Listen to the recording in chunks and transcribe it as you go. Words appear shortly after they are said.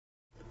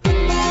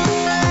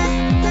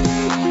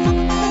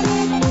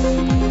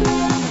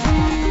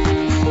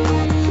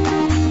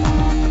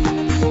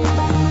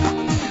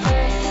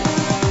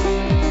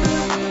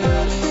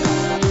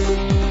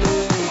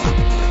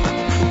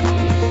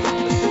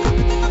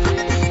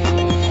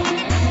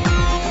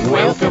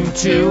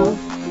to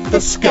the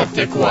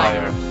Skeptic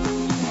Wire.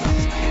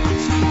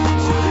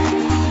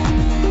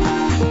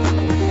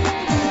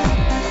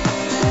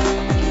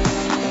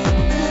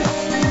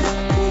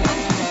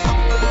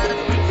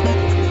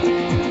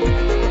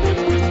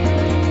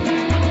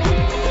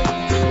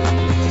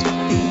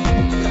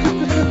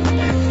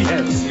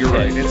 Yes, you're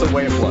right. It's a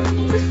way of life.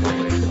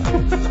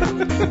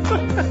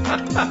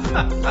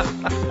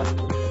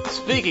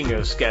 Speaking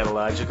of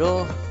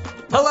scatological,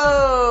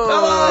 hello!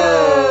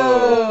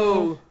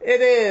 Hello! It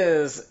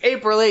is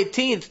April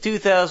 18th,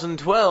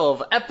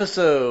 2012,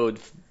 episode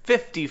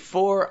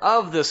 54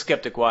 of the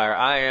Skeptic Wire.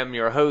 I am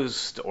your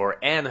host, or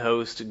an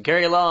host,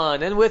 Gary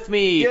Lawn, and with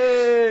me,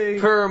 Yay!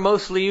 per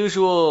mostly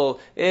usual,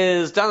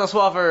 is Donna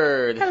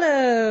Swafford.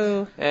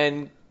 Hello.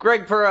 And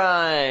Greg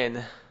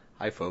Perrine.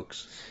 Hi,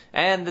 folks.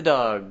 And the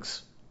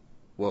dogs,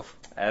 Woof.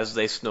 as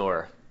they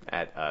snore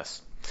at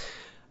us.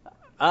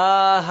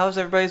 How's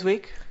everybody's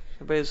week?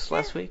 Everybody's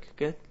last week?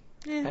 Good?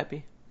 Yeah.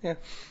 Happy? Yeah.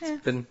 Yeah.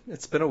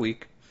 It's been a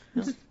week.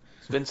 It's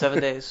been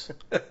 7 days.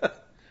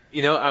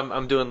 You know,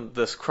 I'm doing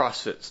this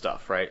CrossFit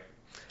stuff, right?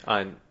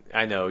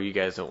 I know you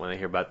guys don't want to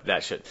hear about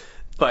that shit,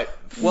 but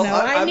Well,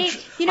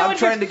 No, I'm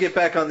trying to get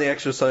back on the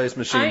exercise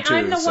machine too.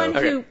 I'm the one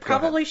Okay, who go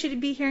probably should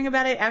be hearing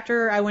about it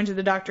after I went to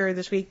the doctor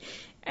this week.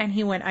 And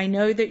he went, I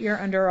know that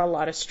you're under a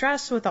lot of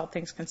stress with all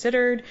things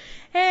considered,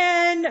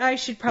 and I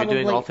should probably...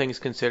 you're doing all things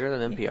considered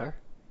on NPR.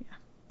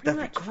 That'd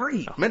be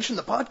great. Mention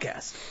the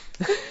podcast.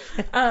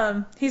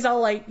 He's all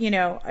like,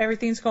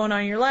 everything's going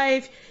on in your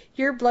life.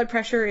 Your blood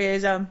pressure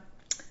is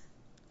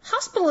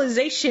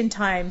hospitalization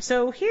time.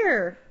 So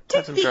here,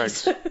 Have take some these.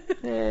 drugs.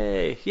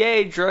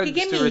 Yay, drugs He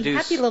gave to me reduce.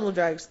 happy little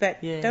drugs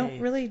that Yay. don't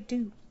really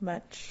do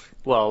much.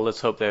 Well, let's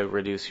hope they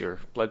reduce your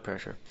blood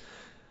pressure.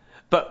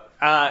 But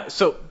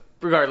so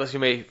regardless, you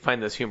may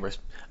find this humorous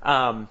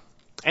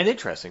and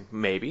interesting,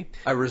 maybe.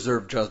 I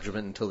reserve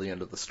judgment until the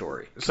end of the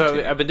story. So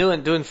Continue. I've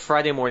been doing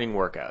Friday morning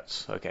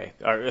workouts, okay?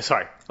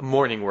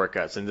 Morning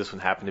workouts, and this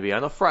one happened to be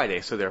on a Friday,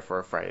 so therefore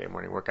a Friday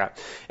morning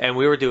workout. And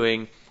we were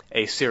doing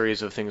a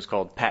series of things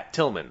called Pat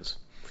Tillmans,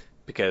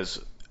 because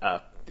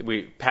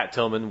Pat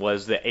Tillman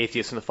was the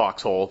atheist in the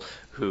foxhole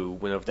who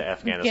went over to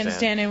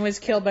Afghanistan And was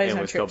killed by his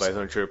own killed troops. by his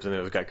own troops, and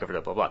it got covered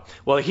up, blah, blah.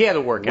 Well, he had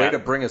a workout. Way to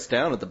bring us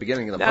down at the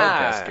beginning of the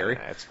podcast, Gary.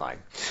 That's fine.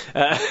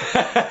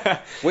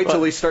 Wait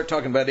till we start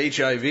talking about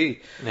HIV.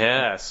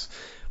 Yes.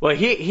 Well,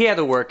 he had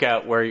a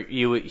workout where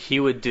he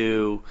would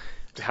do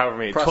however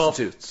many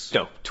Prostitutes.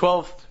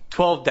 12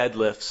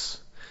 deadlifts,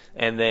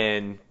 and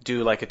then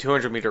do like a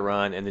 200-meter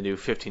run, and then do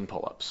 15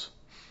 pull-ups,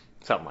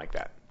 something like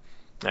that.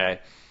 All right.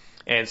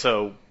 And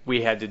so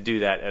we had to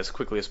do that as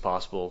quickly as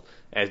possible,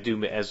 as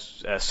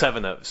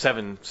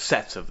seven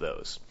sets of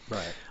those.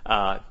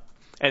 Right.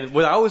 And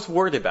what I was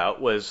worried about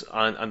was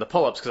on the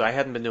pull-ups, because I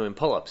hadn't been doing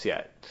pull-ups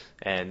yet,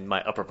 and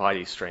my upper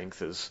body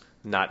strength is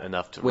not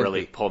enough to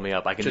really pull me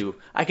up. I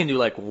can do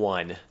like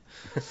one,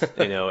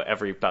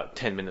 every about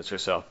 10 minutes or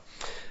so,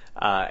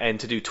 and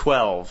to do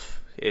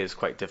 12 is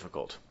quite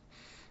difficult.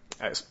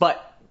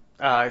 But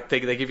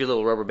they give you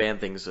little rubber band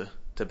things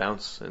to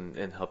bounce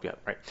and help you out,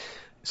 right?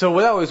 So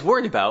what I was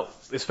worried about,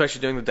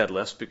 especially doing the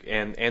deadlifts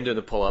and doing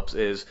the pull-ups,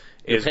 is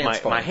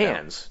my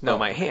hands. No,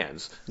 my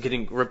hands.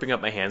 Ripping up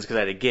my hands because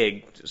I had a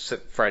gig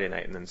Friday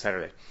night and then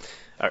Sunday.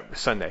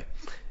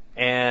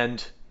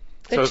 And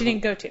That so you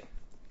didn't go to.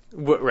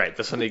 Right,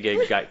 the Sunday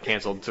gig got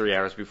canceled 3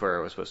 hours before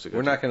I was supposed to go.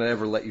 We're not going to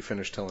ever let you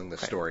finish telling the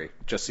story,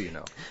 just so you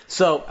know.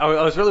 So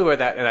I was really worried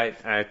that, and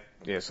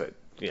I said,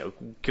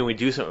 can we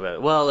do something about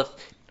it? Well, if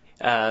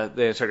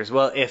the instructor said,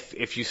 well,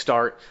 if you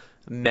start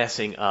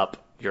messing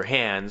up your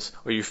hands,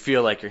 or you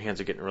feel like your hands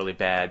are getting really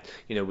bad,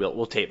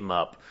 we'll tape them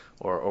up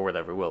or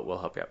whatever. We'll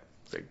help you out.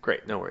 So,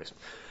 great, no worries.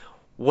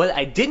 What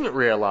I didn't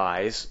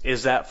realize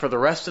is that for the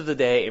rest of the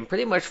day and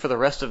pretty much for the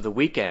rest of the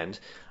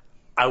weekend,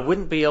 I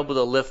wouldn't be able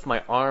to lift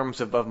my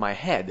arms above my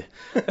head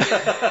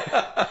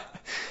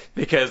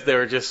because they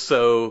were just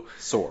so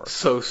sore,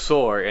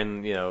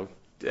 and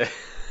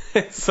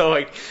so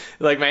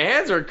like my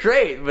hands were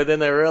great, but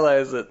then I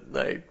realized that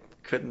I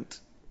couldn't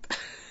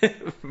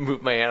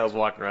move my hand. I was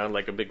walking around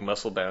like a big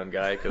muscle-bound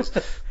guy because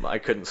I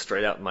couldn't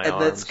straight out my arms.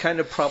 And that's kind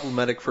of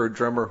problematic for a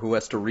drummer who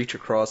has to reach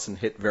across and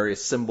hit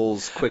various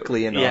cymbals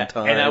quickly and on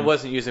time. And I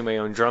wasn't using my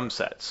own drum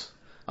sets.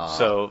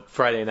 So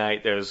Friday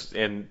night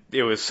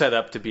it was set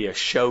up to be a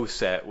show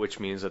set, which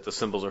means that the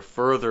cymbals are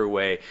further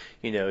away,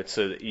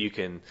 so that you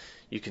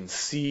can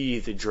see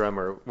the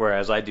drummer,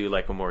 whereas I do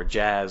like a more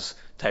jazz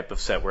type of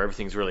set where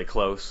everything's really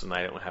close and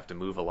I don't have to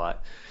move a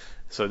lot.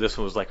 So this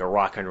one was like a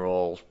rock and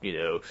roll,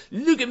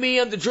 look at me,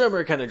 I'm the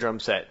drummer kind of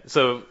drum set.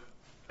 So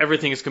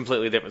everything is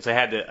completely different. So I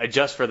had to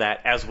adjust for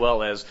that, as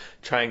well as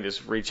trying to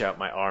reach out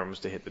my arms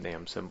to hit the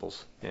damn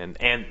cymbals and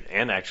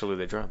actually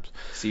the drums.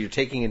 So you're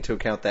taking into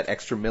account that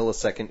extra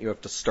millisecond you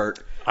have to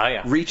start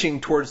Yeah. reaching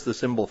towards the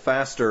cymbal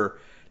faster,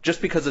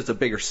 just because it's a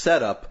bigger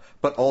setup,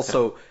 but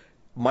also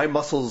my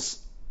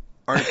muscles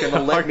aren't going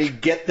to let me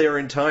get there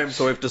in time,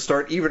 so I have to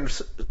start even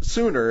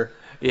sooner.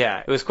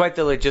 Yeah, it was quite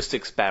the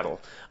logistics battle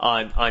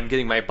on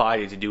getting my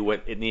body to do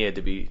what it needed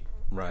to be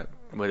Right.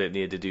 what it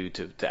needed to do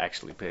to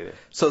actually pay it.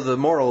 So the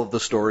moral of the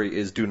story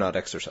is do not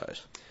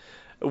exercise.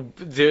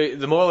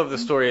 The moral of the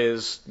story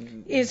is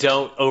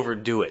don't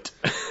overdo it.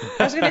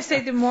 I was going to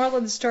say the moral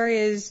of the story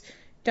is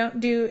don't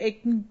do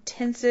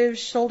intensive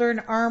shoulder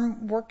and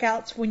arm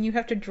workouts when you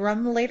have to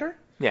drum later.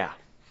 Yeah.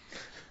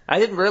 I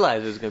didn't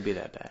realize it was going to be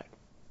that bad.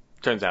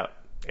 Turns out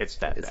it's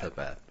that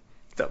bad.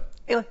 So,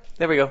 anyway,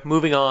 there we go.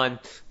 Moving on. Do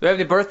we have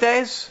any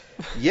birthdays?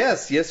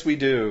 Yes, we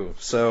do.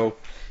 So,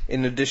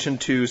 in addition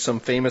to some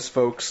famous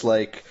folks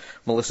like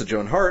Melissa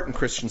Joan Hart and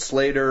Christian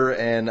Slater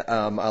and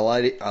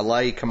Ali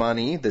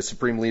Khamenei, the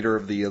supreme leader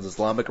of the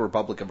Islamic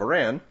Republic of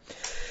Iran,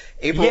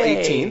 April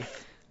 18th,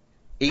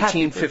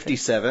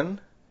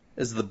 1857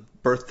 is the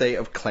birthday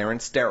of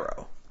Clarence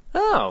Darrow.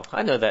 Oh,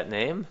 I know that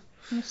name.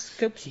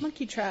 Scopes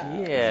Monkey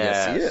Trial.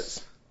 Yes, he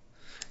is.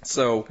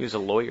 So he was a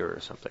lawyer or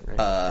something, right?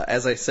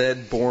 As I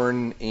said,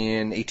 born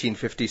in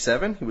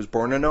 1857. He was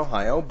born in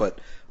Ohio, but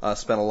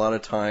spent a lot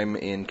of time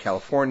in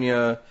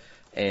California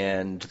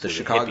and the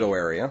Chicago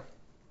area.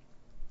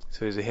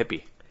 So he was a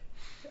hippie.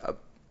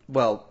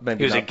 Well, maybe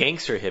he was not. A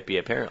gangster hippie,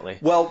 apparently.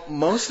 Well,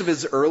 most of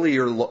his early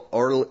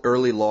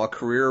law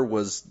career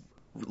was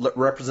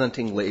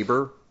representing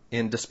labor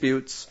in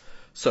disputes.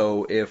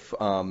 So if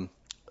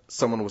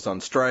someone was on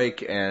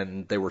strike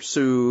and they were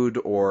sued,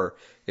 or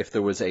if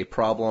there was a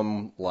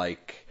problem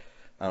like,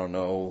 I don't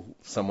know,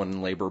 someone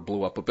in labor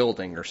blew up a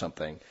building or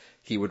something,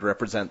 he would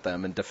represent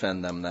them and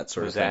defend them, that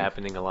sort of thing. Was that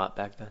happening a lot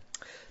back then?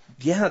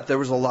 Yeah, there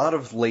was a lot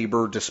of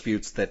labor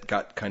disputes that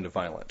got kind of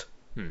violent.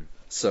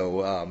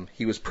 So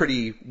he was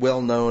pretty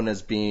well known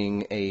as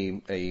being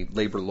a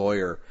labor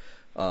lawyer.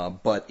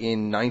 But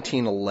in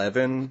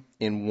 1911,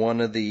 in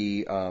one of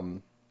the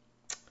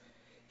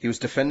he was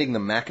defending the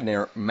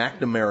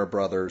McNamara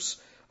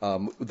brothers.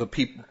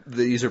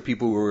 These are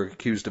people who were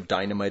accused of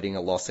dynamiting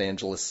a Los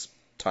Angeles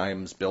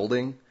Times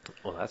building.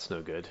 Well, that's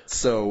no good.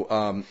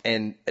 So,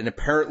 and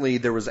apparently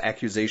there was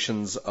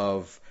accusations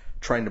of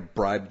trying to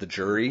bribe the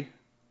jury.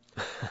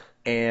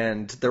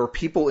 And there were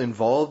people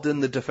involved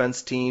in the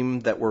defense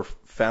team that were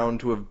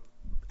found to have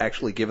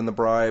actually given the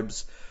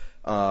bribes.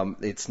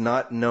 It's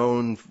not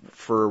known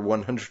for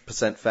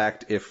 100%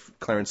 fact if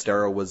Clarence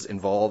Darrow was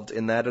involved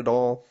in that at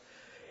all.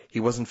 He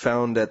wasn't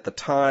found at the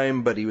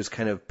time, but he was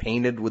kind of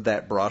painted with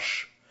that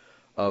brush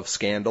of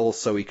scandal,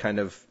 so he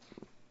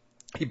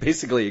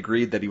basically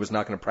agreed that he was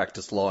not going to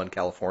practice law in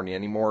California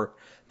anymore.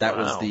 That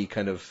was the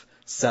kind of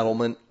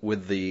settlement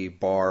with the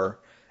bar,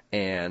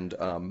 and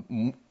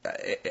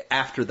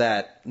after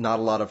that, not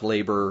a lot of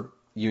labor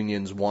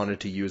unions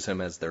wanted to use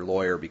him as their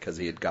lawyer because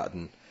he had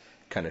gotten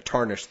kind of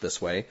tarnished this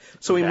way.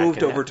 So he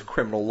moved over to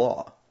criminal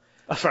law.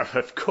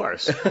 Of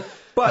course.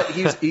 But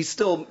he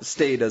still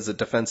stayed as a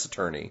defense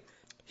attorney.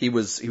 He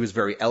was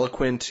very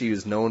eloquent. He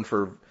was known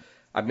for,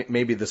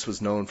 maybe this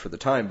was known for the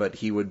time, but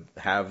he would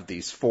have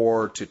these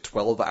 4 to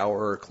 12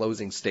 hour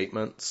closing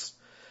statements.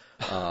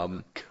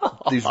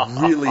 These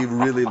really,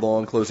 really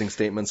long closing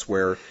statements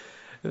where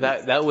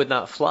that would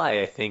not fly,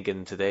 I think,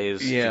 in today's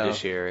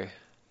judiciary.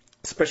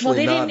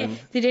 Especially they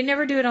didn't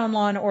ever do it on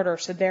Law and Order,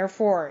 so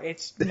therefore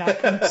it's not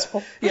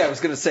permissible. Yeah, I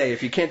was going to say,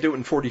 if you can't do it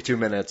in 42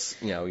 minutes,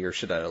 you're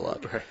shit out of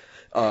luck.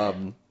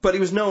 But he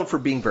was known for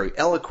being very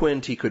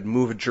eloquent. He could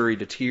move a jury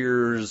to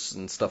tears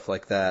and stuff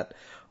like that,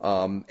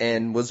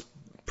 and was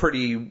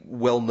pretty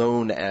well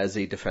known as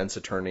a defense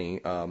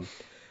attorney.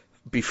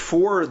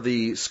 Before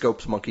the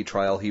Scopes Monkey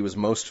trial, he was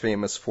most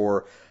famous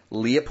for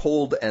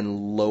Leopold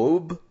and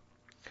Loeb,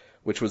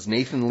 which was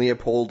Nathan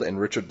Leopold and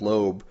Richard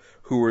Loeb,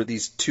 who were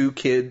these two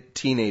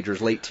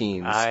teenagers, late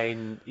teens. I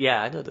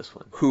know this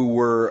one. Who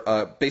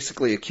were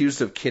basically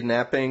accused of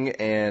kidnapping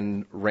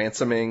and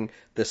ransoming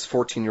this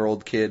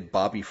 14-year-old kid,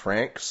 Bobby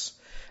Franks.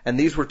 And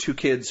these were two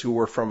kids who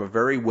were from a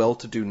very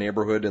well-to-do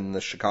neighborhood in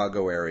the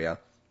Chicago area.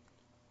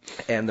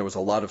 And there was a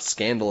lot of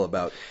scandal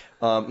about,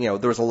 there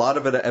was a lot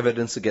of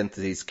evidence against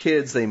these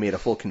kids. They made a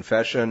full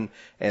confession,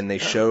 and they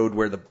showed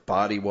where the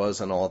body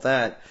was and all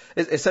that.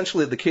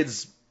 Essentially, the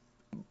kids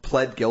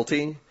pled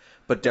guilty,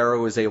 but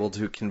Darrow was able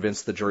to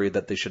convince the jury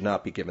that they should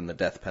not be given the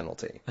death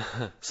penalty.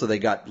 So they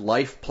got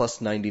life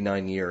plus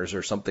 99 years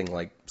or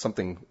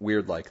something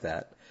weird like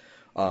that.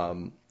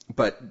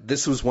 But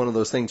this was one of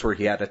those things where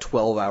he had a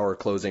 12-hour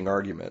closing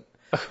argument,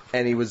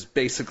 and he was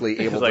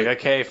basically able to...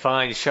 okay,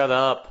 fine, shut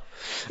up.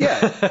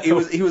 Yeah,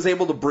 he was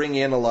able to bring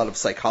in a lot of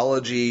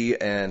psychology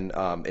and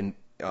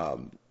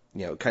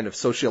kind of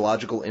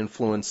sociological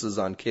influences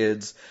on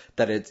kids,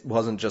 that it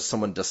wasn't just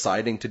someone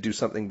deciding to do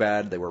something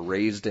bad. They were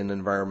raised in an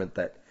environment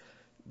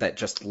that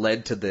just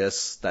led to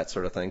this, that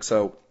sort of thing.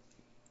 So,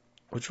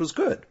 which was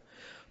good.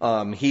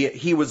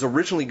 He was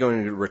originally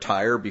going to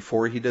retire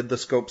before he did the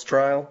Scopes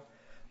trial,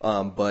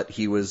 but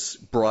he was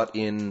brought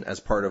in as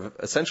part of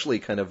essentially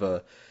kind of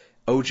a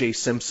O.J.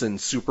 Simpson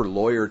super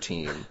lawyer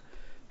team,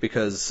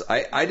 because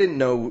I didn't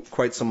know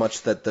quite so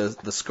much that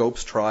the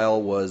Scopes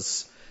trial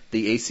was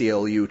the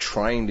ACLU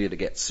trying to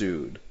get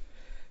sued,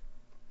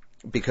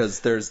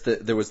 because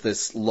there was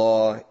this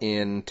law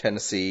in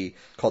Tennessee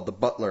called the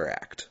Butler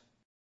Act,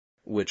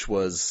 which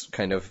was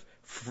kind of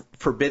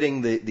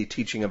forbidding the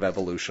teaching of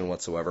evolution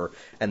whatsoever,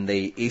 and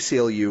the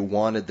ACLU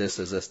wanted this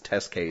as a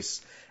test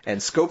case.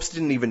 And Scopes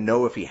didn't even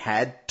know if he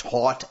had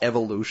taught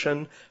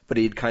evolution, but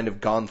he'd kind of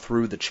gone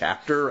through the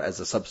chapter as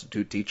a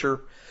substitute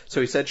teacher.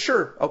 So he said,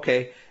 sure,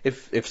 okay,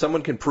 if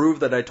someone can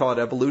prove that I taught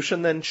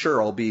evolution, then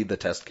sure, I'll be the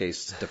test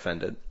case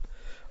defendant.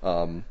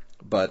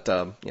 But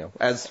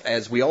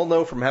as we all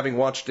know from having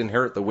watched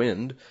Inherit the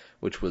Wind,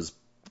 which was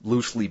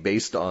loosely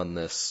based on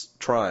this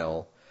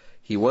trial,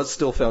 he was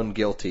still found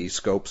guilty.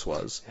 Scopes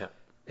was. Yeah.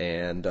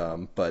 And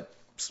but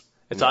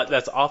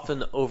that's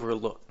often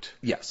overlooked.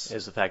 Yes.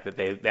 Is the fact that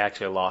they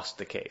actually lost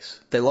the case.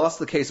 They lost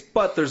the case,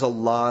 but there's a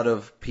lot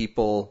of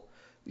people.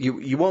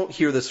 You won't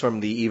hear this from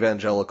the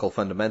evangelical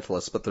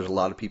fundamentalists, but there's a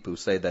lot of people who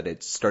say that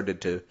it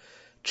started to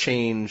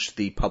change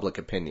the public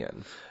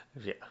opinion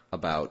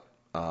about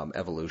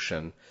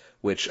evolution,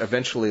 which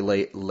eventually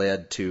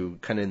led to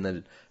kind of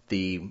in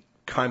the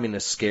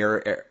communist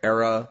scare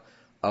era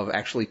of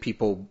actually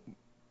people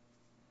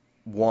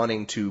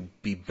wanting to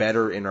be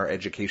better in our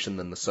education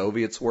than the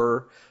Soviets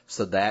were.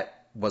 So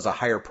that was a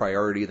higher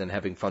priority than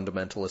having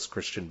fundamentalist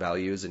Christian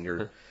values in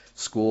your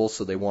school.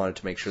 So they wanted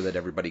to make sure that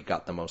everybody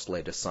got the most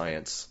latest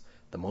science.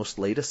 The most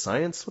latest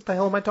science? What the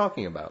hell am I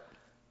talking about?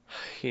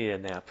 Yeah,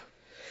 nap.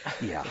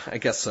 Yeah, I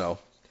guess so.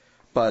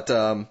 But,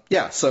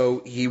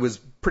 so he was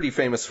pretty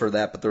famous for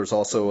that, but there was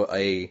also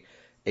a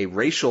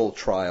racial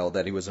trial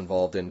that he was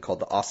involved in called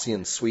the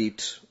Ossian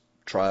Suite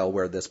trial,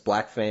 where this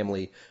black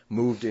family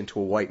moved into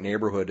a white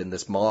neighborhood and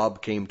this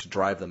mob came to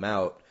drive them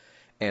out,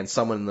 and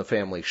someone in the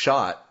family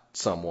shot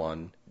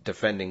someone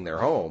defending their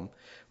home,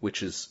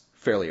 which is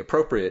fairly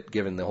appropriate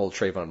given the whole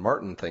Trayvon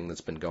Martin thing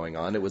that's been going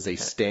on. It was a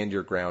stand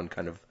your ground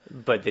kind of...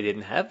 But they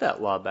didn't have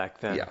that law back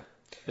then. Yeah.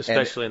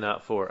 Especially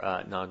not for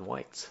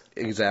non-whites.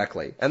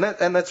 Exactly. And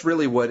that's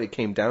really what it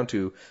came down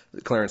to.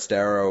 Clarence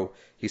Darrow,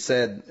 he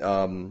said,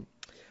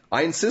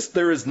 I insist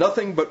there is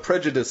nothing but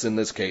prejudice in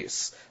this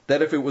case.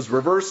 That if it was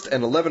reversed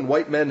and 11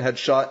 white men had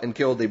shot and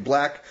killed a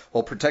black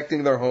while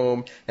protecting their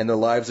home and their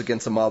lives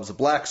against the mobs of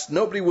blacks,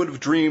 nobody would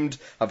have dreamed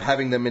of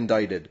having them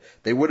indicted.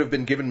 They would have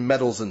been given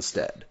medals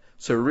instead.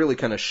 So it really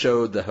kind of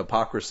showed the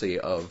hypocrisy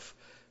of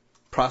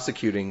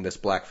prosecuting this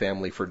black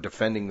family for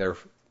defending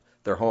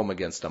their home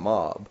against a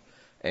mob.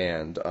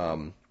 And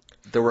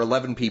there were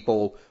 11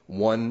 people.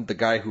 The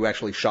guy who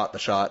actually shot the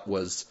shot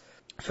was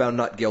found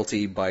not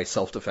guilty by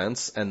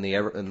self-defense, and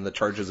the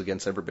charges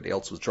against everybody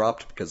else was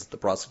dropped because the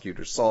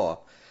prosecutors saw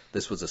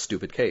this was a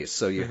stupid case.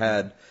 So you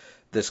had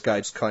this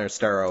guy, Clarence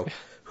Darrow,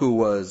 who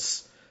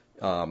was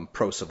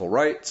pro-civil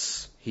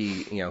rights.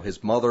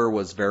 His mother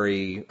was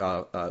very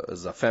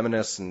was a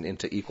feminist and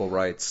into equal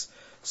rights.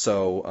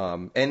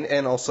 So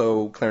and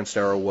also Clarence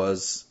Darrow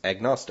was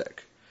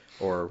agnostic,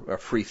 or a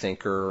free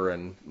thinker,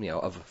 and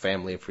of a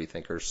family of free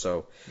thinkers.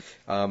 So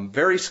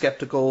very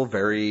skeptical,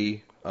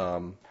 very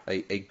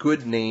a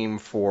good name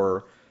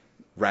for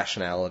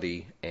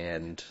rationality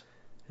and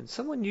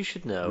someone you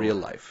should know. Real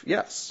life,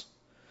 yes.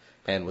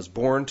 And was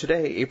born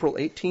today, April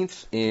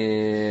 18th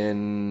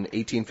in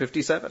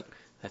 1857.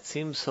 That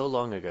seems so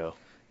long ago.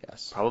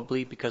 Yes.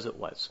 Probably because it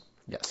was.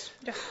 Yes.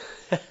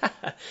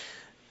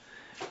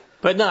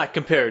 But not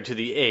compared to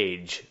the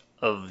age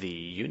of the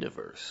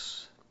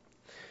universe.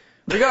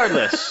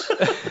 Regardless.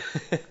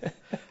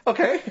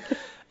 Okay.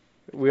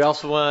 We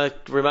also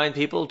want to remind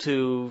people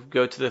to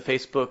go to the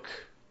Facebook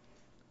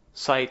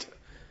site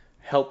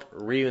Help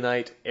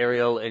Reunite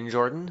Ariel and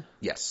Jordan.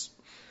 Yes.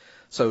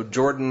 So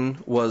Jordan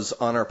was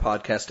on our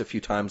podcast a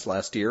few times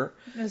last year.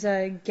 As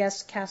a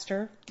guest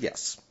caster.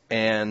 Yes.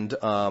 And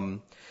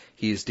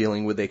he's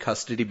dealing with a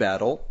custody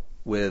battle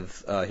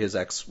with his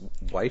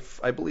ex-wife,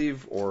 I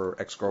believe, or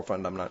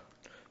ex-girlfriend. I'm not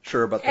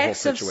sure about the whole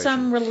situation. Ex of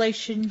some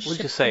relationship. We'll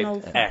just say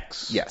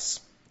ex. Yes.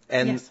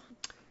 And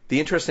the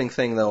interesting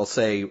thing that I'll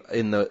say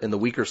in the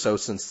week or so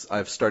since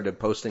I've started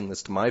posting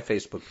this to my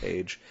Facebook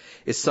page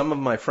is some of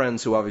my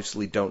friends who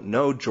obviously don't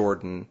know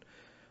Jordan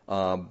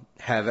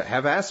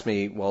have asked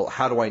me, well,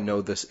 how do I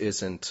know this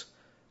isn't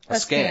a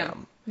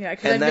scam? Yeah,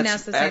 because I've been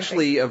asked the same thing. That's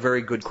actually a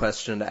very good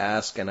question to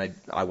ask, and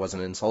I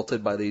wasn't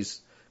insulted by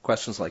these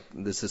questions. Like,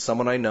 this is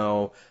someone I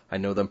know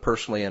them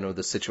personally, I know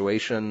the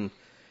situation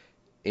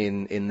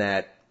in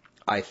that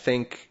I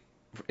think,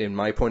 in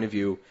my point of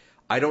view,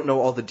 I don't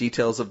know all the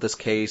details of this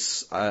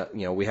case.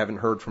 We haven't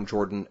heard from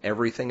Jordan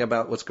everything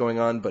about what's going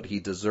on, but he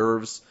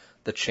deserves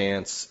the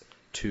chance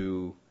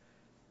to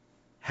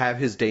have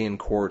his day in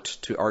court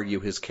to argue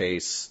his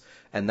case,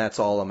 and that's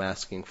all I'm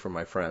asking from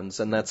my friends,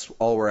 and that's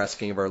all we're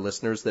asking of our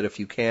listeners, that if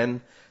you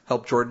can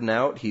help Jordan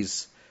out,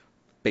 he's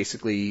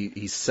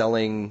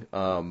selling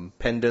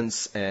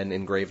pendants and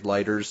engraved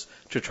lighters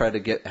to try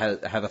to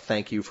have a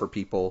thank you for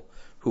people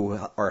who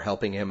are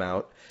helping him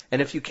out. And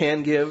if you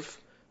can give,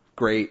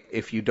 great.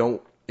 If you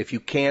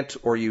can't,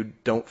 or you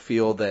don't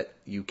feel that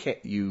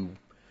you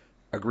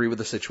agree with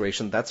the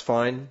situation, that's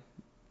fine.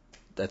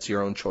 That's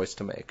your own choice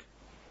to make.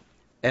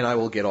 And I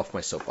will get off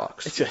my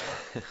soapbox.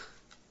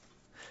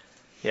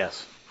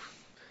 Yes.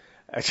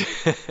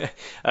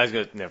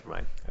 Never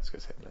mind. I was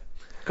going to say that.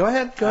 Go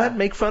ahead,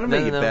 make fun of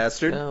me, you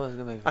bastard. No, I was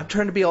gonna make fun. I'm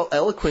trying to be all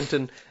eloquent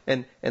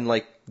and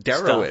like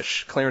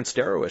Darrow-ish, Clarence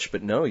Darrow-ish,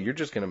 but no, you're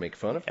just gonna make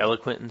fun of me.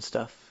 Eloquent and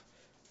stuff.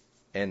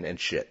 And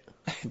shit.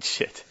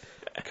 Shit.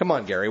 Come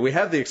on, Gary, we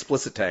have the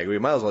explicit tag. We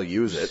might as well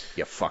use it,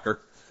 you fucker.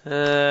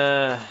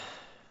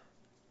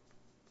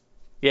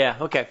 Yeah,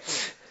 okay.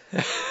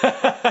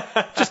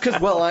 Just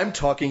because while I'm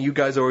talking, you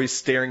guys are always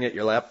staring at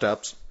your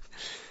laptops.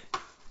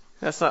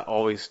 That's not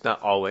always.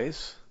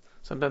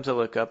 Sometimes I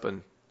look up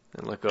and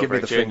look Give over me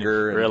at the you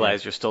finger and and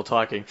realize you're still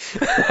talking.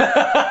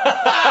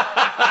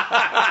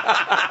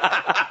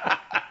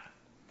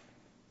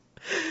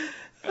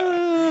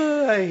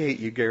 I hate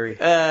you,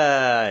 Gary.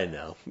 I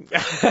know.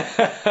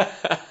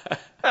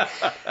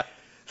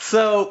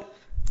 So,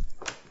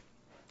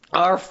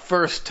 our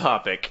first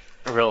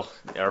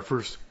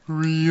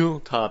real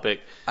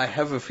topic. I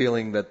have a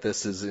feeling that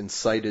this has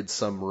incited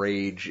some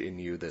rage in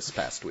you this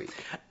past week.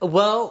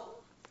 Well,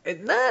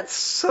 not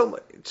so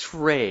much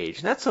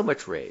rage. Not so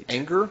much rage.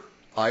 Anger?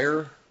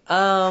 Ire?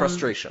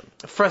 Frustration?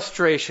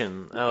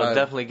 Frustration. I would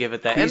definitely give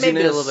it that. And Queasiness,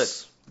 maybe a little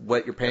bit.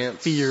 Wet your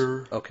pants?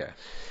 Fear. Okay.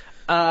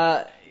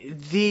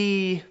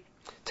 The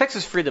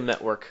Texas Freedom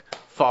Network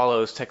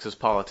follows Texas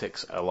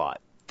politics a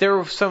lot. They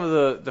were some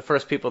of the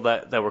first people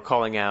that were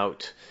calling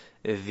out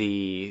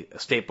the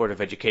State Board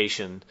of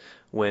Education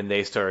when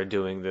they started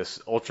doing this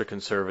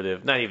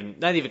ultra-conservative, not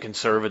even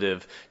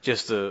conservative,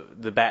 just the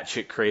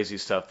batshit crazy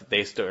stuff that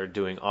they started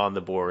doing on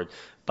the board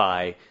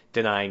by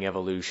denying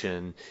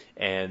evolution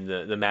and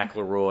the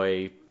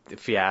McElroy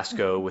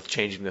fiasco with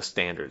changing the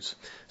standards.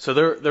 So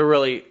they're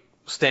really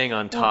staying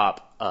on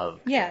top of.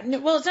 Yeah,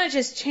 well, it's not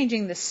just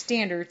changing the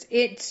standards.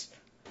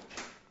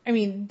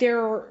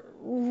 They're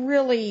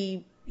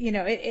really,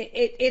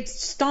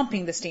 it's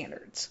stomping the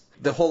standards.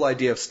 The whole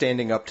idea of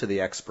standing up to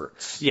the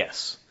experts.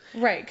 Yes.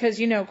 Right, because,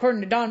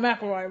 according to Don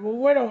McElroy, well,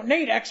 we don't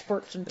need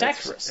experts in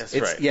Texas. That's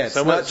It's- right. yeah, it's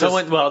not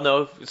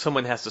just-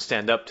 someone has to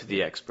stand up to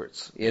the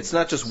experts. It's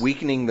not just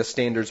weakening the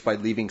standards by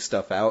leaving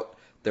stuff out.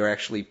 They're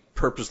actually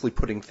purposely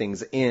putting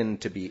things in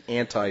to be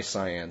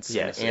anti-science.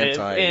 Yes,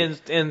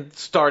 and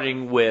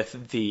starting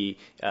with the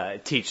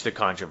teach the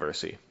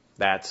controversy.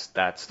 That's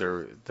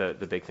the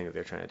big thing that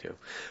they're trying to do.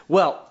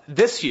 Well,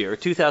 this year,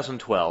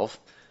 2012,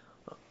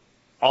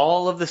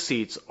 all of the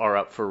seats are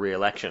up for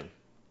re-election.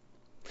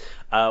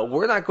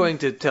 We're not going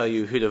to tell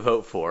you who to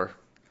vote for,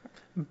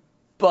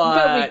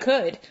 but we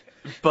could.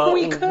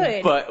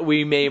 But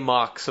we may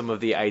mock some of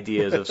the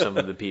ideas of some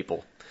of the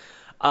people.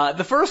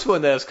 The first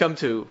one that has come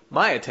to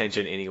my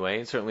attention anyway,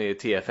 and certainly at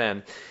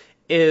TFN,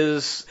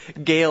 is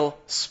Gail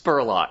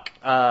Spurlock,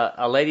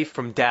 a lady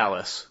from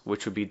Dallas,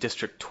 which would be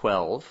District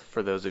 12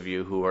 for those of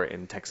you who are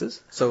in Texas.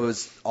 So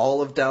is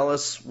all of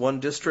Dallas one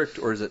district,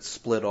 or is it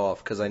split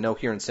off? Because I know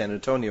here in San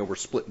Antonio we're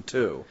split in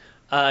two.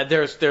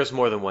 There's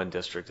more than one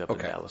district up in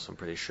Okay. Dallas, I'm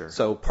pretty sure.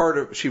 So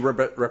she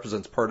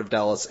represents part of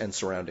Dallas and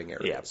surrounding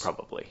areas. Yeah,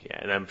 probably. Yeah,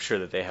 and I'm sure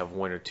that they have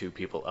one or two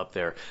people up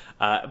there.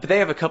 But they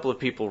have a couple of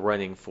people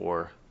running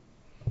for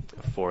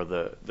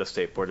the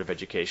State Board of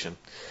Education.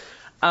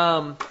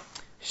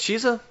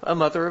 She's a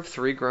mother of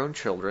 3 grown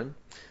children,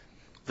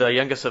 the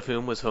youngest of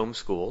whom was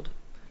homeschooled,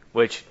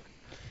 which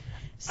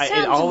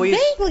Sounds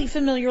vaguely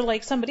familiar,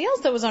 like somebody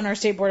else that was on our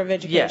State Board of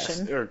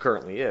Education. Yes, or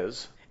currently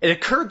is. It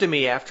occurred to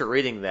me after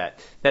reading that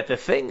the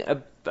thing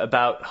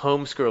about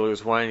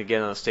homeschoolers wanting to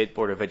get on the State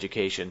Board of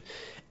Education,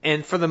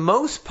 and for the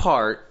most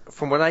part,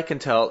 from what I can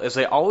tell, is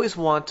they always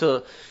want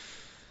to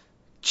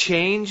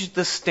change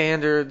the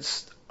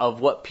standards of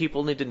what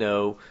people need to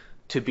know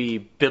to be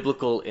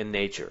biblical in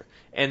nature.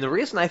 And the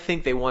reason I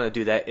think they want to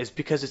do that is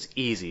because it's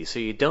easy. So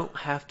you don't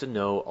have to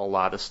know a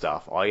lot of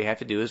stuff. All you have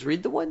to do is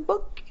read the one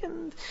book,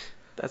 and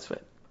that's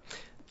it.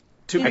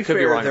 To be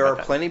fair, there are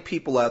plenty of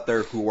people out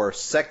there who are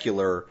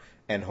secular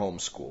and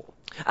homeschool.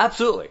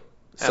 Absolutely.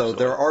 So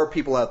there are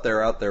people out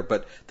there,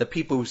 but the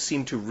people who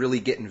seem to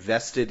really get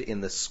invested in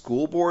the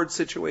school board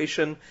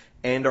situation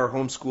and are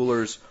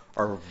homeschoolers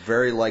are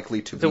very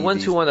likely to be the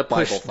ones who want to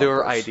push Bible their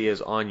thumpers.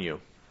 ideas on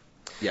you.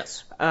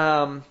 Yes.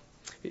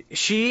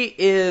 She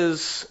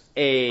is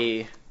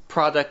a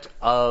product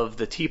of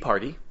the Tea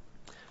Party,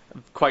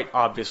 quite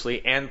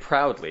obviously and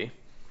proudly.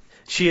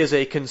 She is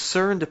a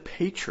concerned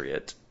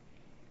patriot.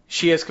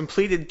 She has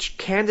completed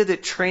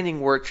candidate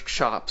training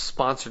workshops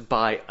sponsored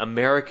by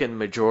American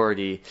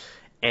Majority,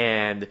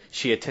 and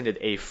she attended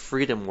a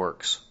Freedom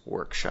Works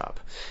workshop.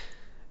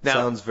 Now,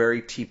 sounds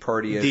very Tea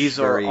Party-ish. These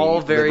are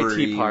all very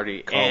Tea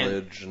Party.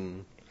 College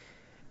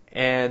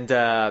and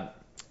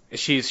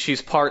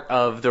she's part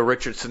of the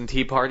Richardson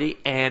Tea Party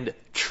and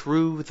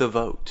True the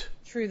Vote.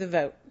 True the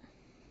Vote.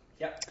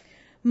 Yep.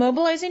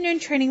 Mobilizing and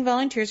training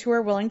volunteers who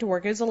are willing to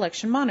work as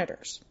election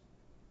monitors.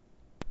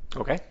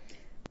 Okay.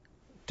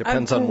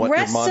 Depends on what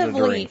you're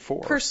monitoring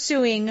for.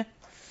 Pursuing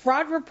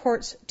fraud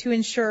reports to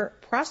ensure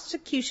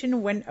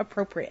prosecution when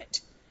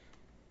appropriate.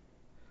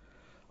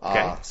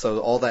 Okay. So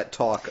all that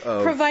talk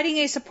of Providing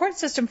a support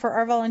system for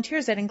our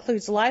volunteers that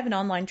includes live and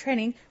online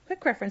training,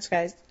 quick reference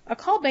guides, a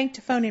call bank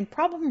to phone in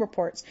problem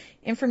reports,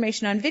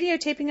 information on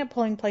videotaping at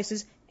polling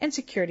places, and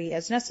security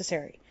as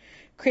necessary.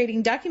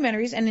 creating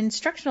documentaries and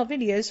instructional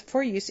videos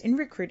for use in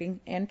recruiting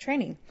and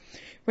training,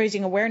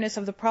 raising awareness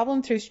of the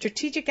problem through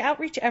strategic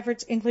outreach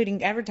efforts,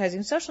 including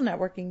advertising, social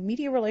networking,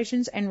 media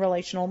relations, and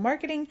relational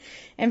marketing,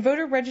 and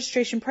voter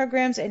registration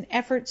programs and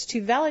efforts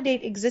to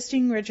validate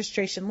existing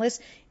registration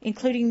lists,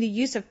 including the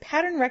use of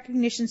pattern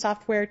recognition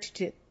software to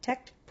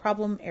detect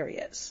problem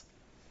areas.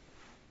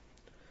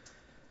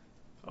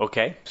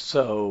 Okay,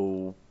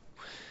 so...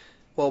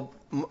 Well,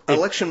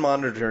 election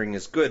monitoring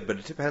is good, but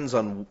it depends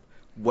on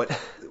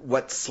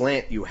what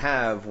slant you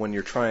have when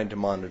you're trying to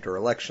monitor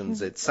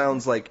elections. It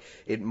sounds like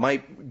it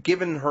might,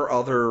 given her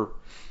other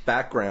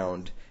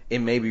background, it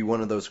may be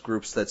one of those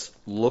groups that's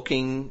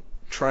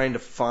trying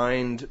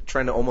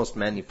to almost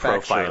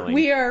manufacture. Profiling.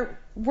 We are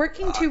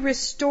working to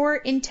restore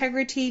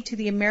integrity to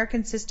the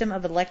American system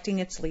of electing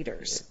its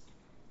leaders.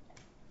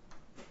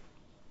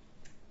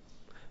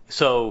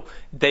 So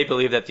they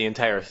believe that the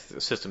entire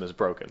system is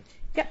broken.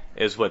 Yeah.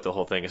 Is what the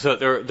whole thing is. So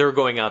they're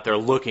going out there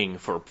looking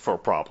for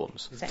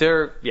problems.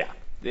 Exactly.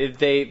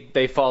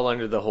 They fall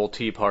under the whole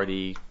Tea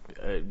Party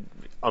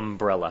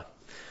umbrella.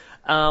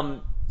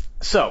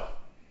 So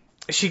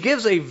she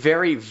gives a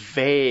very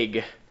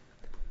vague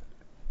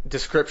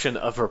description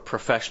of her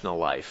professional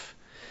life.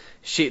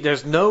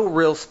 There's no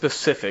real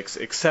specifics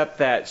except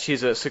that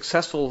she's a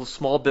successful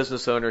small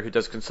business owner who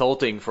does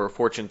consulting for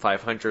Fortune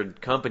 500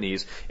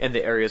 companies in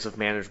the areas of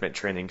management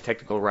training,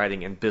 technical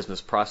writing, and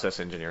business process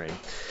engineering.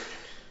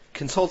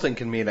 Consulting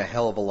can mean a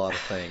hell of a lot of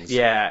things.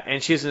 Yeah,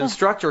 and she's an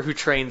instructor who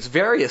trains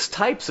various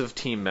types of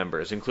team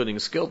members, including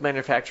skilled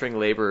manufacturing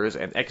laborers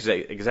and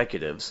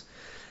executives.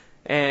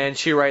 And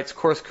she writes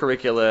course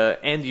curricula,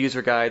 end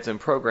user guides, and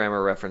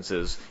programmer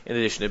references, in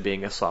addition to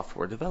being a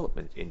software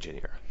development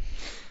engineer.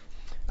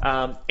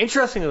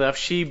 Interestingly enough,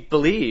 she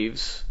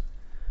believes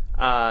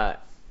in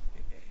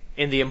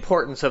the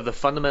importance of the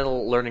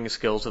fundamental learning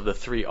skills of the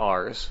 3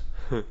 R's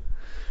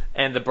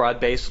and the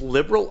broad-based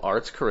liberal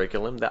arts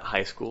curriculum that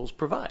high schools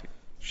provide.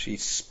 She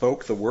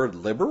spoke the word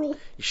liberal?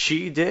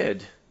 She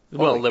did.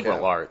 Holy liberal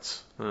cow.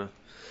 arts.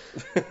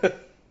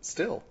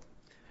 Still.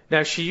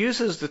 Now, she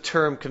uses the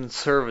term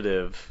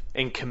conservative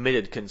and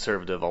committed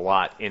conservative a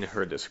lot in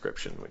her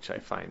description, which I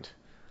find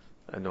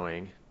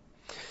annoying.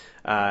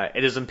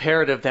 It is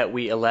imperative that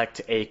we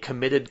elect a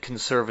committed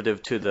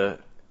conservative to the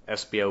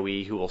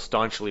SBOE who will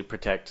staunchly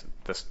protect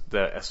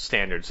the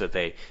standards that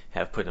they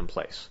have put in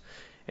place.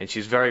 And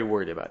she's very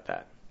worried about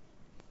that.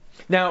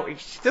 Now,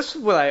 this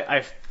is what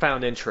I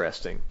found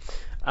interesting.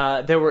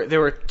 There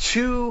were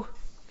 2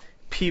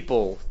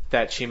 people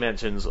that she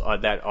mentions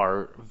that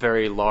are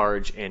very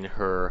large in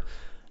her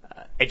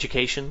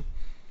education.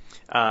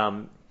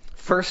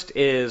 First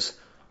is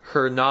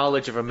her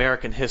knowledge of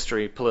American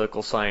history,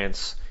 political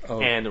science,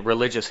 and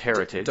religious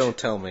heritage. Don't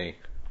tell me.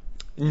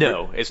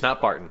 No, it's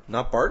not Barton.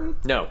 Not Barton?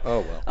 No. Oh,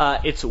 well.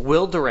 It's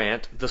Will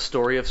Durant, The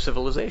Story of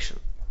Civilization,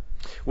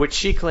 which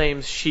she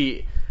claims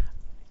she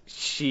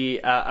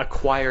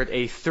acquired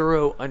a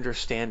thorough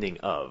understanding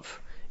of.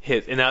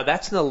 Now,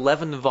 that's an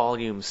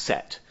 11-volume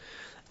set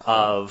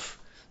of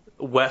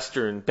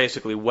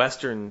basically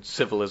Western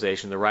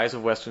civilization, the rise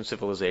of Western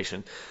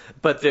civilization.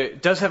 But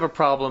it does have a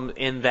problem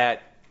in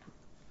that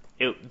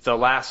the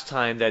last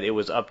time that it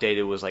was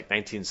updated was like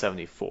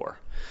 1974.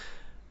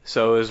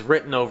 So it was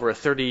written over a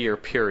 30-year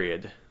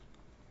period,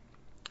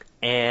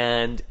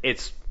 and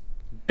it's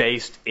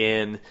based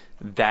in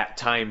that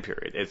time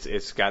period.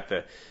 It's got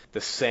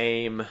the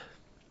same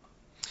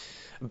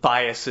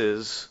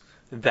biases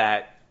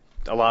that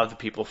a lot of the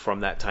people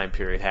from that time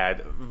period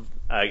had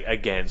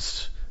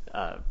against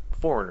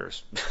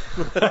foreigners,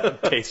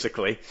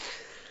 basically.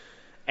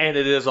 And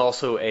it is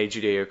also a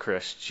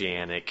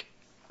Judeo-Christianic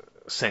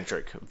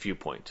centric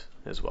viewpoint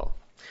as well.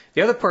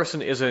 The other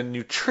person is a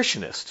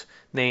nutritionist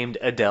named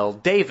Adele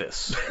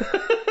Davis.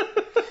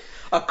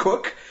 A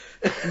cook?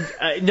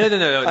 No.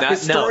 A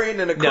historian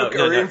and a cook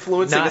are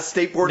influencing not, a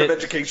state board of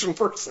education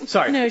person?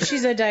 Sorry. No,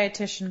 she's a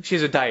dietitian.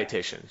 She's a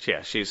dietitian.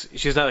 Yeah,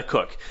 she's not a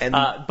cook. And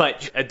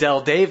but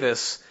Adele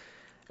Davis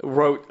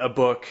wrote a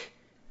book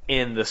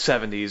in the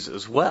 70s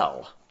as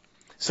well.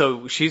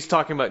 So she's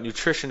talking about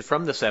nutrition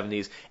from the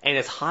 70s, and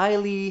it's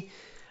highly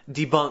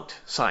debunked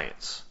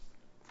science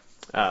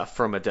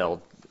from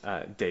Adele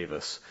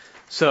Davis.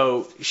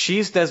 So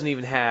she doesn't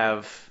even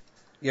have...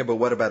 Yeah, but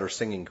what about her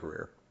singing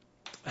career?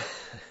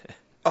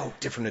 Oh,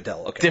 different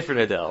Adele. Okay.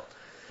 Different Adele.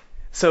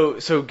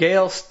 So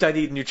Gail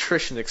studied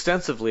nutrition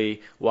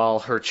extensively while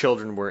her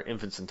children were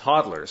infants and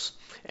toddlers,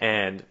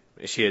 and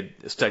she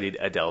had studied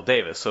Adele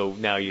Davis. So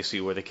now you see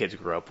where the kids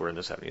grew up. We're in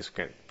the 70s,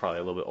 probably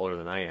a little bit older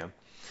than I am.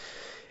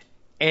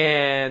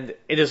 And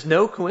it is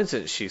no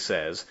coincidence, she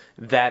says,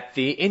 that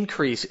the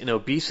increase in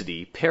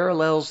obesity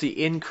parallels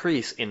the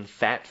increase in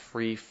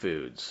fat-free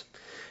foods.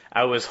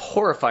 I was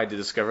horrified to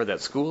discover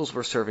that schools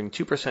were serving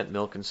 2%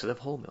 milk instead of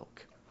whole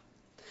milk.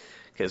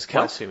 Because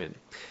calcium in...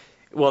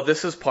 Well,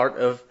 this is part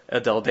of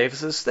Adele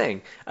Davis's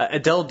thing.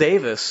 Adele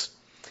Davis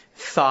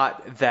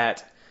thought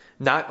that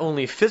not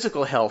only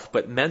physical health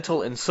but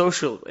mental and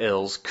social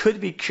ills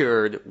could be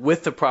cured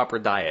with the proper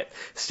diet,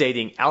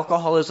 stating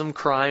alcoholism,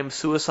 crime,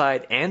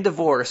 suicide, and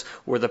divorce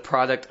were the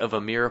product of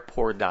a mere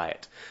poor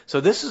diet.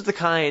 So this is the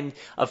kind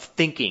of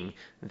thinking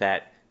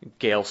that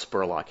Gail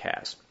Spurlock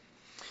has.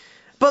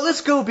 But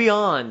let's go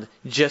beyond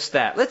just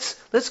that.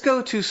 Let's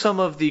go to some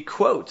of the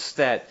quotes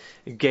that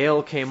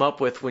Gail came up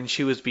with when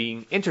she was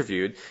being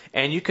interviewed,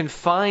 and you can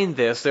find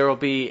this. There will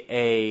be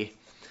a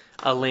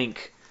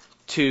link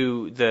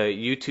to the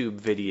YouTube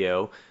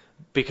video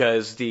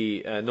because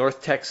the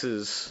North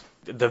Texas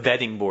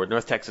Vetting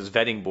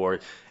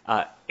Board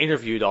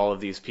interviewed all of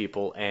these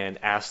people and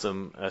asked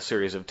them a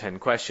series of 10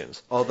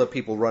 questions. All the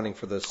people running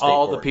for the state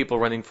All board. the people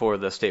running for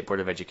the State Board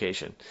of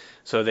Education.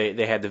 So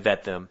they had to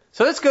vet them.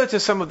 So let's go to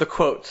some of the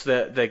quotes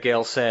that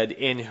Gail said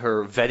in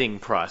her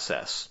vetting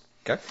process.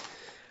 Okay.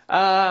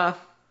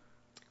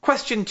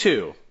 Question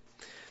 2.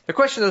 The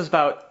question is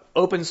about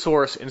open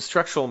source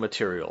instructional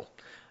material.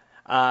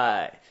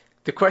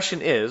 The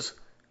question is,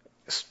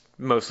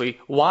 mostly,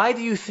 why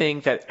do you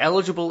think that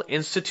eligible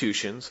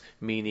institutions,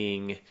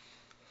 meaning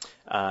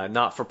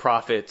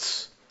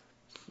not-for-profits,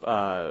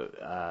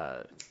 higher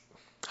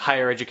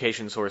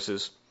education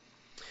sources,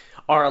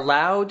 are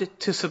allowed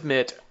to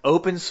submit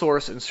open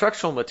source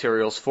instructional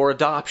materials for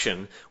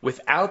adoption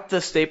without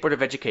the State Board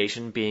of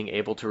Education being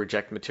able to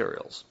reject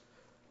materials?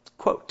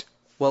 Quote.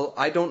 Well,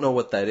 I don't know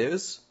what that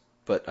is,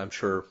 but I'm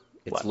sure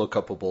it's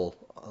look-upable.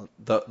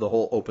 The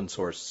whole open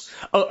source.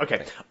 Oh, okay.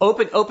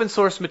 Thing. Open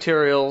source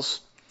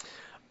materials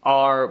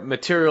are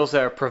materials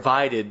that are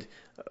provided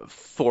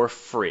for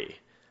free,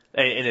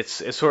 and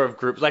it's sort of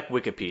grouped like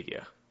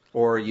Wikipedia.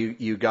 Or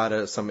you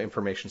got some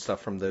information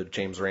stuff from the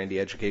James Randi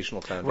Educational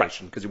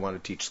Foundation because you want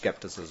to teach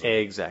skepticism.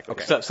 Exactly.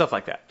 Okay. Stuff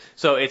like that.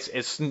 So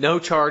it's no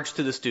charge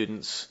to the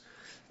students,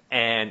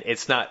 and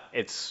it's not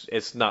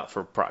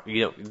for profit.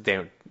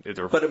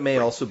 But it may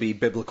also be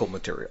biblical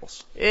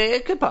materials.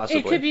 It could possibly.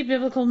 It could be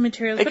biblical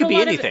materials. It could be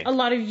anything. A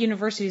lot of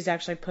universities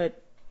actually put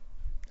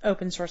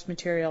open source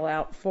material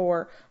out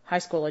for high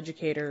school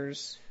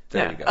educators.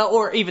 There you go.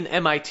 Or even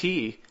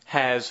MIT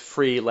has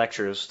free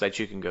lectures that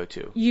you can go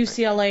to.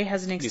 UCLA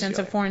has an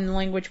extensive foreign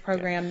language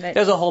program that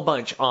there's a whole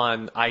bunch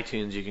on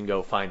iTunes you can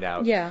go find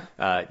out. Yeah.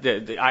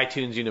 The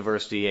iTunes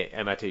University,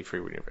 MIT Free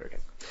Reading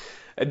Program.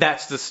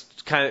 That's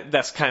kind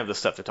of the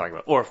stuff they're talking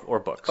about, or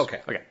books.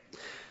 Okay.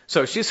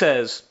 So she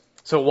says,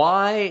 so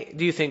why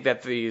do you think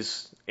that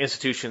these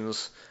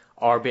institutions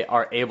are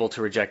able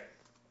to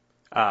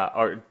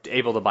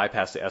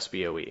bypass the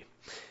SBOE?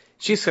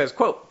 She says,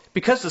 quote,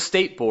 because the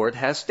state board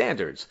has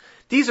standards.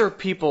 There are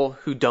people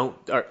who don't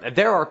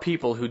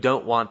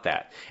want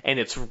that, and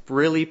it's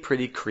really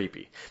pretty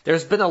creepy.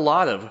 There's been a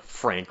lot of,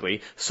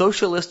 frankly,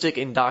 socialistic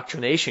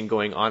indoctrination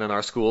going on in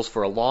our schools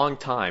for a long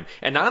time,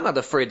 and I'm not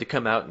afraid to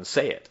come out and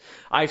say it.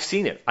 I've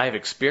seen it, I've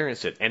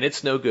experienced it, and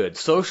it's no good.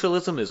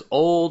 Socialism is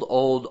old,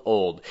 old,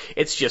 old.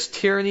 It's just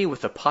tyranny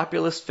with a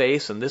populist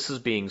face, and this is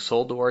being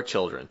sold to our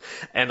children.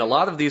 And a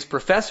lot of these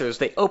professors,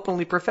 they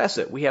openly profess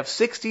it. We have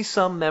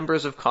 60-some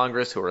members of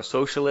Congress who are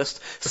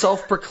socialists,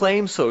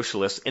 self-proclaimed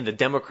socialists in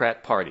the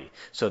Democrat Party.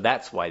 So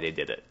that's why they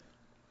did it.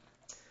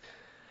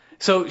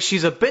 So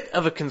she's a bit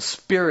of a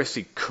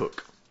conspiracy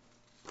kook.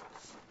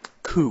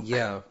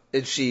 Yeah.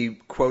 Is she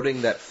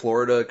quoting that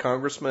Florida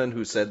congressman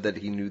who said that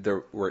he knew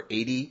there were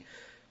 80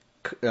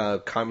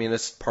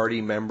 Communist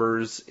Party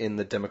members in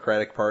the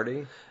Democratic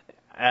Party?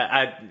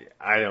 I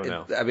don't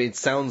know. It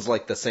sounds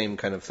like the same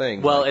kind of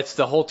thing. Well, it's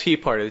the whole Tea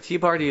Party. The Tea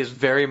Party is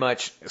very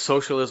much,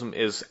 socialism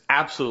is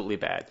absolutely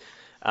bad,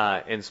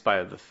 in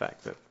spite of the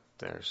fact that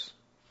there's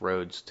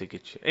roads to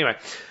get you. Anyway,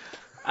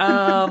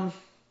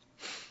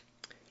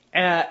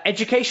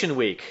 Education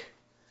Week.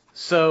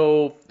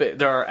 So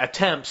there are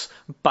attempts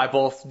by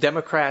both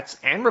Democrats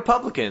and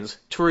Republicans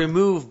to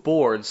remove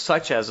boards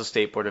such as the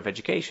State Board of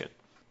Education.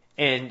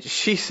 And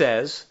she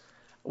says,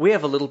 we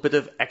have a little bit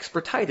of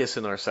expertitis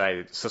in our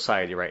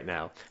society right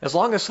now. As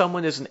long as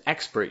someone is an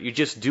expert, you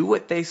just do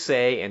what they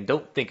say and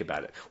don't think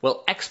about it.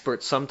 Well,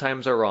 experts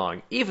sometimes are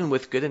wrong, even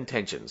with good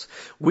intentions.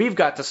 We've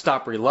got to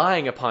stop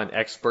relying upon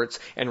experts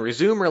and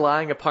resume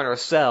relying upon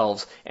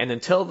ourselves, and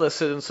until the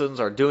citizens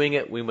are doing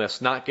it, we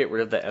must not get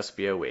rid of the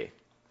SBOE.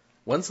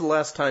 When's the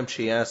last time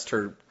she asked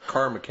her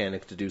car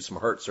mechanic to do some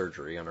heart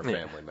surgery on her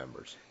family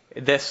members?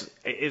 That's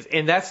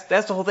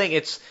the whole thing.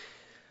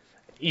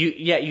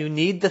 You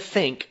need to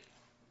think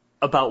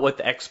about what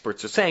the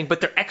experts are saying,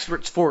 but they're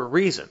experts for a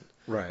reason.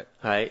 Right.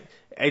 Right?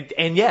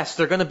 And yes,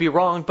 they're going to be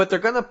wrong, but they're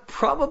going to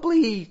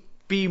probably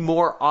be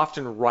more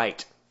often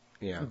right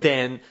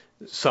than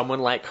someone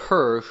like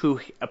her who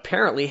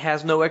apparently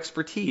has no real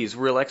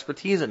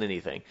expertise in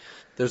anything.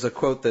 There's a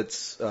quote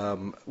that's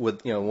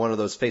with one of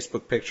those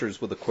Facebook pictures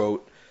with a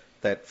quote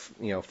that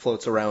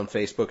floats around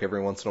Facebook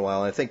every once in a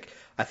while. And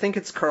I think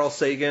it's Carl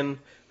Sagan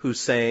who's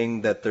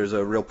saying that there's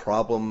a real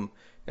problem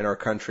in our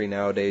country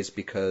nowadays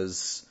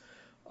because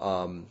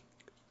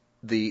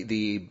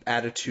the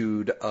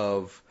attitude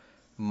of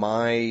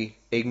my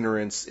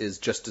ignorance is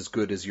just as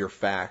good as your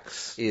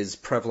facts is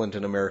prevalent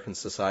in American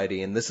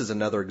society, and this is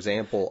another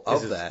example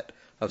of that.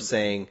 of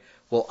saying,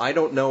 well, I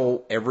don't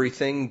know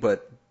everything,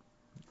 but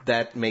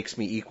that makes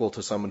me equal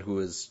to someone who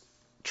is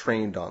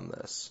trained on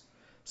this,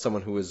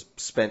 someone who has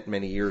spent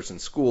many years in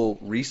school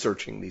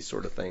researching these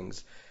sort of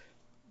things,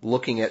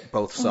 looking at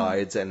both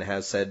sides, and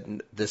has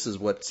said, this is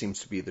what seems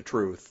to be the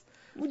truth.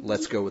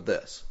 Let's go with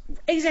this.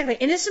 Exactly.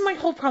 And this is my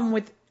whole problem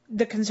with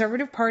the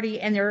Conservative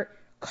Party and their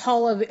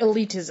call of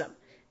elitism.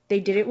 They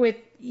did it with,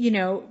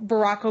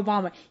 Barack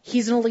Obama.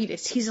 He's an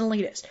elitist. He's an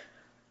elitist.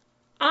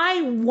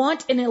 I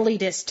want an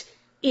elitist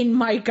in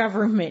my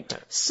government.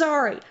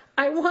 Sorry.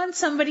 I want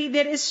somebody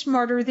that is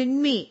smarter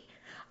than me.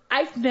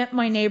 I've met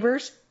my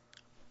neighbors.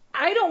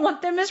 I don't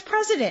want them as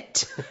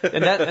president.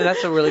 And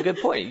that's a really good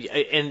point.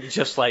 And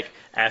just like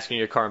asking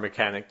your car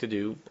mechanic to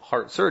do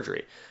heart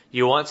surgery.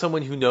 You want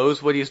someone who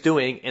knows what he's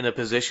doing in a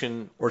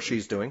position... Or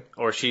she's doing.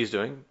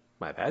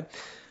 My bad.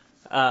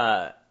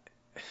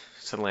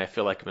 Suddenly I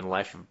feel like I'm in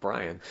Life of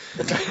Brian.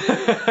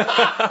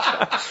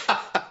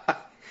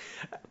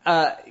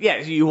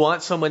 You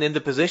want someone in the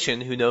position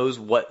who knows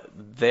what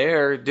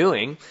they're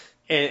doing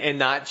and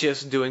not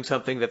just doing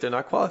something that they're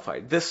not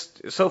qualified. This,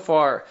 so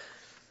far,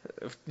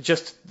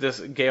 just this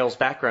Gail's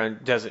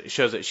background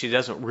shows that she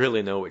doesn't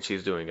really know what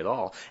she's doing at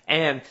all.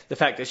 And the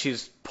fact that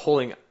she's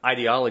pulling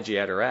ideology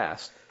at her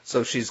ass.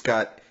 So she's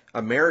got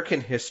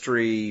American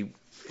history.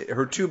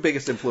 Her two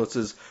biggest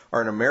influences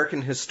are an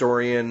American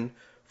historian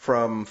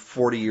from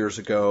 40 years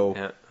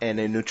ago and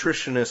a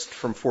nutritionist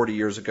from 40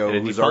 years ago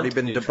who's already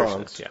been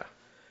debunked. Yeah.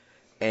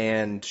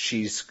 And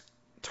she's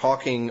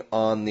talking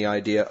on the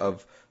idea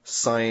of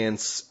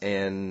science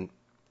and,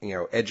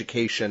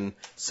 education,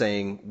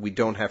 saying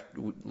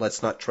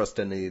let's not trust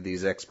any of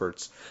these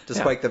experts,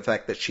 despite the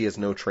fact that she has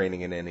no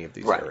training in any of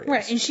these areas.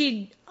 Right, and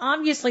she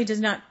obviously does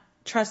not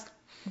trust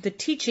the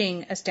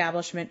teaching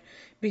establishment,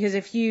 because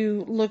if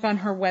you look on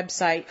her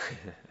website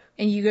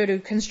and you go to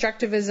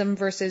constructivism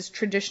versus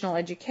traditional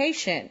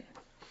education,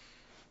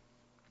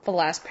 the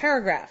last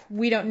paragraph,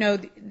 we don't know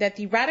that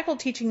the radical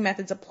teaching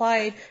methods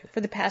applied for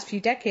the past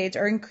few decades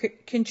are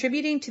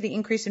contributing to the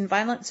increase in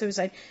violent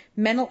suicide,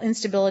 mental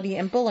instability,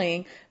 and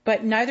bullying,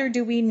 but neither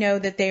do we know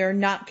that they are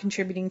not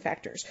contributing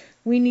factors.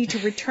 We need to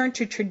return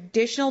to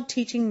traditional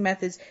teaching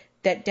methods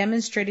that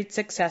demonstrated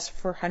success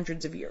for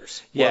hundreds of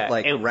years. Yeah,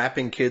 and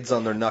rapping kids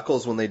on their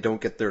knuckles when they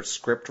don't get their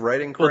script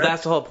writing correct? Well,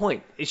 that's the whole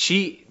point.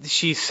 She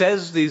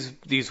says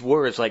these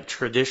words like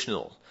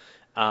traditional.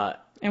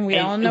 And we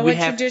all know what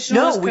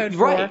traditional is code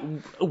for. Right.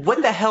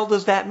 What the hell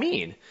does that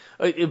mean?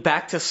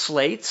 Back to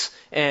slates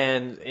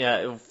and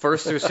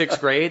first through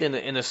sixth grade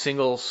in a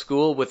single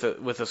school with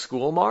a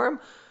school marm?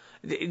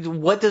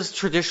 What does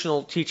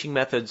traditional teaching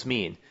methods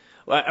mean?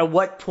 At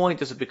what point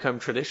does it become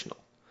traditional?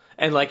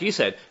 And like you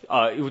said,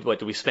 what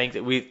do we spank?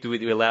 Do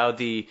we allow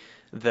the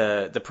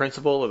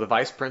principal or the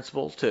vice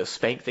principal to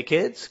spank the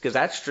kids? Because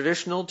that's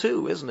traditional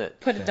too, isn't it?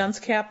 Put a dunce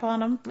cap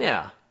on them.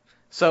 Yeah.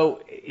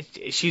 So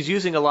she's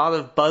using a lot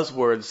of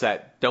buzzwords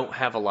that don't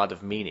have a lot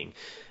of meaning.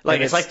 Like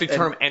it's like the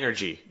term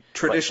energy.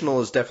 Traditional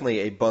is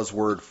definitely a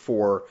buzzword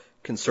for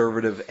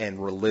conservative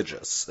and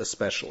religious,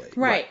 especially.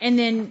 Right. And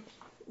then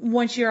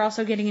once you're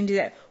also getting into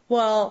that,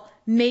 well,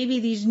 maybe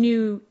these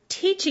new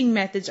teaching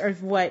methods are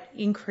what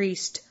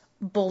increased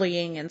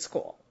bullying in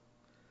school.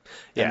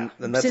 Yeah.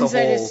 And that's Since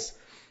a whole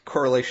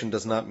correlation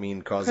does not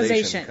mean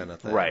causation kind of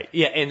thing. Right.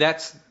 Yeah, and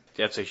that's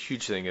a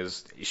huge thing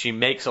is she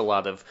makes a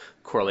lot of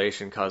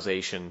correlation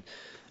causation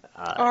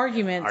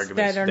arguments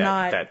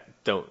that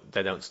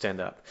don't stand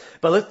up.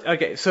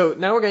 But so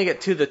now we're going to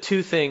get to the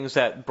two things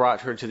that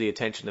brought her to the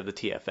attention of the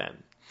TFN.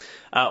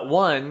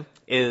 One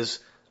is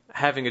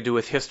having to do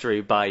with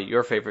history by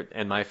your favorite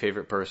and my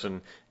favorite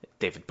person,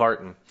 David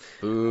Barton,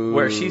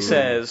 where she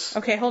says,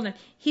 okay, hold on,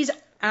 he's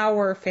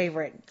our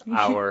favorite.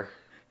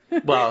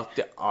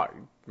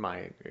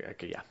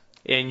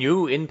 And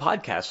you in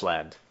podcast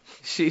land.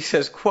 She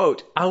says,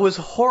 quote, I was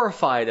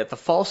horrified at the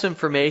false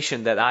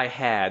information that I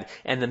had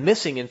and the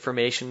missing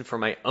information for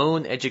my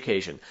own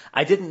education.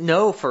 I didn't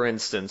know, for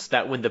instance,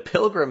 that when the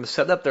Pilgrims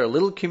set up their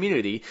little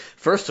community,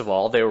 first of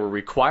all, they were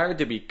required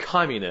to be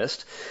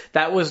communist.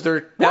 That was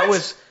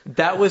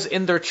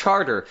in their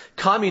charter.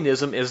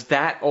 Communism is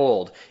that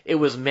old. It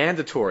was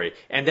mandatory.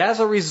 And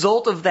as a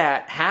result of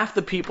that, half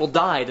the people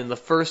died in the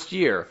first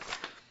year.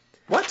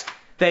 What?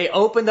 They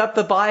opened up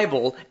the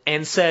Bible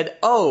and said,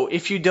 oh,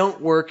 if you don't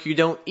work, you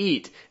don't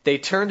eat. They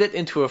turned it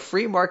into a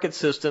free market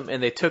system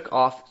and they took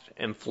off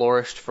and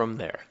flourished from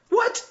there.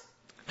 What?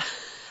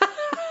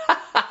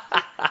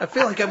 I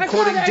feel like I'm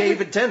quoting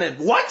David Tennant.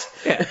 What?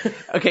 Yeah.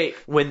 Okay,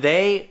 when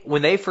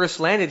they first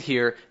landed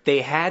here,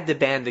 they had to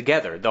band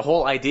together. The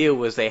whole idea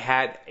was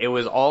it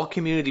was all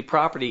community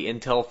property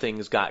until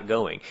things got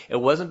going. It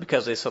wasn't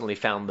because they suddenly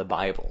found the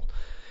Bible.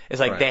 It's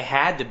like Right. they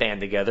had to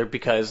band together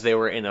because they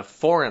were in a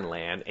foreign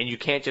land, and you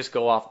can't just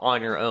go off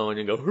on your own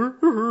and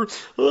go,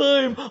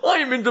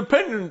 I'm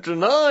independent,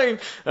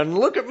 and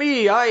look at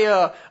me,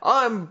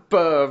 I'm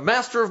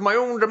master of my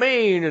own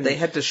domain. And They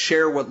had to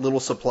share what little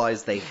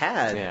supplies they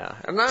had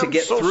And to I'm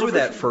get through self-sufficient.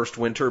 that first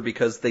winter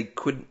because they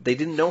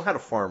didn't know how to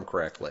farm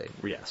correctly.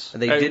 Yes,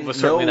 And they it didn't was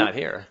certainly know, not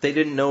here. They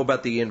didn't know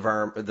about the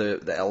environment,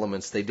 the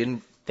elements. They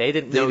didn't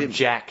know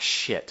jack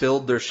shit.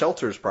 build their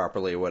shelters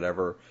properly or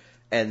whatever.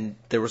 And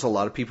there was a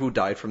lot of people who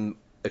died from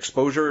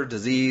exposure,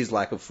 disease,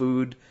 lack of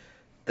food.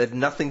 That had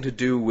nothing to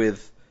do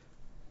with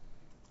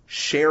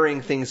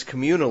sharing things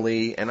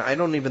communally. And I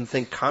don't even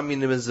think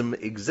communism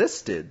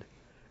existed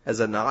as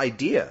an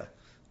idea.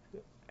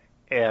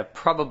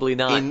 Probably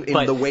not.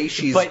 In the way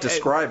she's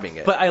describing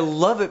it. But I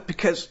love it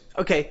because,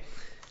 okay,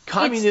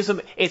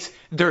 communism,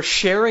 they're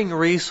sharing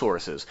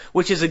resources,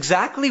 which is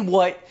exactly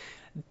what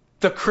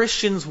the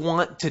Christians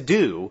want to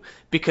do,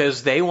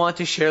 because they want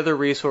to share their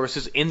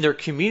resources in their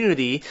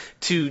community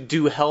to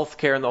do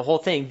healthcare and the whole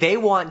thing. They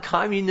want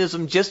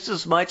communism just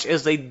as much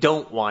as they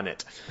don't want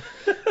it.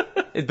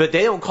 But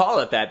they don't call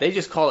it that. They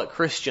just call it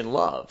Christian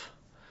love.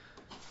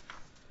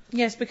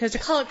 Yes, because to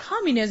call it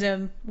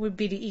communism would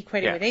be to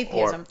equate it with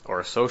atheism.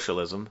 Or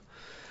socialism.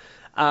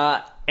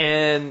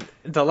 And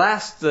the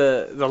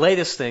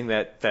latest thing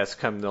that's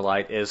come to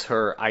light is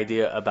her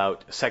idea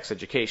about sex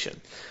education.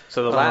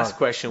 So the last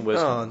question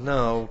was,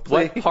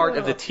 what part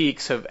of the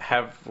TEKS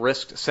have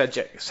risked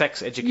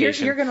sex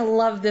education? You're going to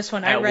love this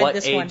one. I read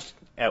this one.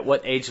 At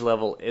what age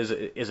level is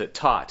it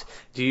taught?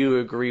 Do you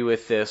agree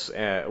with this?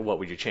 What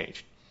would you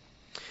change?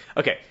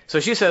 Okay, so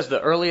she says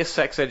the earliest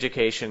sex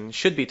education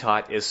should be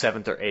taught is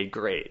 7th or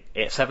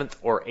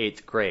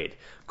 8th grade.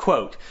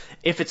 Quote,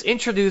 if it's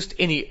introduced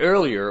any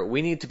earlier,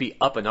 we need to be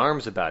up in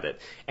arms about it,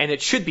 and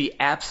it should be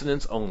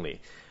abstinence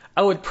only.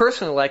 I would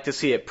personally like to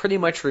see it pretty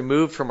much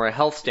removed from our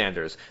health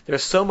standards.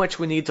 There's so much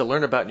we need to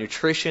learn about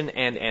nutrition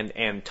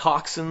and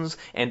toxins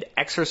and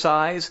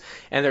exercise,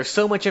 and there's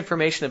so much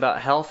information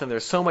about health, and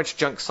there's so much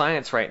junk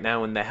science right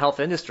now in the health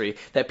industry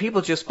that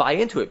people just buy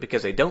into it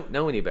because they don't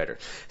know any better.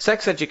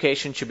 Sex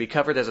education should be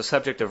covered as a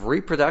subject of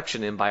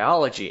reproduction in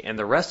biology, and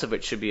the rest of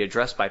it should be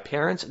addressed by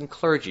parents and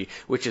clergy,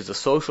 which is the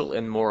social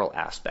and moral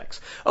aspects.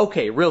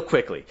 Okay, real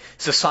quickly.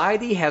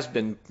 Society has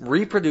been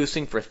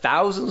reproducing for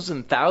thousands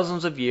and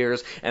thousands of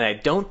years, and I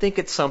don't think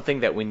it's something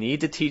that we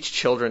need to teach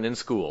children in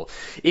school.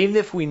 Even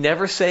if we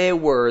never say a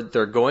word,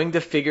 they're going to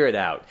figure it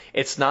out.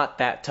 It's not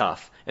that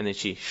tough. And then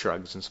she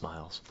shrugs and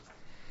smiles.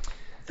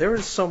 There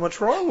is so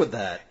much wrong with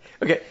that.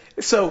 Okay,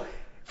 so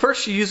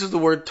first she uses the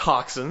word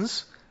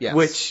toxins, yes,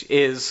 which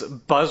is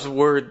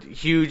buzzword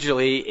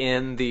hugely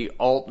in the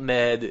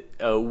alt-med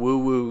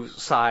woo-woo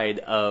side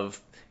of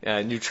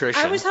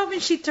nutrition. I was hoping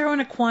she'd throw in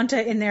a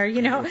quanta in there,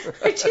 you know.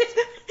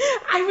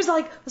 I was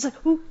like,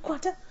 ooh,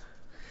 quanta.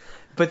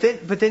 But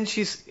then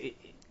she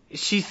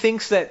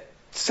thinks that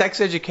sex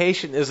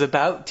education is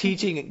about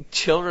teaching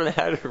children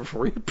how to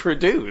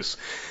reproduce.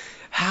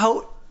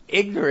 How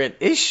ignorant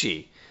is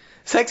she?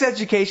 Sex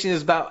education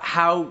is about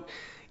how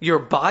your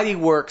body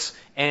works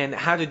and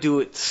how to do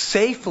it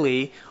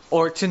safely,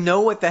 or to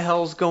know what the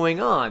hell's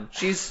going on.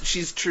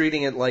 She's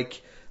treating it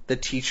like the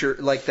teacher,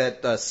 like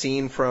that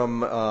scene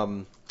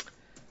from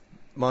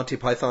Monty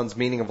Python's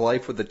Meaning of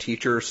Life, where the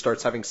teacher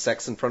starts having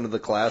sex in front of the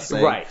class,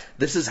 saying, right,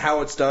 this is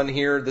how it's done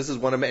here, this is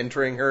when I'm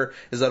entering her,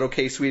 is that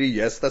okay, sweetie?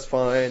 Yes, that's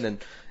fine.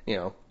 And, you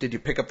know, did you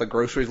pick up the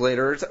groceries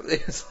later?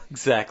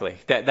 Exactly.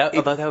 That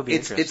would be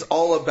interesting. It's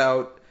all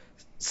about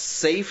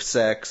safe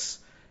sex,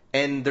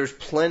 and there's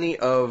plenty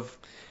of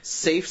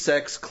safe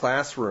sex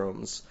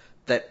classrooms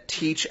that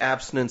teach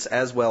abstinence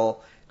as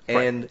well,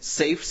 and right,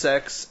 safe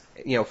sex,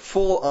 you know,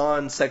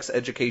 full-on sex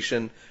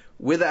education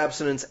with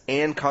abstinence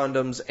and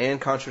condoms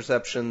and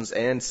contraceptions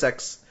and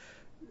sex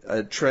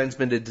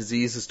transmitted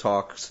diseases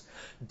talks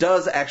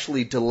does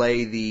actually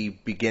delay the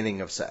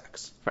beginning of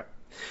sex. Right.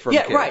 From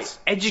yeah, kids. Right.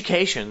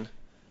 Education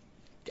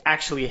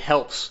actually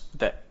helps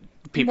that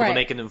people to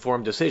make an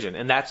informed decision,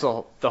 and that's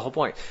the whole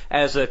point.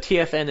 As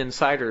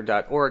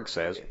TFNinsider.org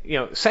says, you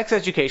know, sex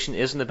education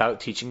isn't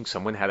about teaching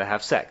someone how to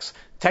have sex.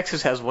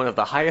 Texas has one of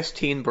the highest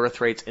teen birth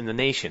rates in the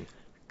nation.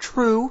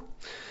 True.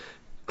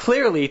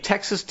 Clearly,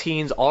 Texas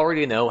teens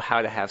already know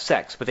how to have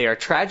sex, but they are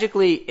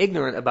tragically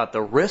ignorant about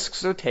the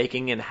risks they're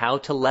taking and how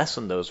to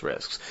lessen those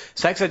risks.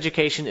 Sex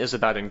education is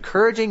about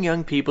encouraging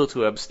young people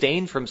to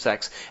abstain from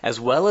sex, as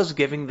well as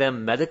giving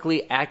them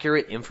medically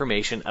accurate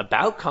information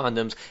about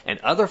condoms and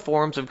other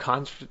forms of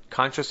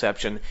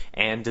contraception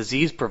and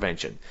disease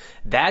prevention.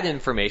 That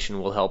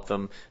information will help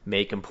them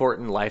make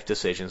important life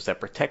decisions that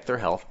protect their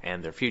health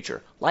and their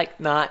future, like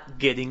not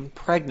getting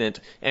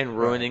pregnant and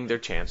ruining their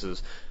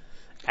chances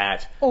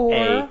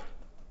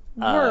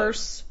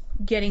worse,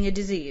 getting a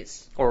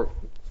disease.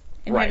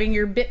 And having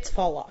your bits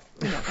fall off.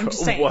 You know, I'm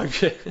just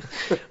saying.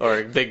 Or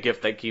a big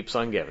gift that keeps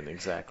on giving,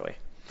 exactly.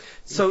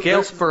 So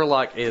Gail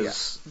Spurlock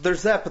is... Yeah,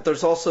 there's that, but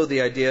there's also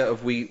the idea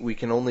of we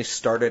can only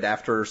start it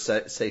after,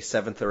 say,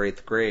 7th or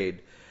 8th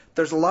grade.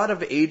 There's a lot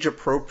of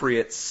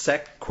age-appropriate,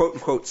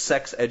 quote-unquote,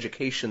 sex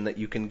education that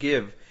you can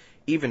give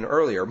even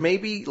earlier.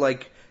 Maybe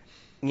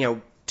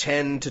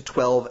 10 to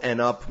 12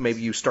 and up,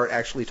 maybe you start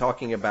actually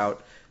talking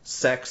about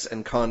sex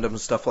and condoms,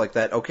 stuff like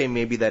that. Okay,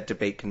 maybe that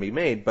debate can be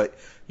made, but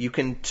you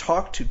can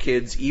talk to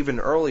kids even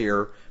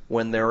earlier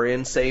when they're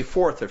in, say,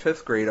 4th or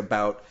 5th grade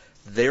about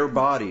their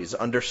bodies,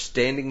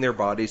 understanding their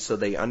bodies so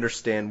they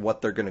understand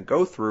what they're going to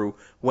go through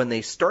when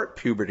they start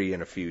puberty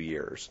in a few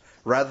years,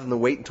 rather than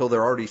wait until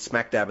they're already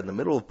smack dab in the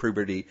middle of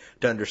puberty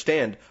to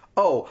understand,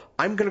 oh,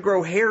 I'm going to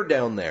grow hair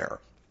down there.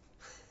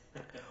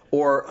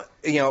 Or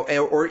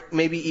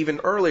maybe even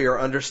earlier,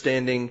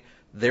 understanding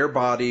their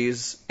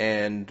bodies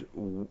and,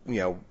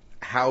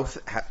 how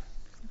right,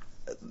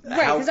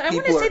 because I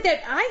want to say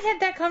that I had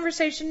that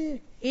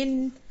conversation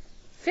in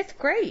 5th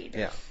grade.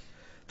 Yeah.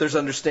 There's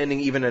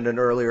understanding even at an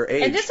earlier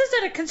age. And this is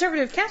at a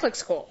conservative Catholic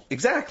school.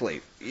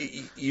 Exactly.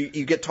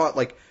 You get taught,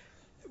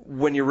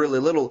 when you're really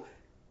little,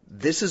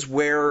 this is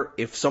where,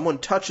 if someone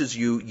touches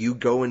you, you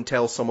go and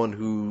tell someone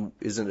who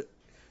is an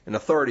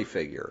authority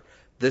figure.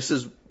 This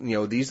is,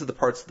 these are the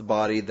parts of the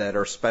body that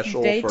are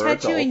special for adults. They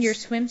touch you in your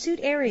swimsuit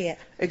area.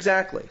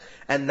 Exactly.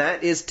 And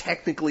that is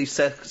technically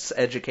sex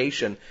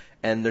education,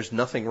 and there's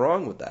nothing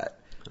wrong with that.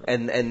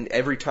 And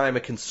every time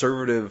a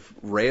conservative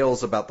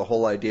rails about the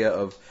whole idea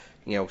of,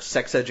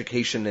 sex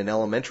education in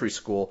elementary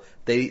school,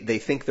 they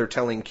think they're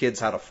telling kids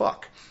how to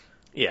fuck.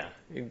 Yeah,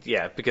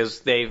 because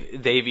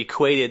they've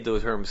equated the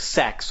term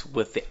sex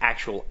with the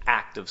actual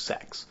act of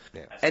sex.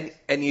 Yeah.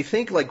 And you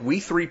think, we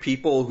three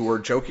people who are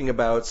joking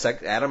about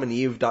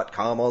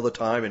AdamandEve.com all the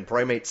time and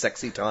Primate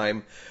Sexy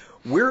Time,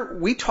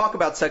 we talk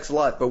about sex a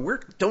lot, but we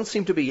don't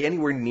seem to be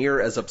anywhere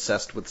near as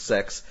obsessed with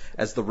sex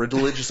as the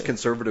religious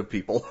conservative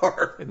people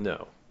are.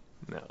 No.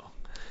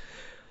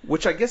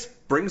 Which I guess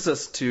brings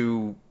us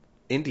to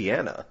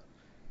Indiana.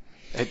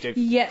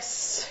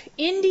 Yes,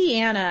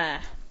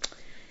 Indiana.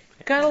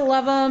 Gotta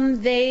love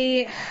them.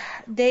 They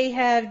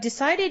have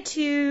decided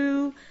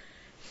to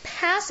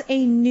pass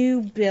a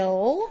new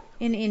bill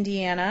in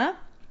Indiana,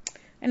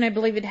 and I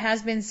believe it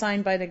has been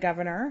signed by the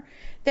governor,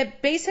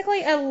 that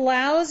basically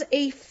allows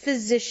a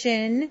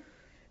physician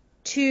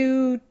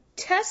to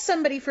test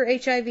somebody for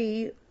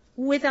HIV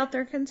without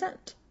their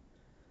consent.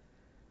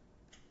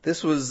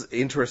 This was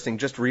interesting,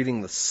 just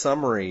reading the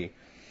summary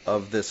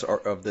of this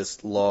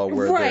law.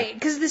 Right,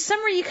 because the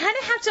summary, you kind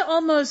of have to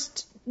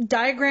almost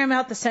diagram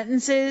out the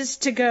sentences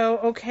to go,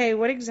 okay,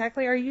 what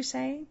exactly are you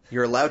saying?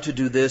 You're allowed to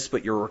do this,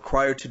 but you're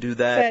required to do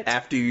that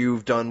after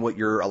you've done what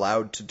you're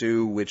allowed to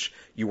do, which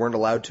you weren't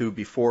allowed to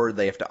before.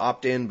 They have to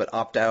opt in, but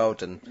opt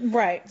out, and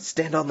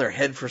stand on their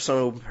head for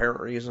some apparent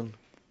reason.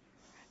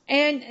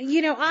 And,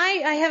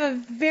 I have a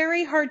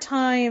very hard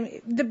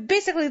time.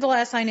 Basically, the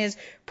last line is,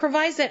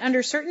 provides that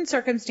under certain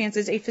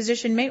circumstances, a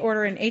physician may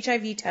order an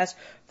HIV test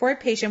for a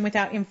patient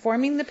without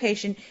informing the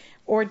patient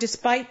or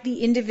despite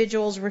the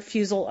individual's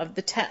refusal of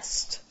the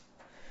test.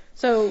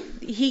 So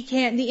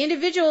the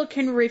individual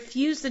can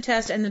refuse the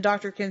test and the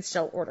doctor can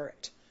still order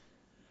it.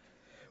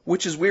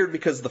 Which is weird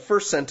because the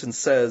first sentence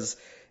says,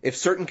 if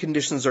certain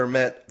conditions are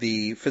met,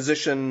 the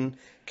physician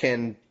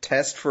can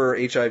test for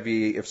HIV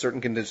if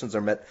certain conditions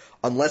are met,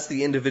 unless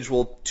the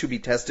individual to be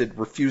tested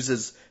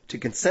refuses to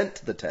consent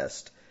to the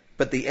test.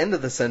 But the end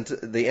of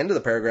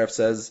the paragraph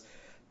says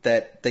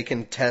that they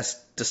can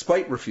test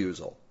despite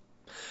refusal.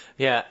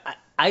 Yeah,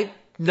 I'm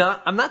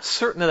not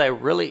certain that I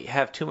really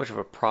have too much of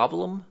a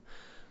problem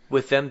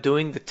with them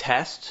doing the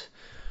test,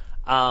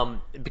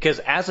 because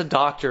as a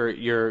doctor,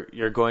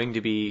 you're going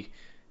to be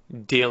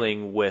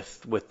dealing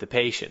with the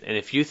patient, and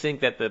if you think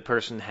that the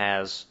person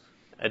has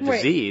a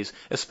disease,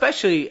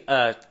 especially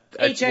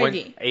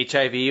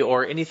HIV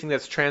or anything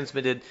that's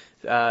transmitted.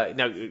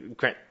 Now,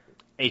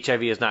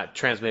 HIV is not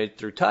transmitted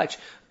through touch,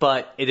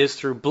 but it is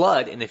through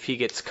blood, and if he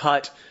gets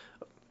cut,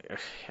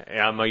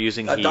 I'm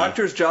using a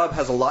doctor's job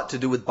has a lot to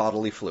do with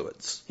bodily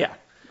fluids. Yeah,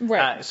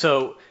 right.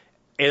 So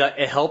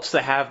it helps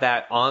to have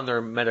that on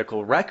their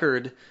medical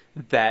record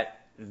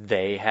that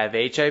they have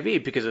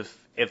HIV, because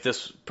if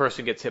this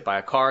person gets hit by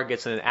a car,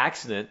 gets in an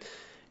accident,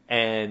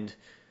 and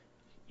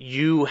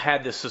you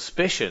had the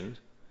suspicion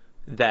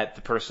that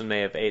the person may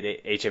have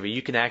HIV,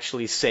 you can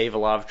actually save a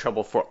lot of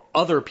trouble for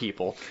other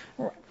people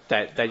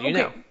that you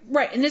know.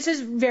 Right, and this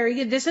is very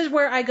good. This is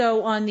where I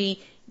go on the,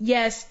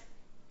 yes,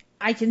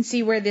 I can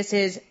see where this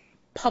is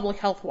public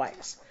health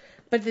wise.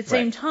 But at the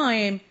same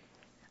time,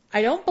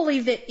 I don't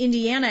believe that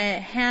Indiana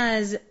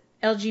has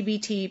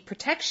LGBT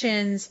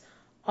protections,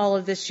 all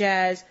of this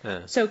jazz.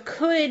 So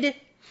could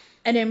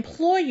an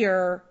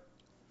employer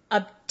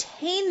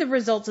obtain the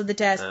results of the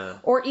test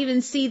or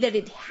even see that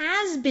it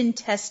has been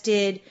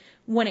tested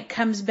when it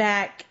comes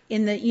back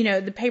in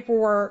the, the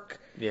paperwork?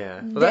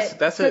 Yeah. Well,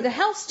 that's for the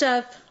health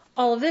stuff,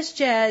 all of this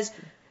jazz.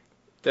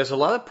 There's a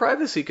lot of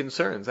privacy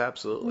concerns,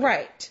 absolutely.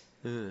 Right.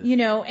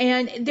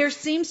 And there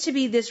seems to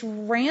be this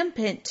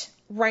rampant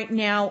right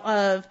now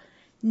of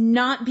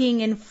not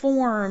being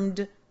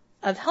informed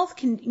of health,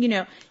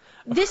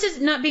 this is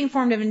not being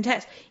informed of in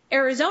tests.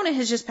 Arizona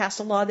has just passed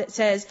a law that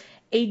says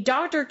a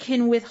doctor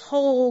can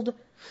withhold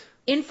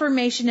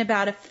information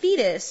about a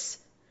fetus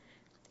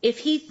if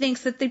he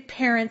thinks that the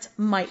parents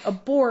might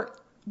abort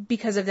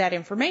because of that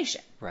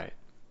information. Right.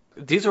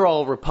 These are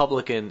all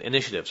Republican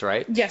initiatives,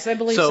 right? Yes, I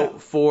believe so. So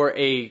for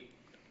a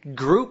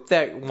group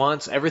that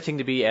wants everything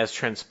to be as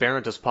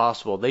transparent as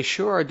possible, they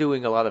sure are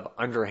doing a lot of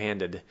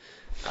underhanded.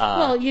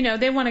 Well,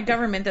 they want a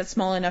government that's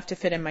small enough to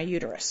fit in my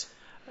uterus.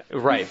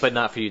 Right, but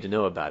not for you to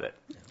know about it.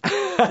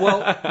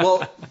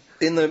 Well,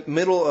 in the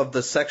middle of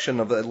the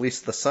section of at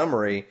least the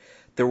summary,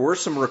 there were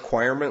some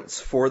requirements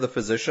for the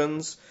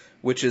physicians,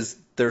 which is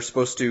they're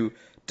supposed to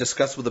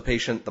discuss with the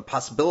patient the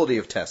possibility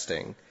of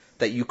testing,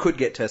 that you could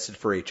get tested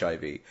for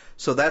HIV.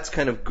 So that's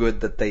kind of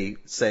good that they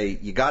say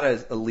you got to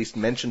at least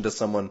mention to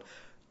someone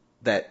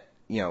that,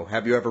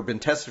 have you ever been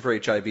tested for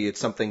HIV? It's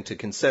something to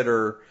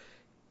consider,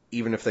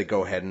 even if they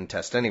go ahead and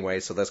test anyway.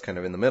 So that's kind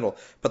of in the middle.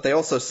 But they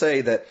also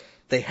say that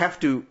they have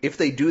to, if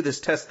they do this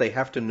test, they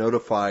have to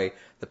notify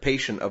the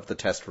patient of the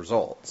test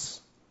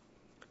results.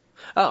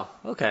 Oh,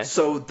 okay.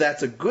 So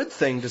that's a good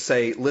thing to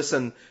say,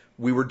 listen,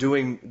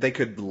 they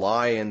could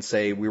lie and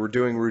say we were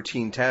doing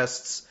routine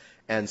tests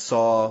and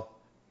saw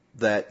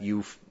that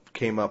you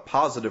came up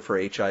positive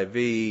for HIV.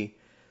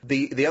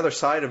 The other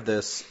side of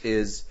this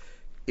is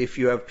if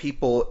you have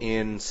people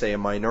in, say, a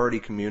minority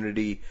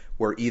community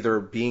where either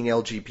being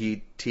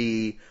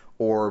LGBT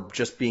or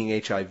just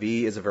being HIV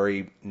is a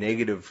very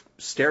negative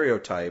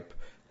stereotype,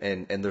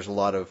 and there's a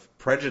lot of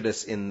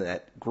prejudice in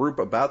that group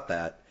about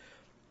that,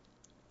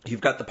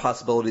 you've got the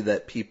possibility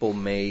that people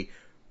may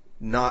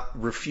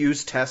not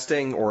refuse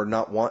testing or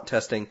not want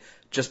testing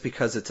just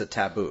because it's a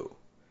taboo.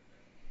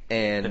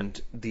 And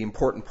the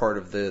important part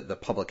of the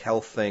public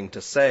health thing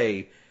to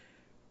say,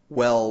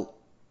 well,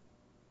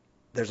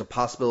 there's a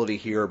possibility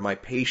here my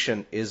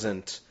patient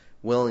isn't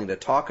willing to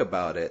talk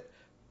about it,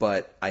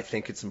 but I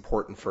think it's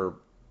important for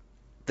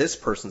this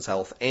person's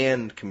health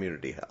and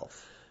community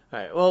health. All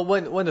right. Well,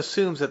 one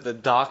assumes that the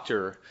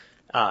doctor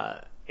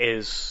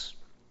is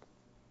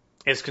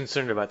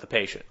concerned about the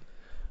patient.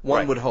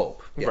 One would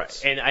hope. Yes.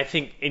 Right. And I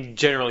think,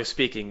 generally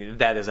speaking,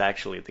 that is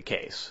actually the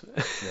case.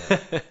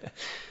 Yeah.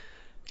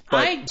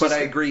 But I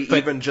agree,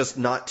 even just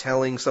not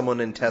telling someone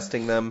and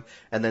testing them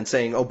and then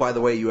saying, oh, by the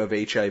way, you have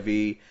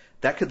HIV,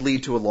 that could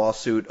lead to a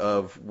lawsuit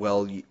of,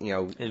 well,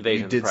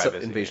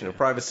 invasion of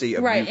privacy.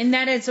 Right, and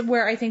that is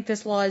where I think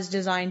this law is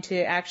designed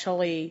to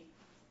actually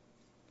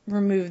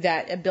remove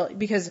that ability,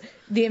 because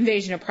the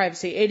invasion of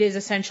privacy, it is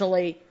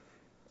essentially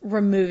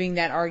removing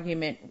that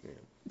argument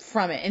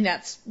from it, and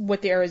that's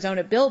what the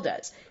Arizona bill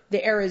does.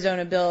 The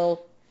Arizona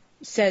bill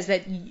says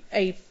that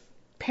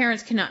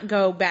parents cannot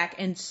go back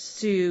and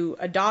sue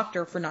a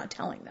doctor for not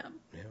telling them.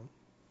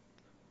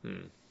 Yeah.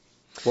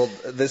 Well,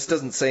 this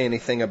doesn't say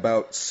anything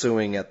about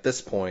suing at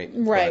this point.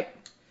 Right.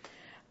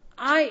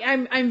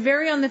 I'm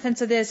very on the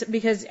fence of this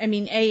because,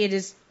 it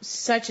is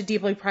such a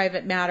deeply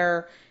private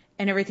matter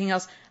and everything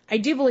else. I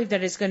do believe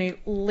that it's going to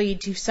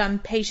lead to some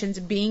patients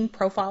being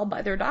profiled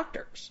by their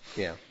doctors.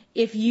 Yeah.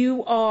 If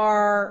you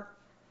are,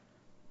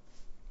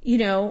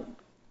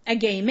 a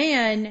gay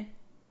man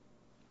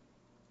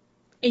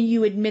and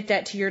you admit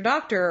that to your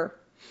doctor.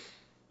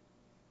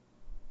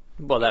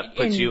 Well, that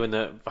puts you in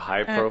the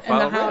high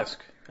profile risk.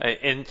 But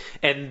in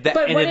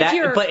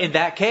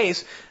that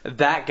case,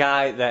 that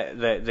guy,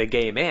 the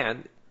gay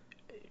man,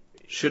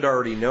 should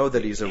already know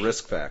that he's a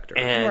risk factor,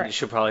 and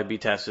should probably be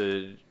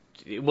tested.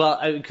 Well,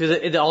 because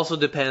it also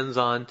depends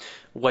on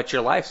what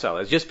your lifestyle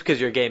is. Just because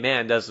you're a gay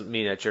man doesn't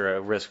mean that you're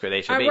a risk for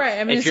the HIV.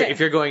 Right. If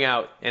you're going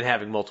out and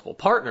having multiple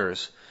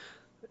partners,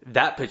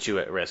 that puts you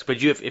at risk.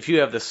 But if you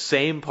have the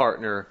same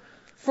partner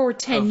for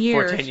 10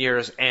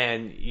 years,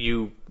 and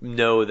you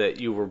know that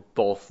you were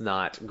both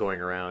not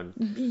going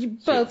around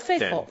both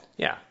faithful.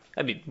 Then,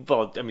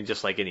 yeah.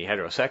 Just like any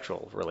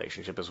heterosexual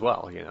relationship as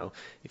well,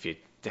 if you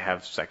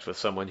have sex with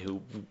someone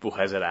who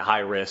has at a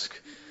high risk,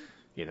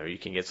 you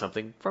can get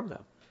something from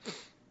them.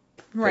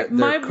 Right.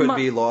 There could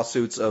be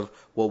lawsuits of,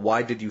 well,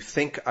 why did you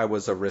think I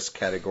was a risk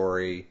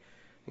category?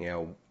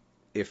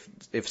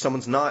 If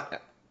someone's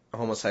not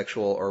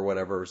homosexual or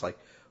whatever, it's like,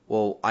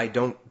 well, I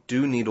don't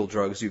do needle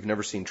drugs. You've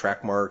never seen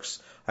track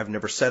marks. I've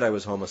never said I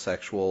was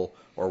homosexual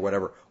or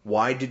whatever.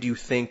 Why did you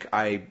think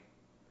I,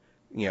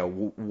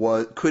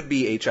 could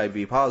be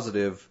HIV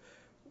positive?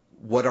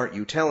 What aren't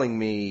you telling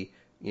me?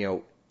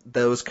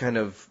 Those kind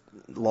of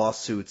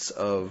lawsuits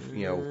of,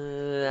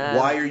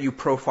 why are you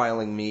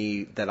profiling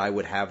me that I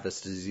would have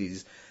this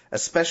disease?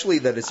 Especially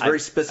that it's very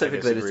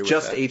specific that it's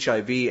just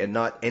HIV and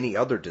not any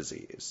other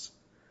disease.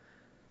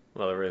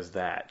 Well, there is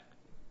that.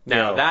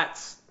 Now,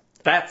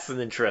 that's an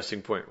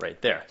interesting point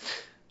right there.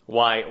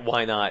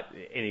 Why not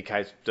any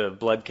kind of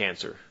blood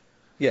cancer?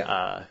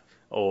 Yeah.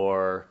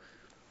 Or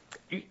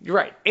you're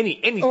right.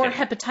 Anything. Or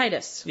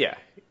hepatitis. Yeah.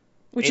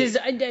 Which is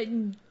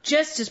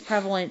just as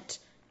prevalent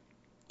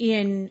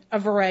in a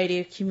variety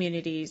of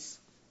communities.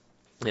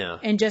 Yeah.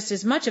 And just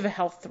as much of a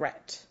health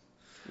threat.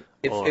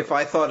 If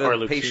I thought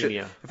a patient,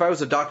 leukemia. if I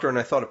was a doctor and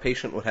I thought a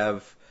patient would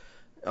have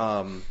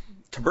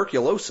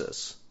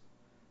tuberculosis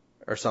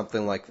or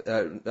something like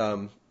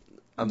that,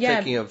 I'm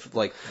thinking of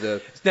like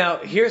the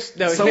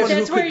someone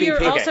that's who where could be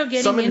you're also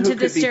getting someone into who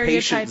the could be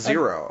stereotype patient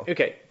zero.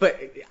 Okay,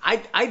 but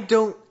I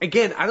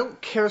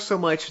don't care so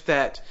much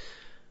that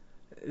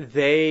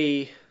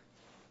they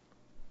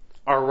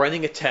are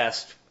running a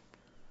test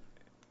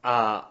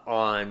they're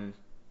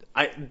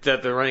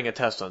running a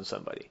test on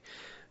somebody.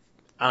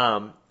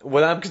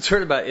 What I'm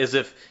concerned about is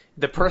if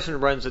the person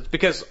runs it,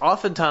 because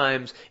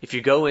oftentimes if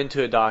you go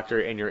into a doctor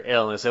and you're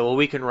ill and they say, well,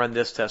 we can run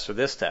this test or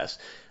this test.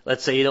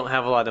 Let's say you don't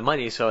have a lot of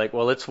money, so like,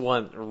 well, let's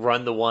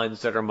run the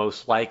ones that are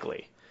most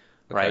likely,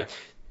 right?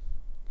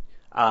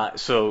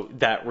 So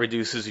that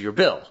reduces your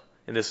bill.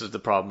 And this is the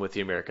problem with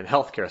the American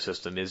healthcare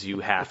system, is you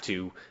have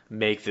to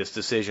make this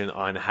decision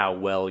on how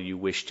well you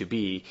wish to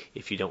be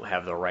if you don't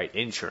have the right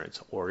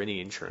insurance or any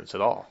insurance at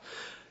all.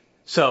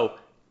 So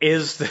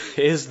is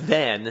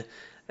then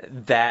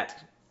that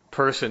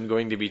person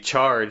going to be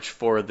charged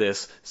for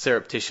this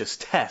surreptitious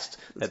test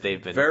that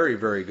they've been... Very,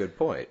 very good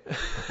point.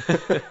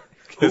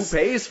 Who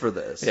pays for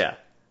this? Yeah.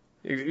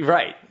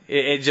 Right.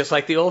 It just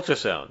like the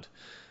ultrasound.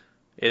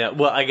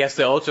 Well, I guess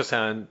the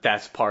ultrasound,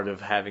 that's part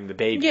of having the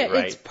baby, yeah,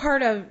 right? It's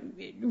part of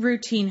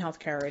routine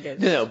healthcare, it is.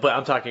 No, but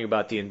I'm talking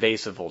about the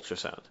invasive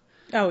ultrasound.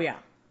 Oh, yeah.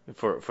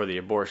 For the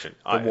abortion.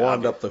 The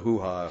wand up the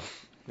hoo-ha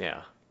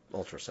yeah.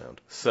 ultrasound.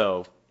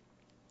 So,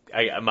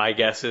 my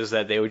guess is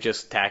that they would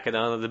just tack it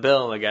onto the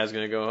bill, and the guy's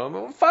going to go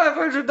home,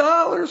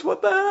 $500,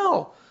 what the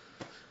hell?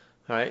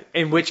 All right?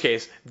 In which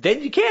case,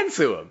 then you can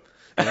sue him.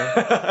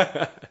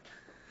 Yeah.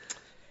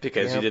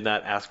 Because you did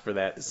not ask for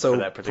that. So for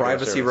that particular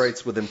privacy service.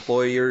 rights with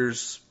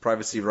employers,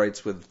 privacy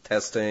rights with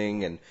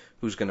testing, and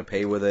who's going to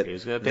pay with it.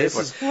 Who's going to pay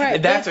for it? Right.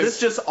 And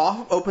This just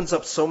opens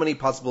up so many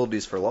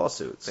possibilities for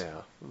lawsuits.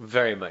 Yeah,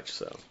 very much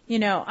so.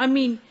 I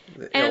mean,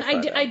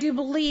 and I do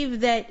believe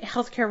that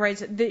healthcare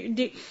rights,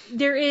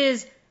 there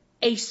is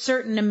a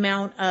certain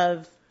amount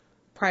of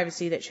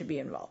privacy that should be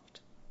involved.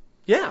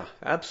 Yeah,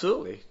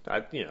 absolutely.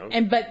 But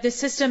the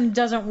system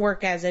doesn't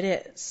work as it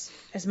is.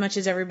 As much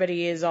as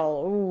everybody is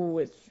all,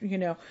 with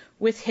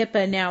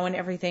HIPAA now and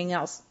everything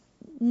else.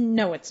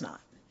 No, it's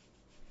not.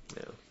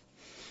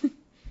 Yeah.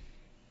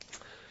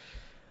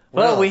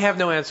 Well, we have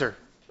no answer.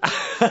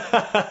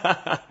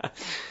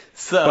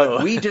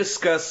 But we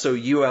discuss, so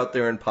you out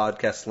there in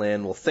podcast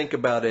land will think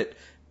about it,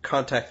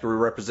 contact the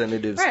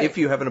representatives if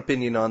you have an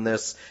opinion on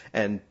this,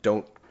 and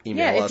don't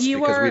email us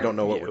because we don't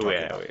know what we're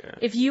talking about. Yeah.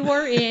 If you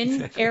are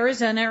in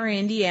Arizona or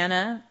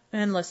Indiana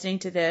and listening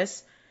to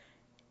this,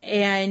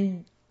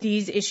 and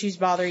these issues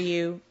bother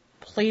you,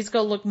 please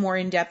go look more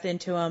in depth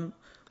into them.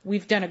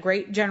 We've done a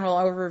great general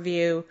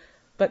overview,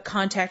 but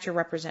contact your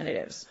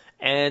representatives.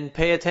 And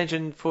pay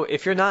attention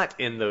if you're not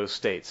in those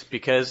states,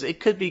 because it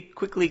could be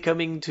quickly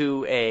coming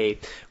to a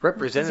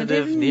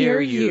representative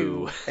near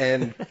you.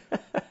 And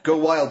go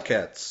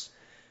Wildcats.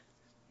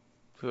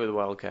 Who are the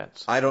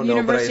Wildcats? I don't know,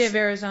 University of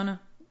Arizona.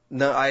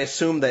 No, I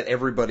assume that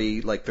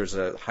everybody, like, there's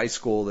a high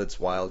school that's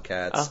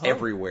Wildcats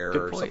everywhere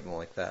or something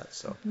like that.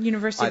 So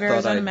University of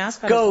Arizona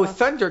mascot. Go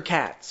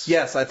Thundercats!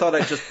 Yes, I thought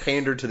I'd just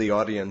pander to the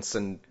audience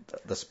and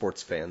the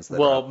sports fans. That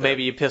well,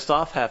 maybe you pissed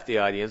off half the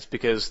audience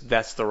because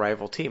that's the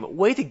rival team.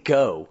 Way to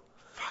go!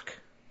 Fuck.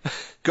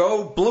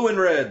 Go Blue and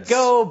Reds!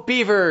 Go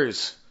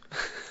Beavers!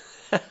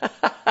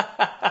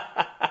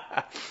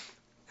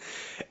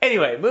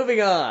 Anyway,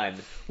 moving on.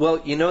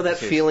 Well, you know that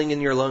feeling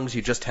in your lungs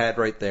you just had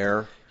right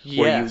there? Yes.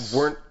 Where you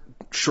weren't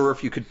sure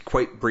if you could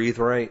quite breathe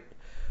right?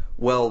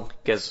 Well...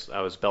 Because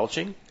I was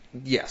belching?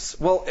 Yes.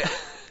 Well...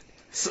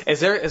 Is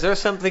there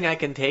something I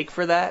can take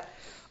for that?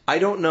 I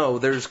don't know.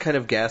 There's kind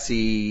of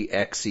gassy,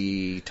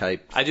 X-y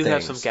type I do things.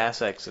 have some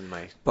Gas X in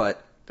my...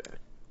 But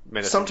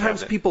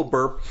sometimes cabinet. people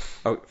burp...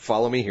 Oh,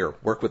 follow me here.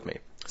 Work with me.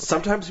 Okay.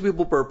 Sometimes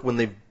people burp when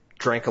they've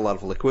drank a lot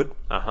of liquid.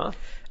 Uh-huh.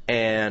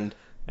 And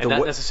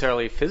not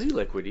necessarily fizzy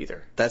liquid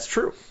either. That's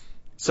true.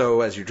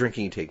 So as you're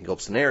drinking, you take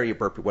gulps in air, you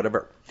burp,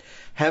 whatever.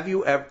 Have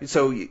you ever...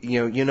 So,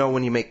 you know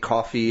when you make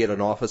coffee at an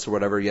office or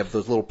whatever, you have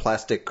those little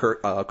plastic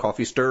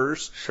coffee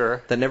stirrers?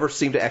 Sure. That never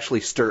seem to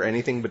actually stir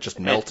anything but just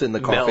melt in the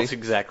coffee? Melts,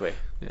 exactly.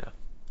 Yeah.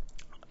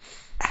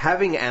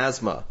 Having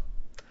asthma,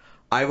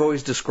 I've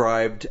always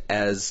described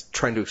as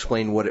trying to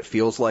explain what it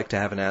feels like to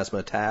have an asthma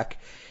attack,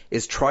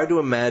 is try to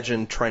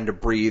imagine trying to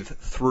breathe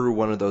through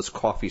one of those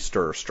coffee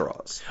stirrer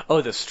straws.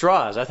 Oh, the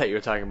straws. I thought you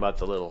were talking about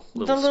the little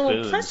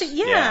spoons. Plastic,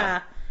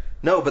 yeah.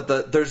 No,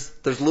 but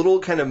there's little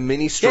kind of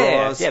mini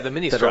straws the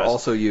mini that straws are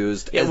also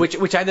used. Yeah,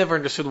 which I never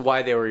understood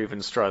why they were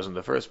even straws in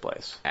the first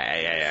place.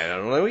 I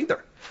don't know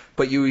either.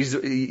 But you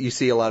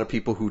see a lot of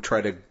people who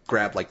try to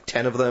grab like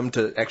 10 of them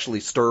to actually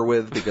stir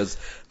with because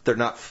they're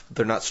not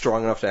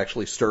strong enough to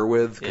actually stir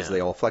with because they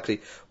all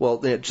flexy. Well,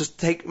 just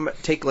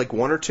take like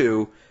one or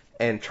two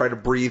and try to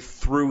breathe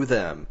through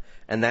them,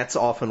 and that's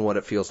often what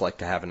it feels like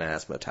to have an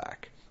asthma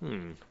attack.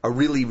 A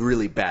really,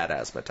 really bad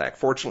asthma attack.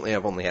 Fortunately,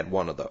 I've only had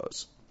one of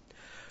those.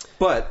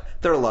 But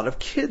there are a lot of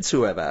kids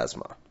who have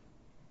asthma.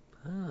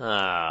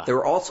 There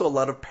are also a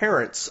lot of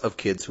parents of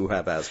kids who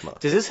have asthma.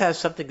 Does this have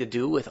something to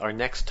do with our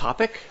next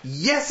topic?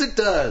 Yes, it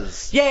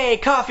does. Yay,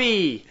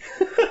 coffee!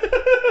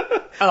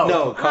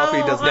 No, coffee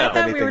does not have anything to do.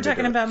 I thought we were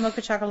talking about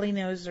mocha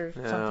chocolinos or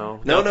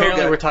something. No,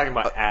 apparently we're talking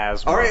about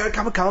asthma. All right,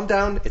 calm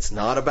down. It's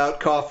not about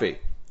coffee.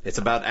 It's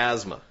about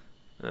asthma.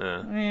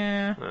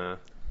 Yeah.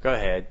 Go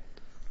ahead.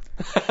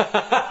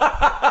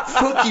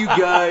 Fuck you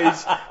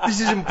guys.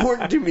 This is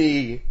important to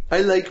me.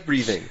 I like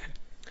breathing.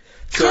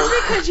 So,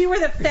 Just because you were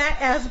the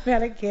fat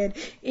asthmatic kid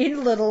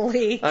in Little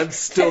League. I'm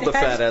still the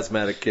fat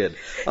asthmatic kid.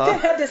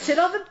 That had to sit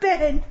on the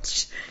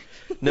bench.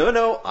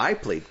 No, I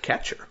played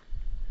catcher.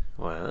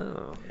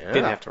 Wow. Yeah.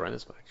 Didn't have to run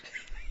as much.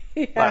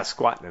 A lot of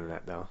squatting in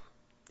that, though.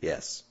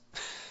 Yes.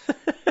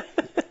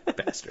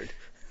 Bastard.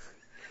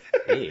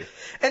 Hey.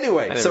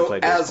 Anyway, so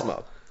played asthma.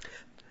 baseball.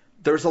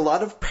 There's a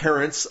lot of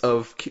parents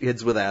of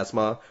kids with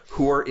asthma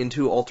who are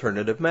into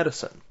alternative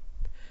medicine.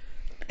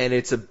 And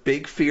it's a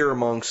big fear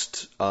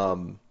amongst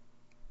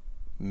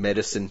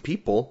medicine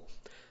people.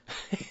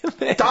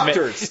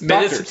 Doctors.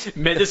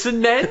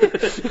 Medicine men?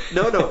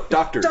 No,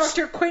 doctors.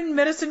 Dr. Quinn,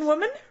 medicine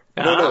woman?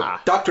 No,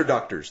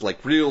 doctors,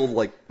 like real,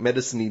 like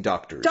medicine-y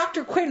doctors.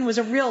 Dr. Quinn was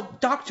a real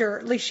doctor.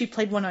 At least she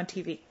played one on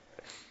TV.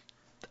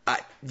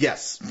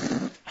 Yes.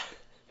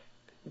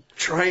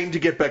 Trying to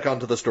get back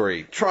onto the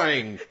story.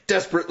 Trying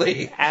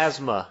desperately.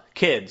 Asthma,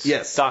 kids,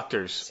 Yes.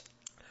 doctors.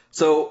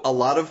 So a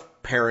lot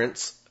of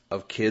parents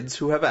of kids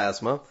who have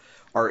asthma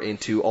are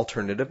into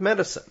alternative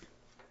medicine.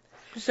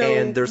 So,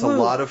 And there's woo. a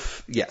lot of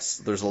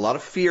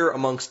fear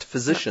amongst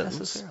physicians. Not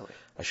necessarily.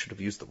 I should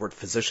have used the word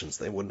physicians.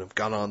 They wouldn't have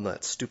gone on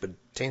that stupid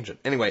tangent.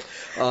 Anyway,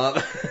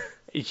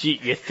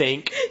 You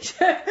think?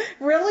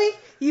 Really?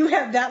 You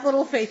have that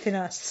little faith in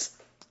us.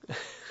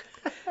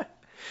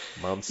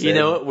 Mom said, You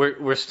know what?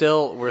 We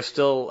still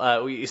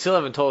you still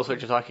haven't told us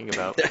what you're talking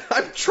about.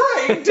 I'm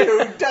trying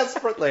to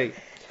desperately.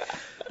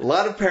 A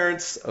lot of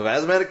parents of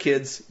asthmatic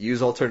kids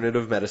use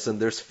alternative medicine.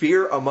 There's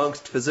fear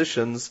amongst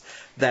physicians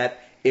that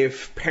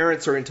if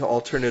parents are into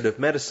alternative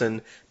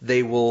medicine,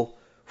 they will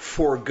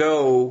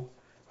forego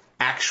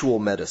actual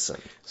medicine.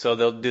 So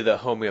they'll do the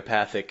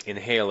homeopathic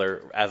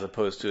inhaler as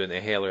opposed to an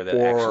inhaler that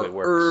Or actually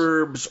works.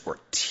 herbs, or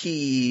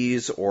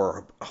teas,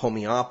 or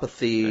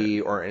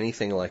homeopathy, or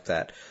anything like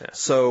that. Yeah.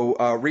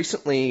 So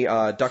recently,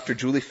 Dr.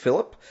 Julie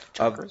Phillip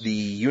of the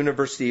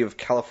University of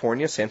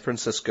California, San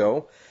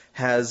Francisco,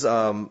 has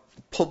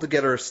pulled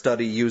together a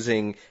study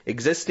using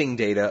existing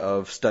data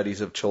of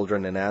studies of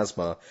children and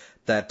asthma.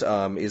 That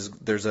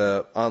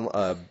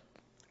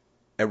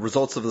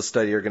results of the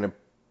study are going to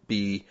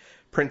be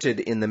printed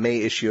in the May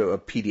issue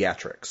of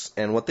Pediatrics.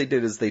 And what they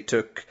did is they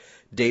took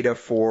data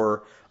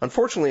for,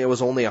 unfortunately, it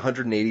was only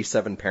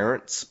 187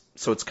 parents,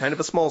 so it's kind of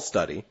a small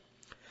study.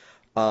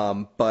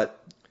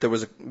 But there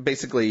was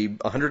basically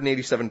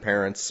 187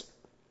 parents,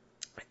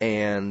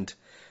 and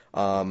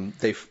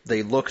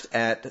they looked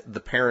at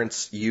the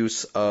parents'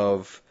 use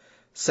of,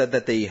 said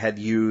that they had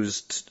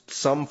used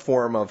some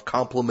form of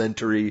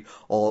complementary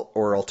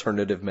or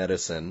alternative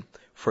medicine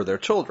for their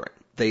children.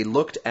 They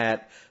looked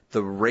at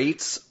the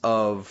rates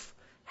of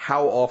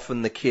how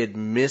often the kid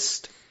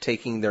missed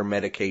taking their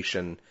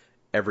medication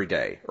every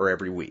day or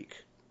every week.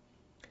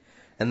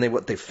 And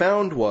what they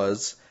found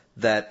was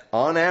that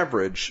on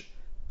average,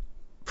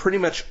 pretty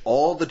much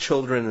all the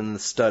children in the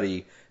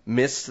study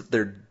missed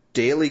their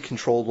daily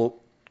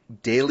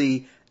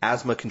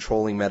asthma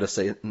controlling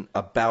medicine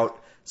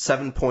about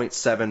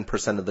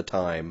 7.7% of the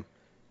time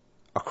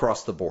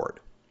across the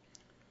board.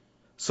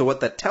 So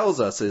what that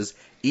tells us is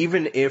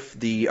even if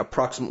the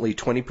approximately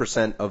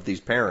 20% of these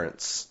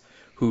parents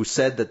who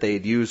said that they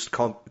had used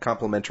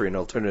complementary and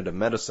alternative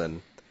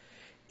medicine,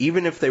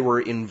 even if they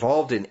were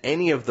involved in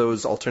any of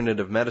those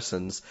alternative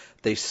medicines,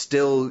 they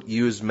still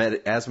use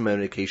asthma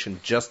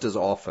medication just as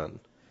often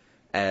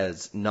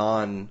as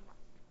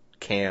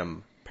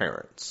non-CAM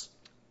parents.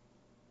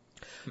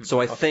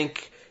 So I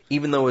think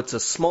even though it's a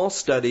small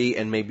study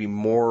and maybe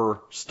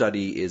more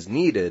study is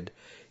needed,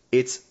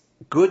 it's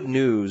good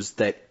news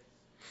that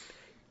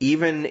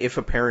even if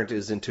a parent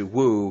is into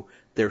woo,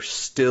 they're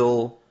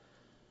still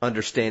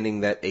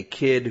understanding that a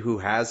kid who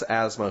has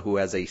asthma, who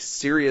has a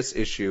serious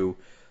issue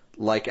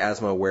like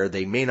asthma where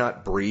they may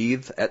not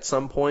breathe at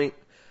some point,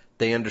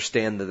 they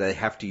understand that they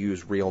have to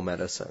use real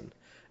medicine.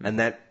 And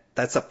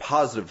that's a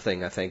positive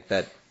thing, I think,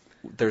 that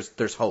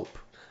there's hope.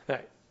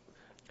 Right.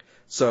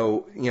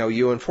 So,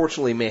 you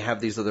unfortunately may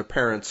have these other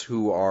parents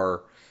who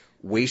are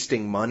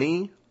wasting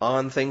money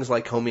on things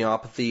like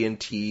homeopathy and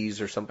teas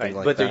or something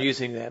like that. But they're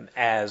using them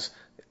as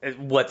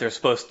what they're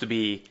supposed to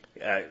be,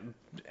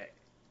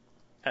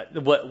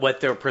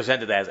 what they're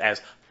presented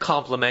as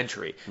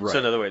complementary. Right. So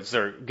in other words,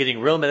 they're getting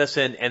real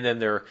medicine and then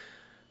they're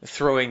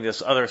throwing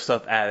this other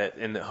stuff at it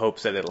in the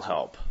hopes that it'll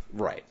help.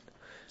 Right.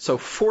 So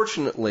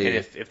fortunately... And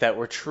if that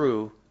were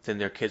true, then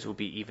their kids will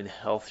be even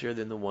healthier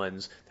than the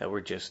ones that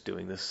were just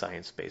doing this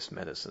science-based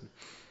medicine.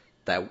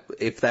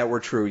 If that were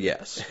true,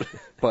 yes.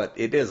 But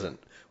it isn't,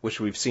 which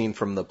we've seen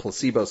from the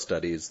placebo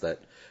studies that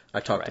I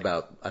talked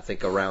about, I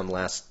think, around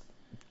last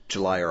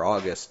July or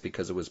August,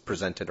 because it was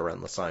presented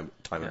around the time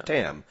of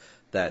TAM,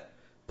 that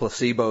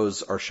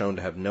placebos are shown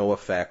to have no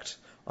effect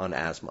on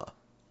asthma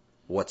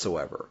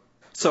whatsoever.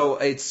 So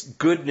it's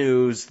good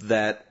news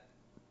that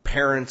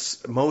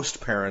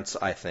most parents,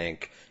 I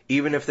think,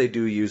 even if they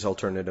do use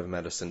alternative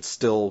medicine,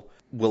 still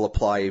will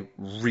apply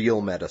real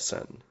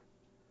medicine.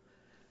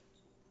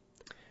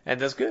 And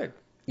that's good.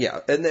 Yeah,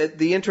 and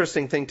the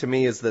interesting thing to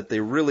me is that they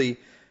really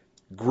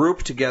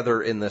group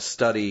together in this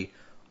study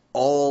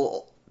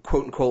all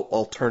quote-unquote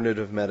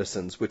alternative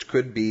medicines, which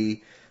could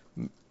be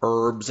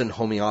herbs and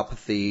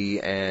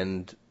homeopathy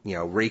and,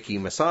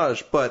 Reiki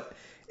massage, but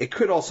it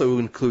could also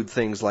include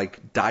things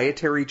like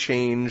dietary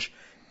change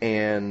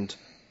and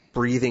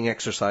breathing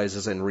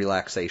exercises and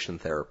relaxation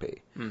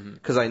therapy.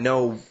 Because I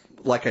know,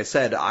 like I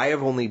said, I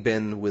have only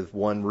been with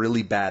one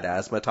really bad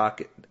asthma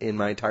attack in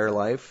my entire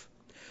life,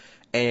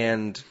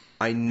 and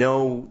I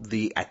know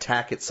the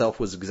attack itself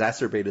was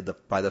exacerbated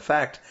by the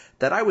fact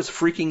that I was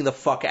freaking the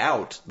fuck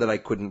out that I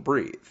couldn't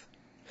breathe.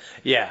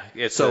 Yeah.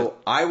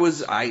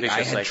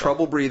 I had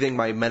trouble breathing.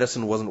 My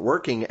medicine wasn't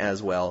working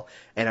as well,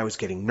 and I was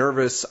getting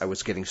nervous. I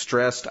was getting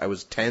stressed. I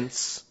was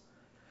tense,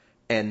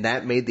 and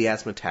that made the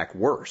asthma attack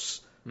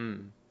worse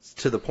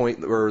to the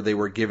point where they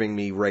were giving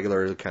me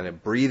regular kind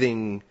of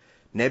breathing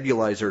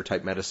nebulizer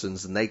type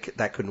medicines, and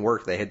that couldn't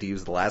work. They had to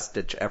use the last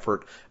ditch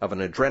effort of an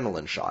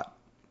adrenaline shot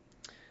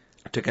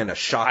to kind of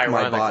shock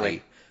my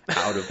body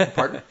out of.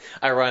 Pardon?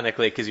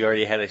 Ironically, because you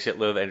already had a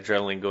shitload of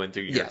adrenaline going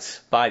through your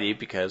body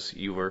because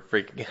you were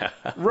freaking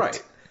out.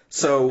 Right.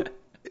 So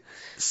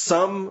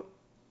some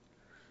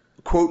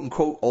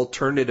quote-unquote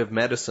alternative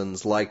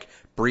medicines like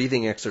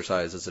breathing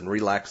exercises and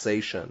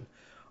relaxation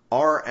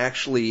are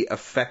actually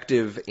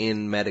effective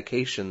in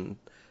medication,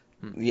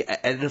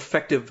 an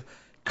effective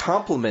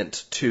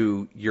complement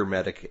to your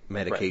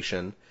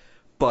medication,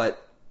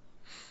 but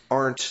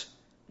aren't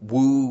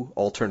woo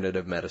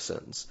alternative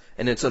medicines.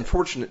 And it's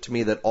unfortunate to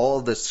me that all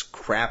of this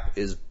crap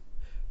is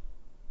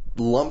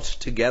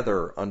lumped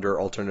together under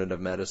alternative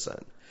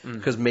medicine.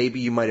 Because maybe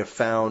you might have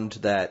found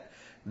that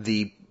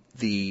the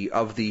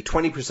of the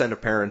 20%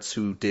 of parents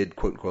who did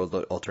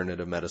quote-unquote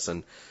alternative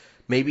medicine,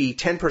 maybe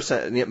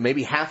 10%,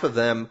 maybe half of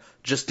them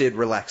just did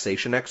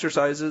relaxation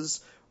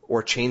exercises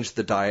or changed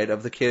the diet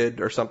of the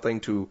kid or something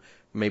to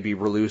maybe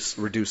reduce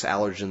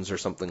allergens or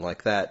something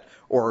like that,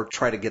 or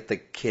try to get the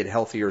kid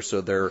healthier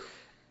so they're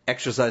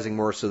exercising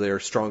more so they're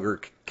stronger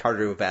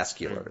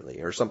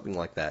cardiovascularly or something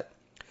like that.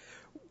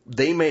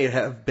 They may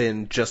have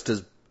been just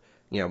as,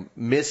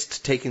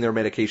 missed taking their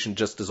medication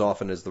just as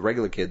often as the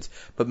regular kids,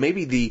 but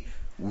maybe the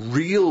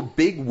real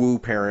big woo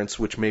parents,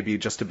 which maybe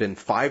just have been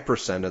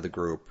 5% of the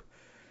group,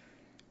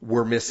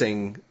 were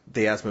missing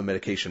the asthma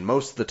medication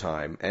most of the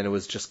time, and it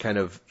was just kind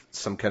of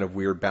some kind of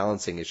weird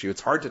balancing issue.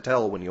 It's hard to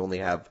tell when you only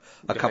have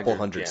a couple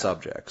hundred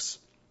subjects.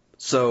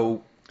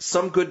 So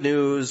some good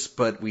news,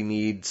 but we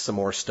need some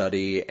more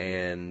study,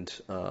 and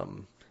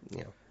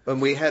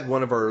And we had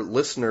one of our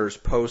listeners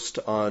post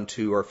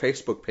onto our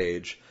Facebook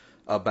page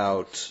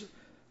about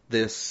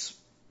this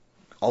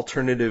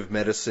alternative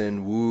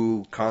medicine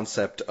woo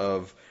concept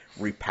of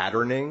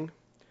repatterning.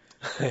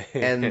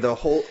 And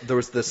there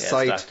was this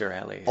site, Dr.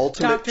 Alley.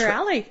 Dr.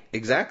 Alley.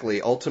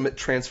 Exactly, Ultimate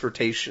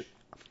Transportation.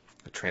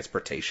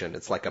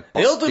 It's like a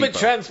bus The Ultimate depot.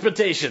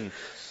 Transportation.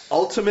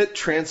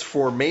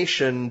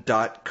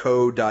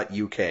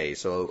 ultimatetransformation.co.uk.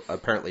 So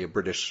apparently a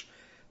British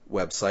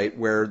website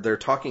where they're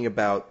talking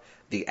about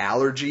the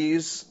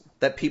allergies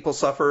that people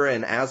suffer,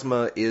 and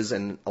asthma is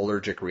an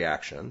allergic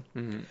reaction.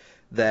 Mm-hmm.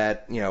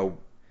 That,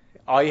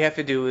 all you have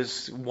to do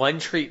is one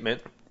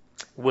treatment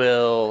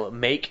will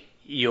make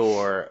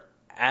your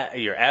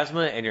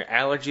asthma and your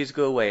allergies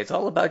go away. It's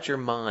all about your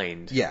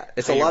mind. Yeah,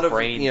 it's a lot of,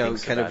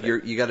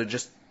 you got to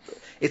just,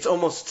 it's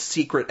almost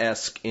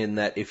secret-esque in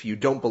that if you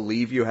don't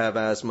believe you have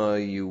asthma,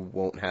 you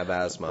won't have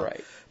asthma.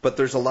 Right. But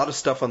there's a lot of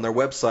stuff on their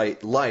website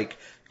like,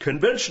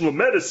 conventional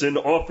medicine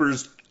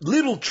offers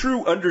little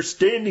true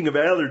understanding of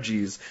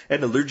allergies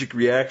and allergic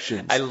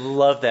reactions. I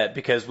love that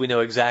because we know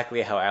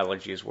exactly how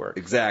allergies work.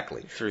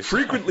 Exactly.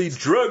 Frequently,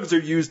 drugs are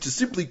used to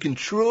simply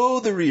control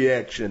the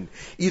reaction,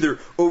 either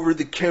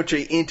over-the-counter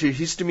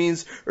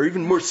antihistamines or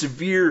even more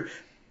severe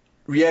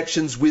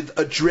reactions with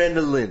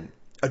adrenaline.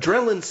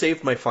 Adrenaline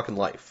saved my fucking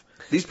life.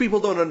 These people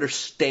don't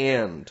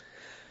understand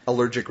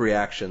allergic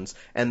reactions,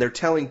 and they're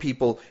telling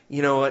people,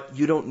 you know what,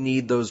 you don't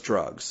need those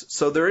drugs.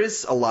 So there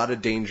is a lot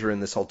of danger in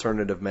this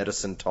alternative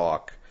medicine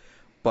talk,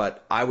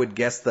 but I would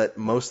guess that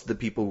most of the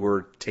people who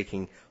are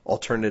taking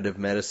alternative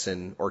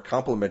medicine or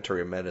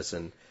complementary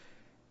medicine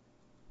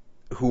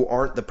who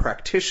aren't the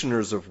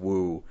practitioners of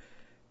woo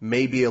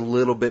may be a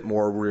little bit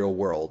more real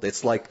world.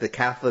 It's like the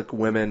Catholic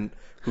women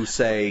who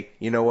say,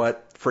 you know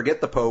what,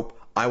 forget the Pope,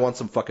 I want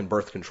some fucking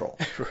birth control.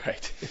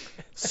 Right.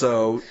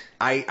 So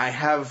I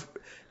have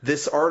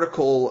this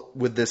article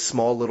with this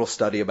small little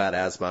study about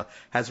asthma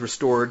has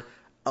restored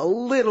a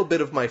little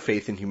bit of my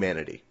faith in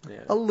humanity.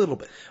 Yeah. A little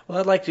bit. Well,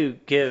 I'd like to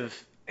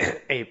give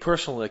a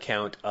personal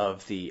account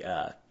of the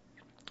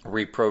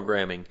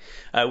reprogramming,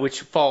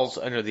 which falls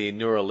under the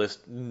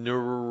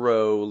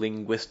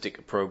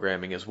neuro-linguistic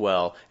programming as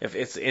well, if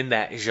it's in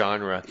that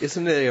genre.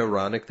 Isn't it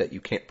ironic that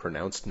you can't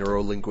pronounce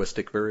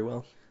neuro-linguistic very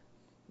well?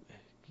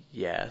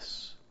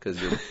 Yes.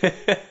 Because you're...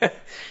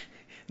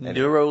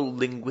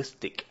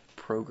 Neuro-linguistic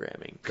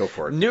programming. Go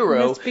for it. New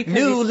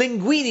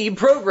linguini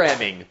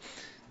programming.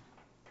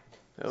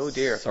 Oh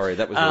dear. Sorry,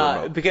 that was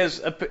remote.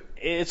 Because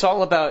it's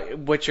all about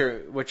what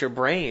your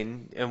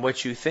brain and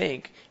what you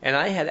think. And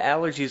I had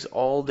allergies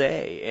all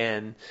day,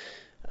 and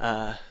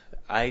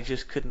I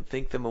just couldn't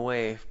think them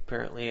away.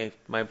 Apparently,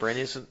 my brain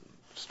isn't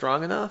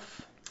strong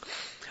enough.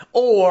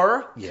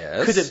 Or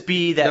Yes. could it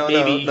be that No,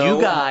 maybe no.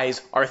 you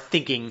guys are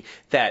thinking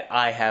that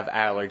I have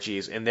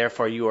allergies, and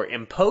therefore you are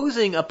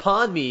imposing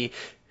upon me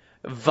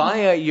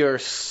via your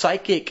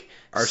psychic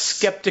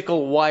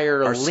skeptical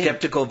wire Our link?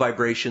 skeptical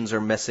vibrations are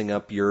messing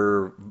up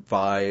your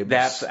vibes.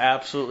 That's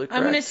absolutely correct.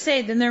 I'm going to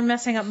say then they're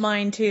messing up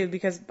mine too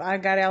because I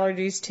got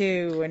allergies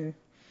too. And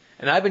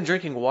I've been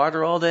drinking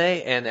water all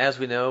day, and as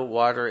we know,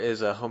 water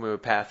is a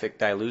homeopathic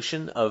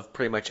dilution of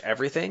pretty much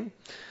everything.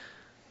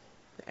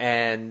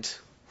 And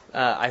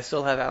I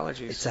still have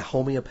allergies. It's a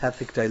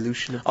homeopathic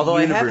dilution of Although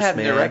the universe, I have had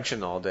man. an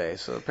erection all day,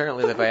 so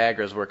apparently the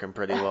Viagra's working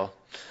pretty well.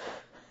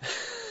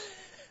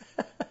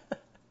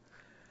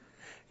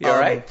 You all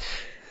right?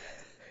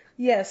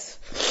 Yes.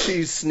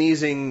 She's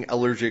sneezing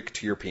allergic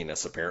to your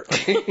penis,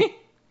 apparently.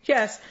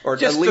 Yes. Or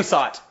Just at the least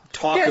thought.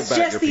 talk Yes, about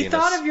just your the penis.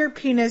 thought of your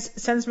penis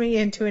sends me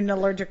into an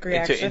allergic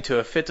reaction. Into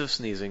a fit of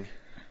sneezing.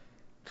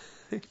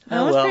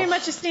 Well, it's pretty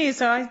much a sneeze,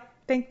 so I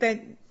think that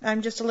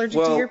I'm just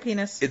allergic to your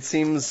penis. It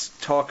seems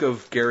talk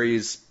of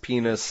Gary's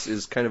penis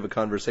is kind of a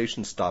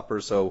conversation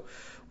stopper, so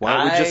why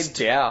don't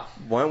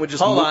we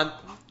just Hold on.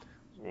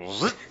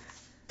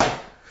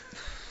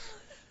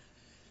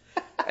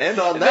 And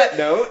on that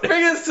note,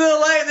 Bring us to the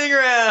lightning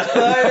round.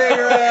 lightning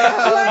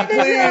round,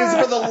 please,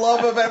 for the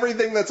love of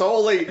everything that's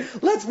holy,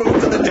 let's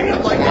move to the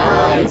damn lightning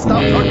round.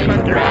 Stop talking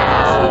about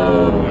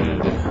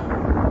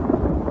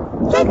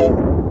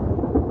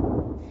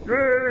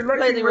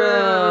Lightning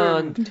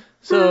round.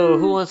 So,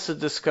 who wants to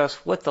discuss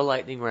what the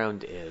lightning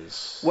round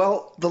is?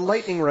 Well, the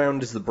lightning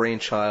round is the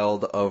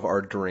brainchild of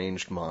our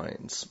deranged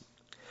minds.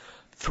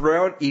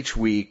 Throughout each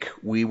week,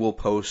 we will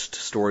post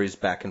stories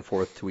back and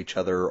forth to each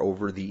other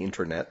over the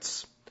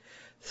internets.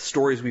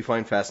 Stories we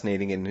find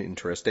fascinating and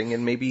interesting,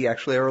 and maybe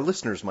actually our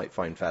listeners might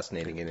find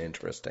fascinating and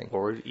interesting.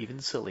 Or even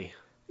silly.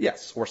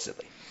 Yes, or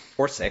silly.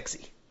 Or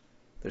sexy.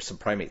 There's some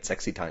primate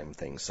sexy time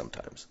things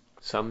sometimes.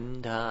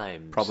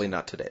 Sometimes. Probably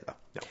not today, though.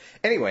 No.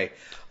 Anyway,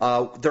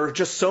 there are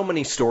just so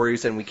many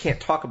stories, and we can't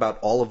talk about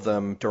all of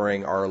them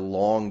during our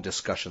long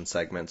discussion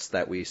segments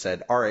that we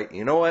said, all right,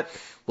 you know what?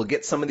 We'll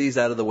get some of these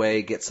out of the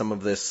way, get some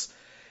of this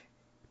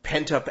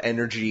pent-up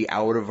energy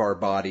out of our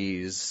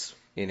bodies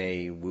in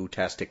a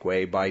woo-tastic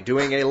way by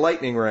doing a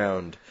lightning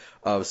round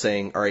of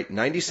saying, all right,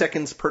 90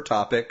 seconds per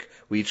topic.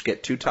 We each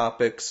get 2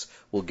 topics.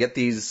 We'll get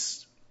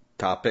these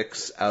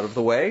topics out of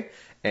the way,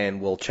 and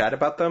we'll chat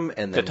about them.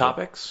 And then The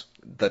topics?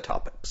 The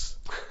topics,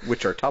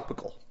 which are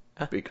topical,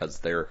 because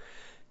they're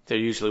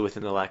usually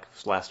within the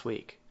last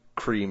week.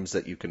 creams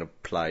that you can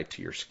apply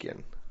to your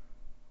skin.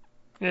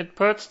 It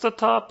puts the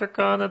topic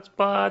on its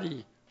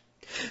body.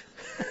 I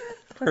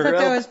thought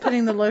that was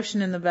putting the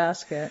lotion in the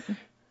basket.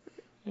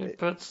 It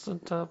puts the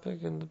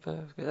topic in the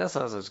basket. That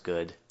sounds as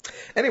good.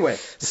 Anyway,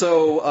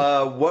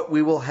 so what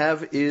we will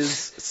have is,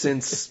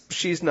 since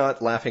she's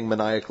not laughing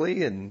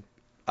maniacally, and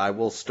I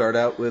will start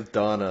out with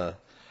Donna.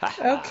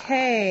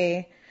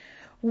 Okay.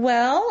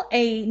 Well,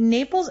 a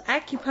Naples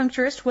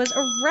acupuncturist was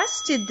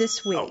arrested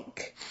this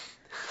week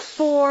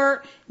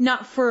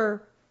not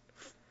for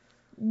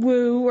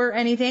woo or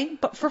anything,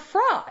 but for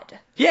fraud.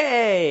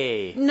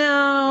 Yay!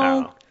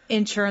 No. Oh.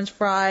 Insurance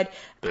fraud.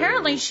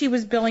 Apparently she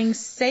was billing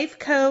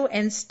Safeco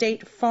and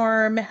State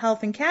Farm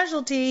Health and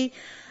Casualty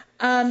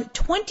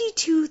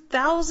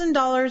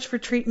 $22,000 for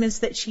treatments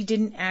that she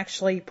didn't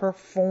actually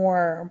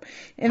perform.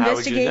 How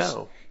would you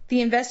know?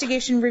 The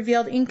investigation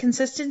revealed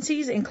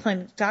inconsistencies in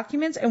clinic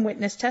documents and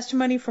witness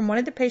testimony from one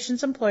of the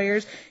patient's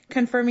employers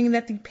confirming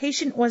that the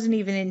patient wasn't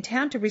even in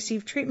town to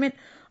receive treatment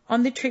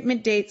on the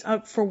treatment dates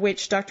for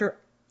which Dr.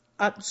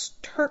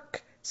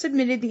 Turk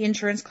submitted the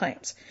insurance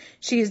claims.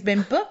 She has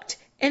been booked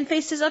and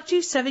faces up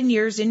to 7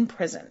 years in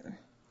prison.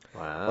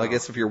 Wow. Well, I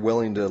guess if you're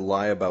willing to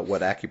lie about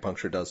what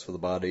acupuncture does for the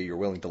body, you're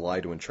willing to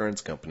lie to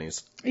insurance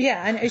companies.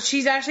 Yeah, and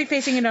she's actually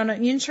facing it on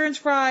an insurance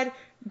fraud,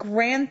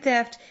 grand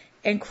theft,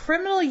 and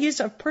criminal use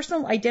of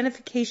personal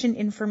identification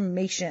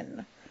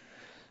information.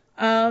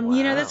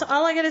 That's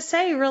all I got to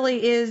say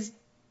really is,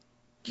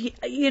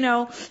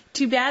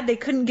 too bad they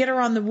couldn't get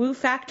her on the woo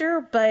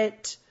factor,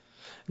 but...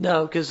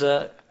 No, because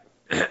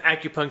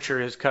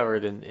acupuncture is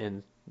covered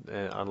in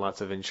on lots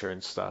of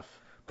insurance stuff.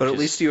 But at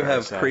least you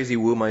have sad. crazy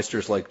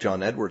woo-meisters like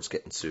John Edwards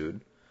getting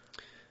sued.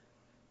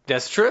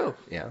 That's true.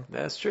 Yeah.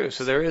 That's true.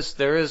 So there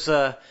is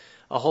a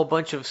whole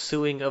bunch of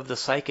suing of the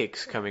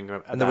psychics coming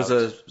about. And there was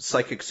a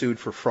psychic sued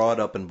for fraud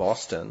up in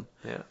Boston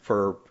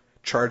for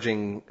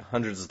charging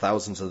hundreds of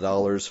thousands of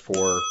dollars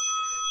for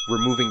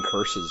removing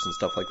curses and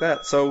stuff like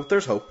that. So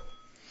there's hope.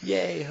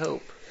 Yay,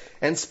 hope.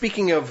 And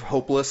speaking of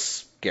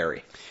hopeless,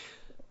 Gary.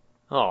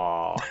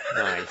 Aw,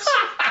 nice.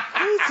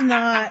 He's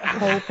not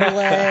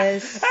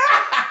hopeless.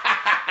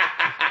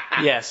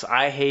 Yes,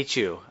 I hate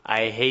you.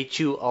 I hate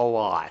you a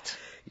lot.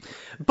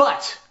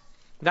 But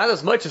not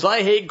as much as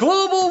I hate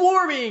global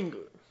warming.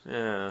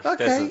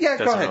 Okay,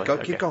 go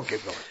ahead. Keep going.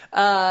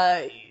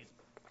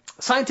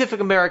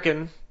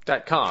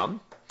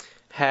 ScientificAmerican.com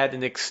had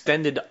an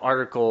extended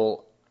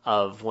article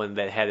of one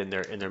that had in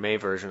their May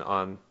version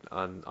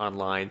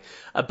online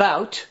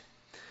about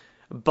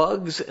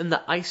bugs in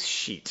the ice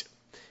sheet.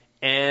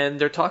 And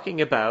they're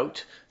talking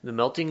about the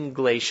melting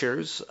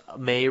glaciers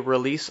may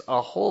release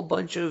a whole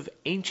bunch of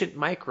ancient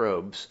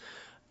microbes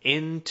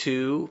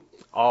into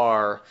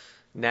our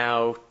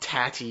now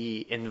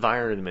tatty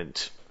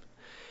environment.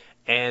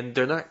 And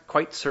they're not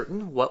quite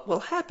certain what will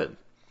happen.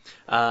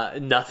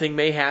 Nothing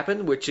may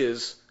happen, which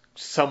is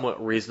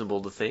somewhat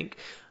reasonable to think.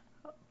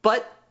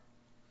 But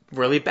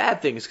really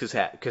bad things could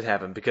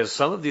happen, because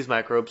some of these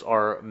microbes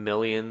are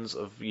millions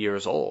of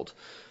years old.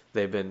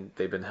 They've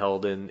been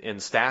held in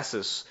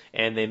stasis,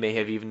 and they may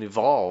have even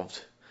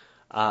evolved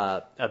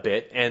a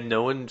bit, and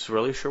no one's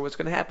really sure what's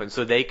going to happen.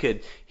 So they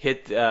could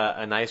hit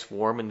a nice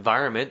warm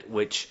environment,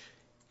 which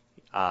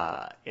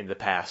in the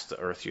past the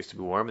Earth used to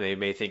be warm, and they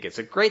may think it's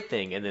a great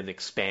thing, and then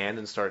expand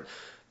and start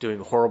doing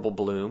horrible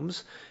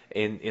blooms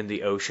in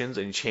the oceans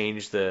and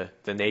change the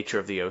nature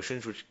of the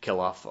oceans, which kill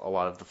off a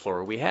lot of the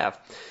flora we have.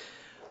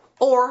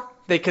 Or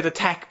they could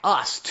attack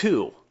us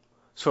too,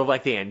 sort of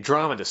like the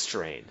Andromeda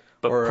strain,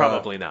 but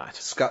probably not.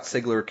 Scott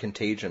Sigler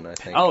Contagion, I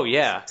think. Oh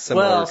yeah,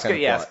 Similar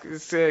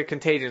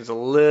Contagion's a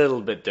little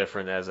bit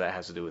different, as that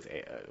has to do with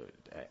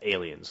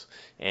aliens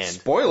and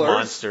Spoilers.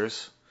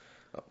 monsters.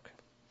 Okay.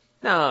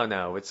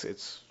 No,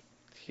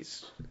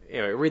 he's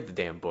anyway. Read the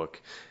damn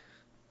book.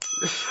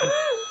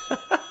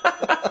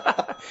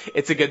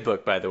 It's a good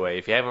book, by the way.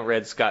 If you haven't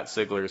read Scott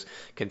Sigler's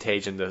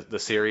Contagion, the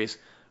series,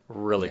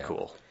 really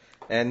cool.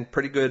 And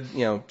pretty good,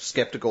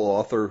 skeptical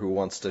author who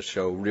wants to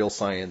show real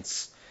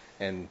science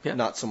and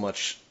not so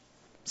much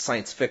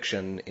science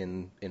fiction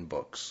in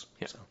books.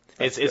 Yeah. So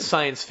it's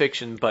science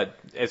fiction, but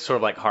it's sort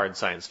of like hard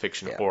science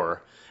fiction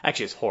horror.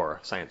 Actually, it's horror,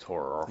 science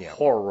horror. Yeah.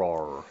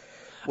 Horror.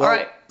 Well, all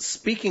right.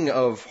 Speaking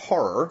of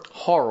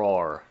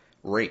horror,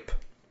 rape.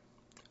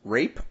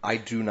 Rape, I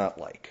do not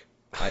like.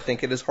 I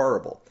think it is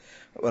horrible.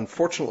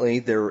 Unfortunately,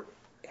 there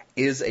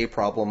is a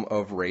problem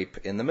of rape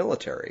in the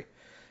military.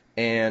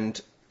 And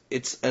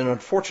it's an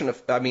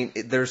unfortunate,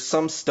 there's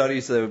some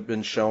studies that have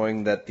been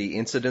showing that the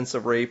incidence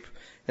of rape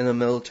in the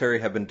military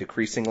have been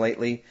decreasing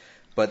lately,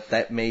 but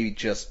that may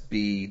just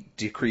be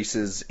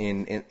decreases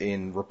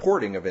in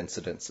reporting of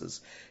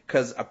incidences.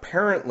 Because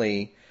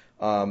apparently,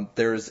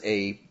 there's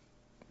a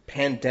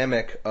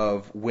pandemic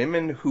of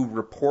women who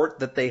report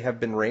that they have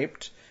been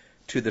raped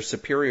to their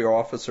superior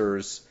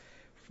officers.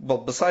 Well,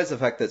 besides the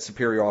fact that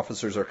superior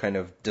officers are kind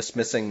of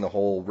dismissing the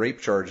whole rape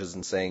charges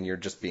and saying you're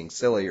just being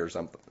silly or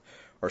something,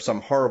 or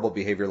some horrible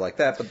behavior like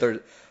that, but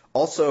they're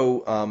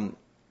also,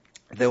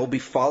 they will be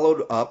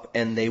followed up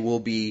and they will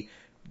be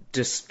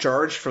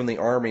discharged from the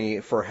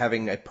Army for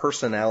having a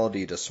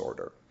personality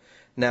disorder.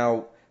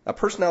 Now, a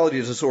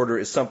personality disorder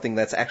is something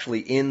that's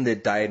actually in the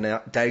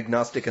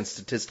Diagnostic and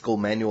Statistical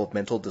Manual of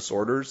Mental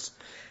Disorders,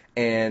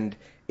 and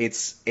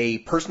it's a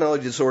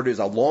personality disorder is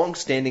a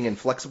long-standing and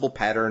flexible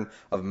pattern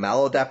of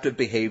maladaptive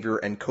behavior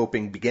and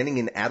coping beginning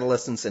in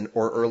adolescence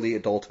or early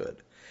adulthood.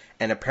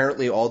 And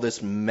apparently all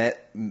this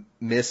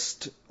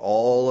missed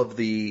all of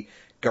the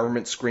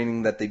government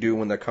screening that they do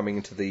when they're coming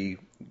into the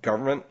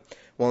government.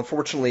 Well,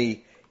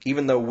 unfortunately,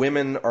 even though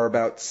women are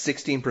about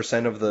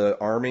 16% of the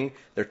Army,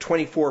 they're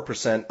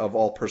 24% of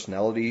all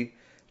personality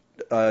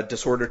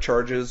disorder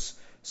charges.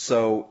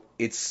 So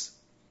it's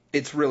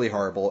really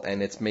horrible,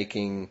 and it's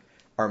making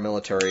our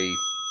military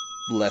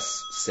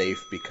less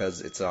safe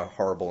because it's a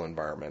horrible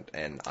environment,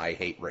 and I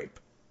hate rape.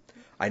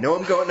 I know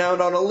I'm going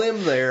out on a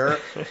limb there,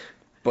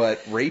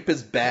 but rape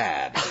is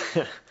bad.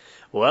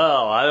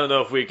 Well, I don't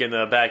know if we can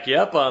back you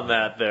up on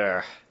that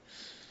there.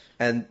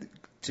 And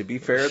to be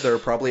fair, there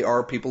probably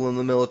are people in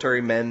the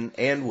military, men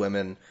and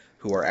women,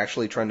 who are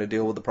actually trying to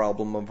deal with the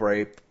problem of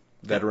rape,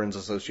 veterans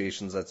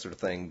associations, that sort of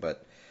thing,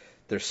 but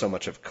there's so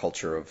much of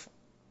culture of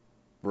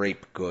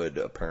rape good,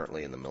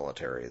 apparently, in the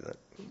military that...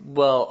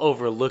 Well,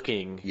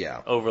 overlooking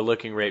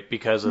rape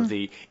because of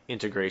the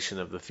integration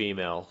of the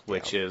female,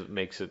 which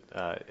makes it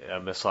a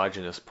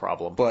misogynist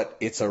problem. But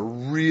it's a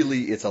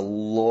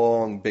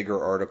long,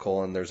 bigger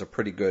article, and there's a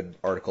pretty good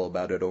article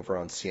about it over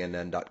on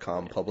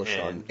CNN.com, published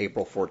on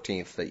April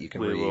 14th, that you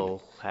can read. We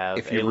will have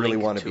if you a really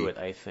link want to it,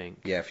 I think.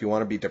 Yeah, if you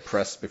want to be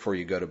depressed before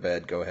you go to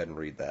bed, go ahead and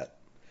read that.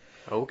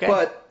 Okay.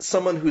 But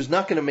someone who's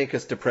not going to make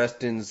us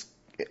depressed is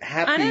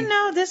happy. I don't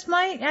know. This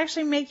might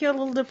actually make you a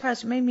little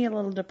depressed. It made me a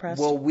little depressed.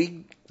 Well,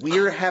 we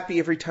are happy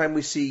every time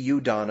we see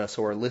you, Donna,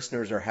 so our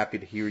listeners are happy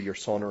to hear your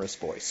sonorous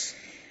voice.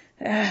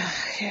 Yeah.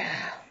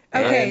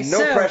 Okay, and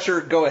no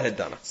pressure. Go ahead,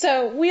 Donna.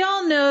 So we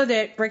all know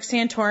that Rick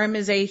Santorum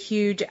is a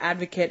huge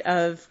advocate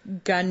of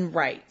gun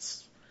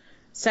rights.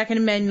 Second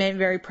Amendment,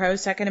 very pro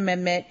Second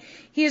Amendment.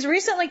 He has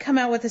recently come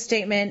out with a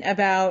statement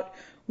about,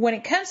 when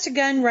it comes to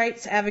gun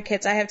rights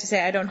advocates, I have to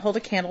say I don't hold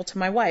a candle to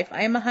my wife.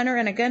 I am a hunter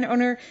and a gun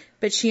owner,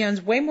 but she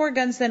owns way more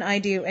guns than I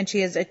do, and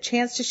she has a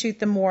chance to shoot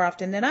them more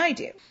often than I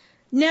do.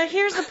 Now,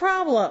 here's the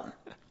problem.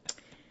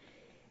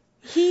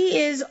 He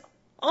is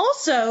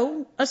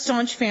also a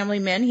staunch family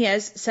man. He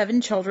has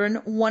 7 children,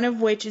 one of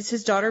which is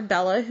his daughter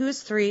Bella, who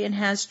is 3 and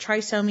has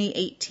trisomy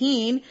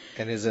 18.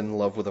 And is in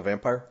love with a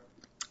vampire?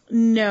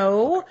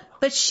 No,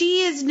 but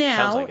she is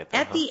now, like it, though,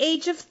 at the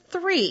age of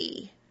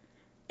 3,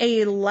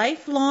 a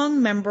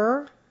lifelong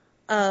member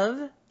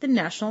of the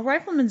National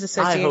Riflemen's I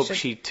Association. hope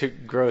she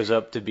grows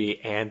up to be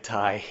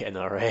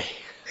anti-NRA.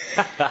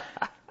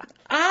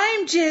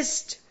 I'm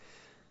just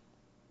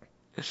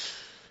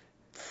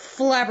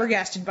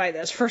flabbergasted by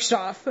this, first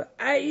off. There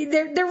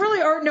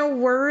really are no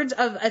words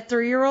of a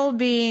 3-year-old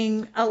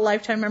being a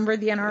lifetime member of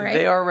the NRA.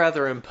 They are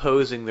rather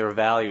imposing their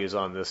values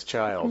on this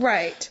child.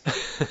 Right.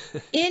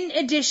 In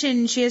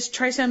addition, she has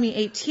trisomy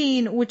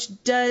 18,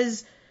 which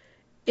does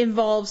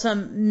involve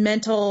some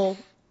mental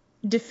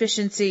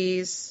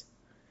deficiencies.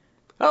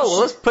 Oh, well,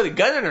 let's put a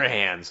gun in her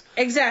hands.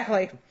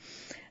 Exactly.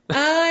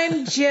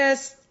 I'm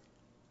just,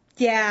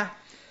 yeah.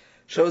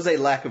 Shows a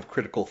lack of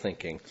critical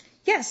thinking.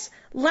 Yes,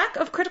 lack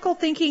of critical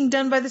thinking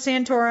done by the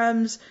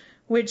Santorums,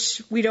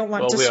 which we don't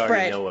want to we spread.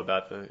 already know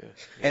about the...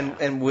 Yeah.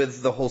 And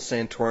with the whole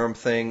Santorum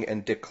thing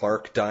and Dick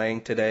Clark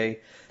dying today,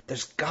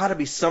 there's got to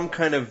be some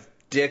kind of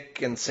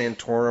Dick and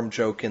Santorum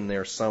joke in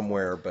there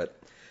somewhere, but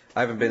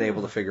I haven't been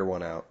able to figure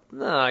one out.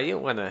 No, you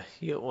don't want to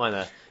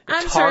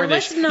I'm tarnish. sorry,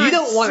 let's not You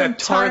don't want to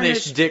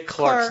tarnish tarnish Dick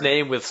Clark's Clark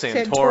name with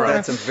Santorum. Santorum.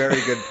 That's a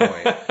very good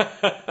point.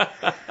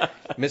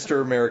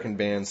 Mr. American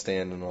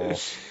Bandstand and all.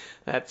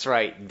 That's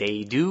right.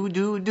 They do,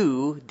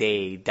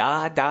 they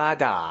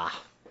da.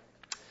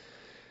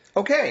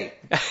 Okay.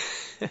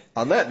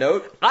 On that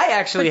note, I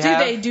actually But do have...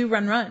 they do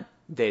run?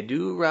 They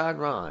do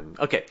run.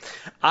 Okay.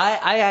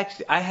 I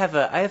have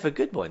a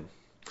good one.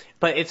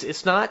 But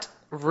it's not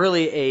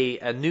really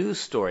a news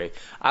story.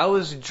 I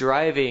was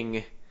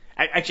driving...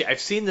 Actually, I've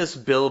seen this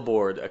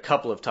billboard a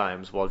couple of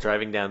times while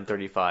driving down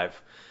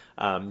 35.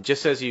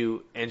 Just as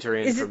you enter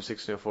in from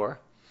 1604.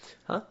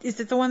 Is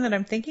it the one that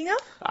I'm thinking of?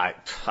 I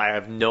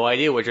have no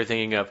idea what you're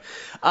thinking of.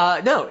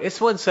 No, this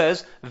one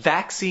says,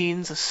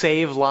 vaccines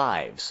save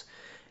lives.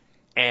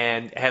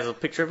 And it has a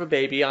picture of a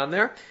baby on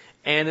there.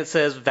 And it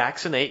says,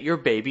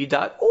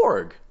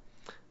 vaccinateyourbaby.org.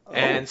 Oh.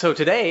 And so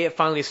today it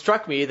finally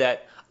struck me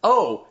that,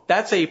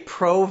 that's a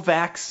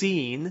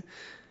pro-vaccine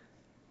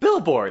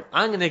billboard.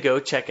 I'm going to go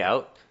check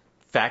out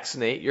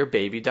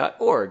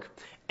vaccinateyourbaby.org.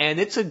 And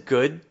it's a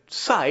good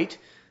site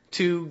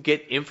to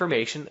get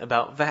information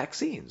about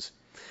vaccines.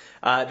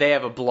 They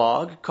have a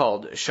blog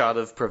called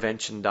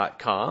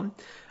shotofprevention.com.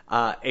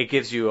 It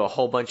gives you a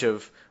whole bunch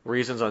of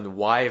reasons on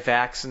why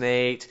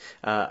vaccinate,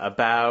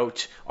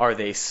 about are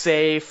they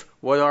safe,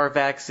 what are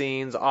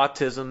vaccines,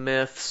 autism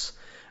myths,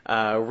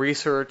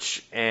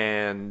 research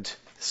and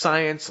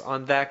science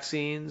on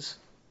vaccines.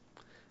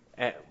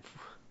 And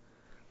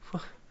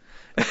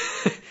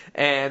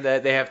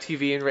they have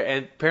TV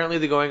and apparently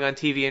they're going on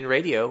TV and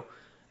radio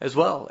as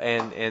well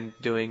and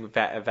doing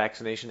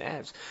vaccination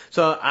ads.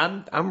 So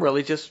I'm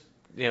really just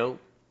kind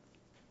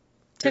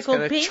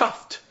of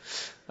chuffed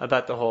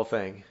about the whole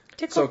thing.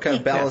 So it kind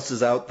of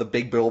balances out the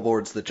big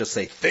billboards that just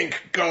say,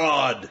 "Thank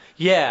God."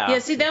 Yeah. Yeah,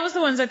 see, that was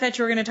the ones I thought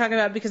you were going to talk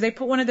about because they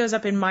put one of those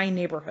up in my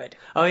neighborhood.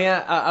 Oh,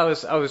 yeah. I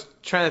was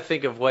trying to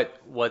think of what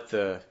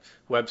the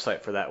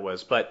website for that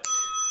was. But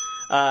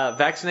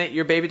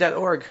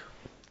vaccinateyourbaby.org,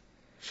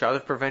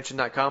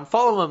 shotofprevention.com.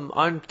 Follow them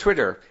on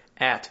Twitter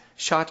at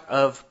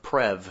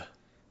shotofprev.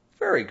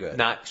 Very good.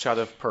 Not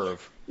shotofperv.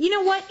 You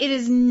know what? It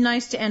is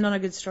nice to end on a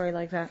good story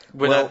like that.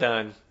 We're not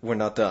done. We're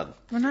not done.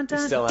 We're not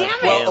done. Still Damn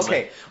have it! him.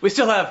 Okay. We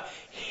still have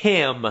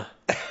him.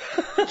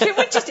 Can't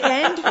we just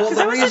end? Because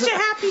that was such a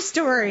happy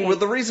story. Well,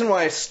 the reason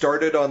why I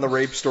started on the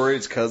rape story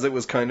is because it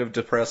was kind of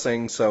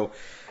depressing. So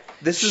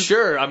this is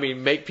Sure, I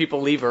mean, make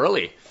people leave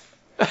early.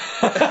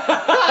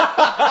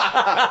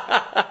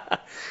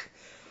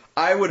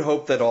 I would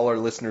hope that all our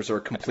listeners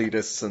are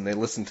completists and they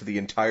listen to the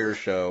entire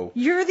show,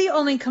 You're the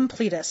only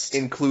completist.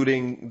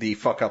 including the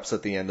fuck-ups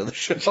at the end of the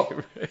show.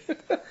 So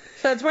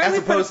that's why As we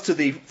opposed to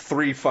the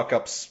 3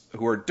 fuck-ups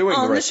who are doing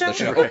On the the rest of the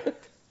show? show.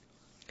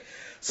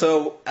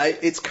 So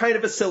it's kind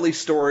of a silly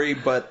story,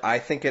 but I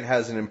think it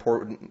has an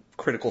important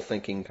critical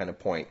thinking kind of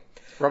point.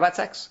 Robot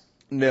sex?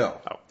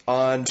 No. Oh.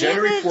 On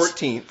January it.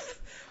 14th,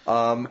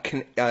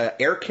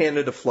 Air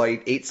Canada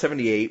Flight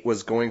 878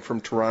 was going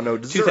from Toronto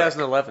to Zurich.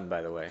 2011,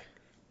 by the way.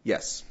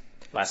 Yes.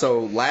 Last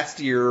Last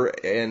year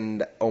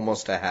and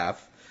almost a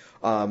half,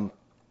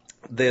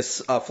 this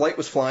flight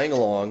was flying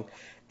along,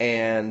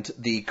 and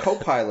the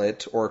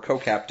co-pilot or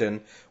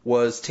co-captain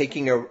was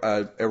taking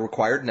a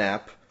required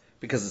nap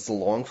because it's a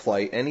long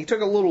flight, and he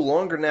took a little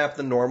longer nap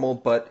than normal,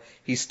 but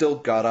he still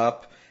got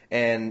up,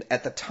 and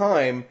at the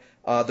time,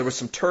 there was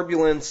some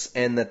turbulence,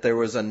 and that there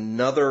was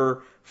another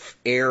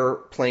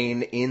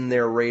airplane in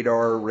their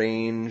radar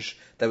range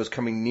that was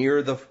coming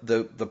near the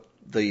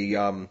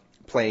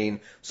plane.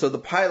 So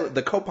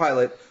the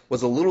co-pilot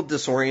was a little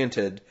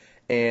disoriented,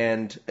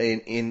 and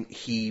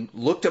he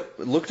looked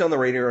on the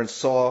radar and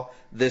saw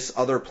this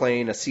other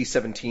plane, a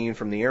C-17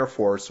 from the Air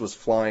Force, was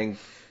flying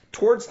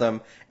towards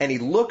them, and he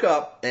looked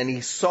up and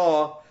he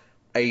saw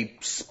a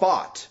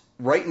spot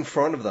right in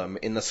front of them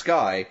in the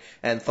sky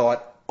and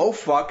thought, "Oh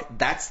fuck,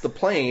 that's the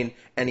plane,"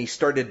 and he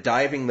started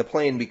diving the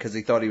plane because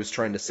he thought he was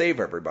trying to save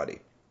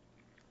everybody.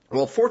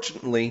 Well,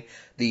 fortunately,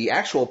 the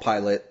actual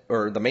pilot,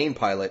 or the main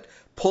pilot,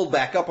 pulled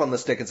back up on the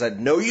stick and said,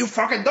 "No, you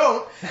fucking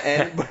don't,"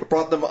 and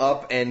brought them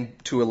up and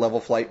to a level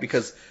flight,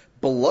 because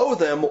below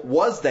them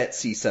was that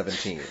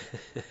C-17.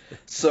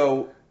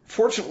 So,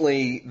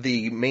 fortunately,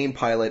 the main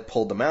pilot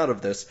pulled them out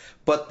of this,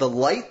 but the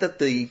light that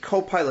the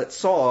co-pilot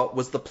saw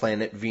was the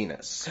planet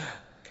Venus.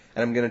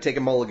 And I'm going to take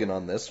a mulligan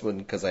on this one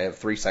because I have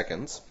 3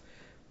 seconds.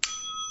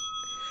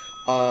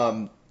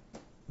 The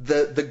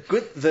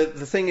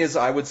thing is,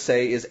 I would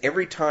say, is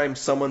every time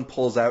someone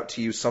pulls out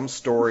to you some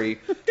story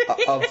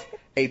of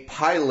a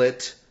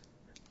pilot.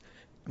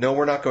 No,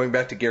 we're not going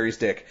back to Gary's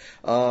dick.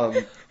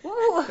 Every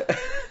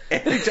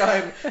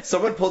time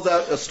someone pulls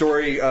out a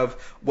story of,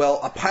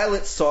 well, a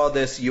pilot saw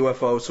this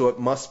UFO, so it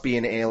must be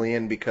an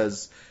alien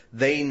because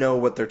they know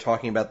what they're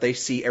talking about. They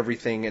see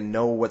everything and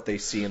know what they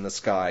see in the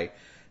sky.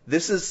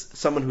 This is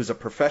someone who's a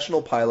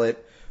professional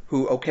pilot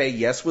who, okay,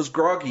 yes, was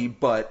groggy,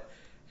 but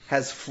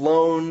has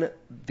flown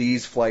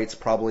these flights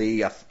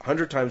probably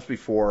 100 times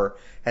before,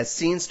 has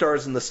seen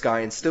stars in the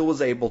sky, and still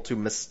was able to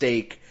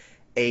mistake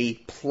a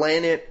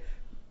planet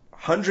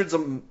hundreds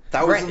of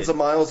thousands of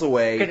miles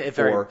away a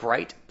very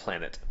bright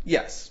planet.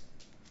 Yes,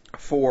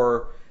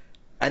 for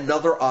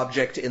another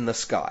object in the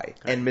sky,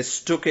 and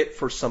mistook it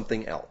for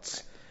something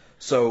else.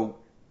 So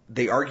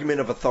the argument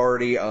of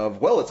authority of,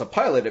 well, it's a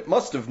pilot, it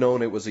must have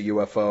known it was a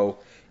UFO,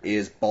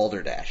 is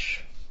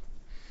balderdash.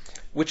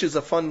 Which is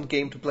a fun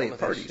game to play at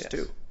parties,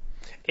 too.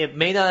 It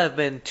may not have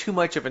been too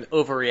much of an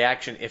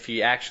overreaction if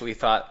you actually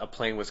thought a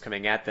plane was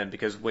coming at them,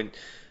 because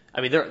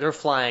they're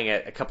flying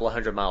at a couple of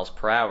 100 miles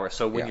per hour,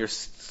 so when you're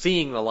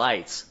seeing the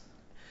lights,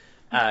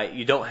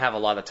 you don't have a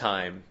lot of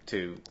time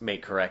to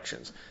make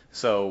corrections.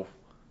 So,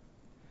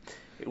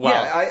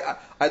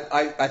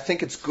 I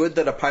think it's good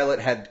that a pilot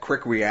had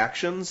quick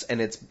reactions,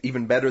 and it's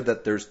even better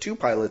that there's 2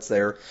 pilots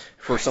there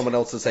for someone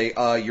else to say,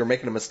 you're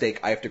making a mistake,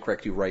 I have to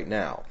correct you right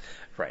now.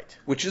 Right.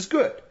 Which is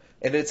good.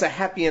 And it's a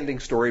happy ending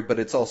story, but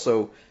it's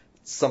also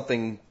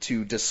something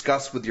to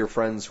discuss with your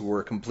friends who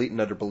are complete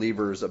and utter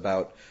believers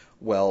about,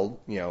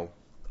 well,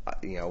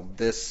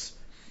 this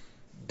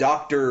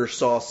doctor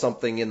saw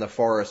something in the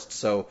forest,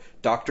 so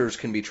doctors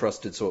can be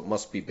trusted, so it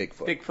must be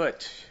Bigfoot.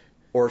 Bigfoot.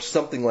 Or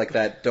something like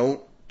that.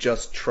 Don't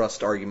just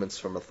trust arguments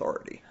from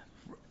authority.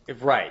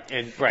 Right.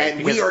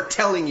 And we are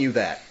telling you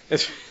that.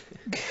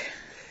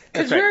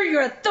 Because we're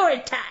your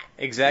authority.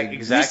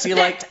 Exactly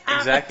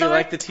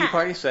like the Tea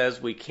Party says,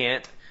 we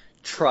can't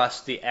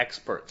trust the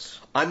experts.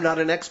 I'm not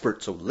an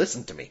expert, so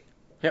listen to me.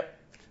 Yep.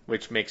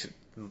 Which makes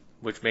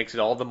it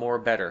all the more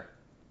better.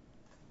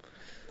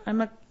 I'm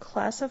a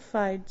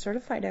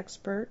certified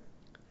expert.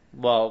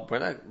 Well,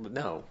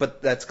 no.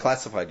 But that's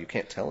classified. You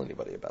can't tell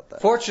anybody about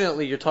that.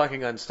 Fortunately, you're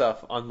talking on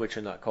stuff on which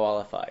you're not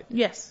qualified.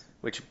 Yes.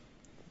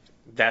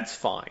 That's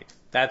fine.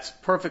 That's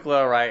perfectly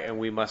all right, and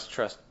we must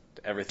trust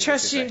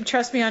everything.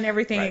 Trust me on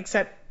everything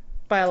except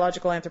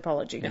biological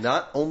anthropology.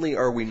 Not only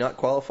are we not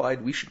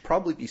qualified, we should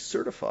probably be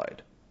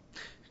certified.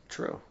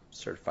 True.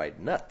 Certified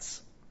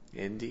nuts.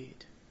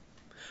 Indeed.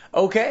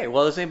 Okay,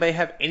 well, does anybody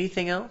have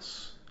anything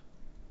else?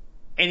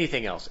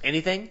 Anything else?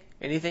 Anything?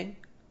 Anything?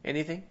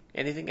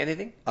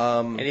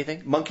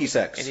 Monkey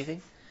sex.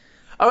 Anything?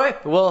 All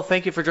right. Well,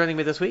 thank you for joining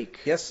me this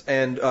week. Yes,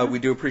 and we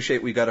do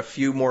appreciate we got a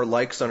few more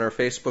likes on our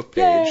Facebook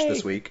page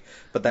this week,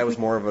 but that was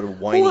more of a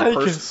whiny There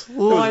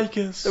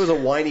was a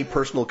whiny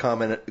personal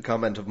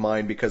comment of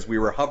mine because we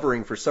were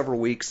hovering for several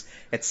weeks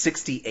at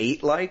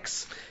 68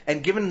 likes,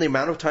 and given the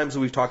amount of times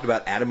that we've talked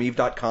about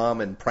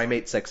AdamEve.com and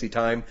Primate Sexy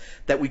Time,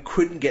 that we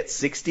couldn't get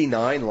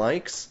 69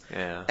 likes.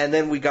 Yeah. And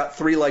then we got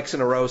 3 likes in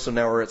a row, so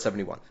now we're at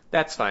 71.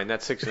 That's fine.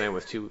 That's 69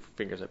 with 2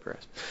 fingers up your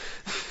ass.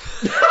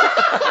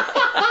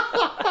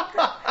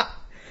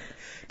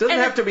 Doesn't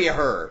have to be a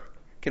her.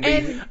 Can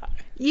be.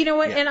 You know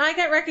what? Yeah. And I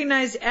got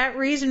recognized at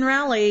Reason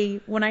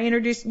Rally when I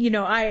introduced.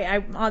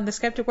 I on the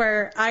Skeptic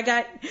Wire.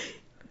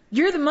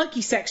 You're the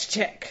monkey sex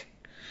chick.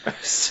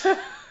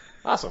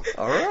 Awesome.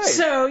 All right.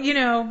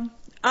 So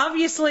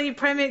obviously,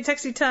 Primate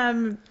Sexy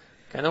Time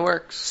kind of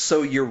works.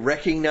 So you're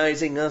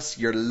recognizing us.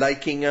 You're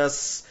liking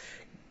us.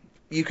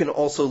 You can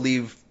also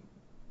leave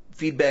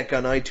feedback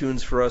on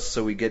iTunes for us,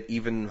 so we get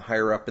even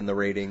higher up in the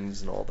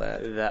ratings and all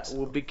that. That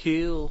would be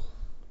cool.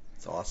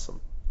 It's awesome.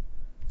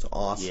 It's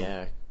awesome.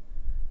 Yeah.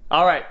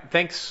 All right.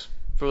 Thanks.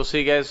 We'll see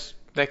you guys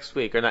next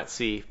week. Or not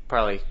see.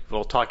 Probably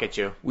we'll talk at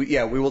you. We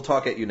will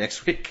talk at you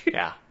next week.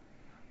 Yeah.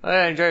 All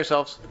right. Enjoy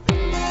yourselves.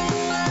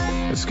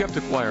 The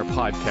Skeptic Wire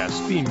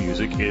podcast theme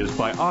music is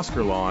by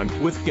Oscar Lawn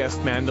with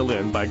guest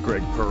mandolin by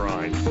Greg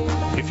Perrine.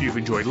 If you've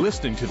enjoyed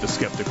listening to The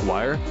Skeptic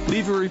Wire,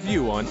 leave a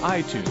review on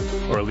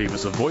iTunes or leave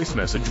us a voice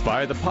message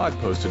via the Pod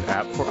Posted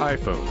app for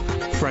iPhone.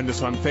 Friend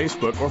us on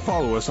Facebook or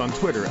follow us on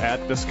Twitter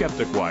at The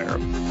Skeptic Wire.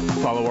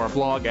 Follow our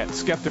blog at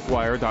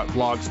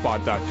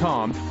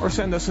skepticwire.blogspot.com or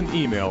send us an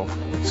email,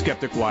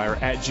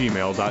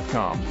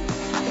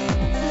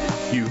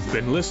 skepticwire@gmail.com. You've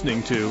been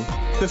listening to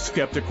The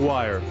Skeptic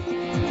Wire.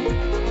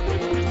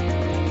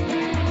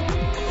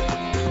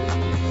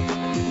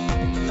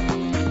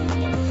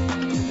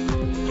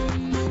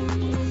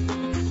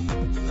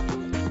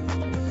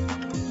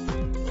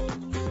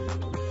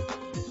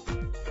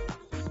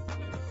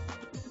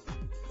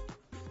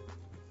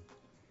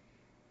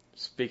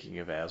 Speaking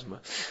of asthma.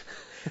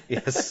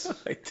 Yes.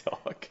 My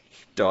dog.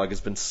 Dog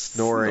has been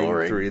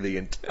snoring through the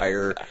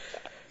entire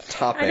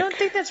topic. I don't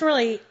think that's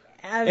really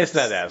It's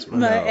not asthma.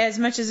 No. as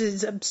much as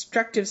it's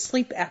obstructive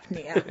sleep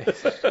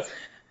apnea.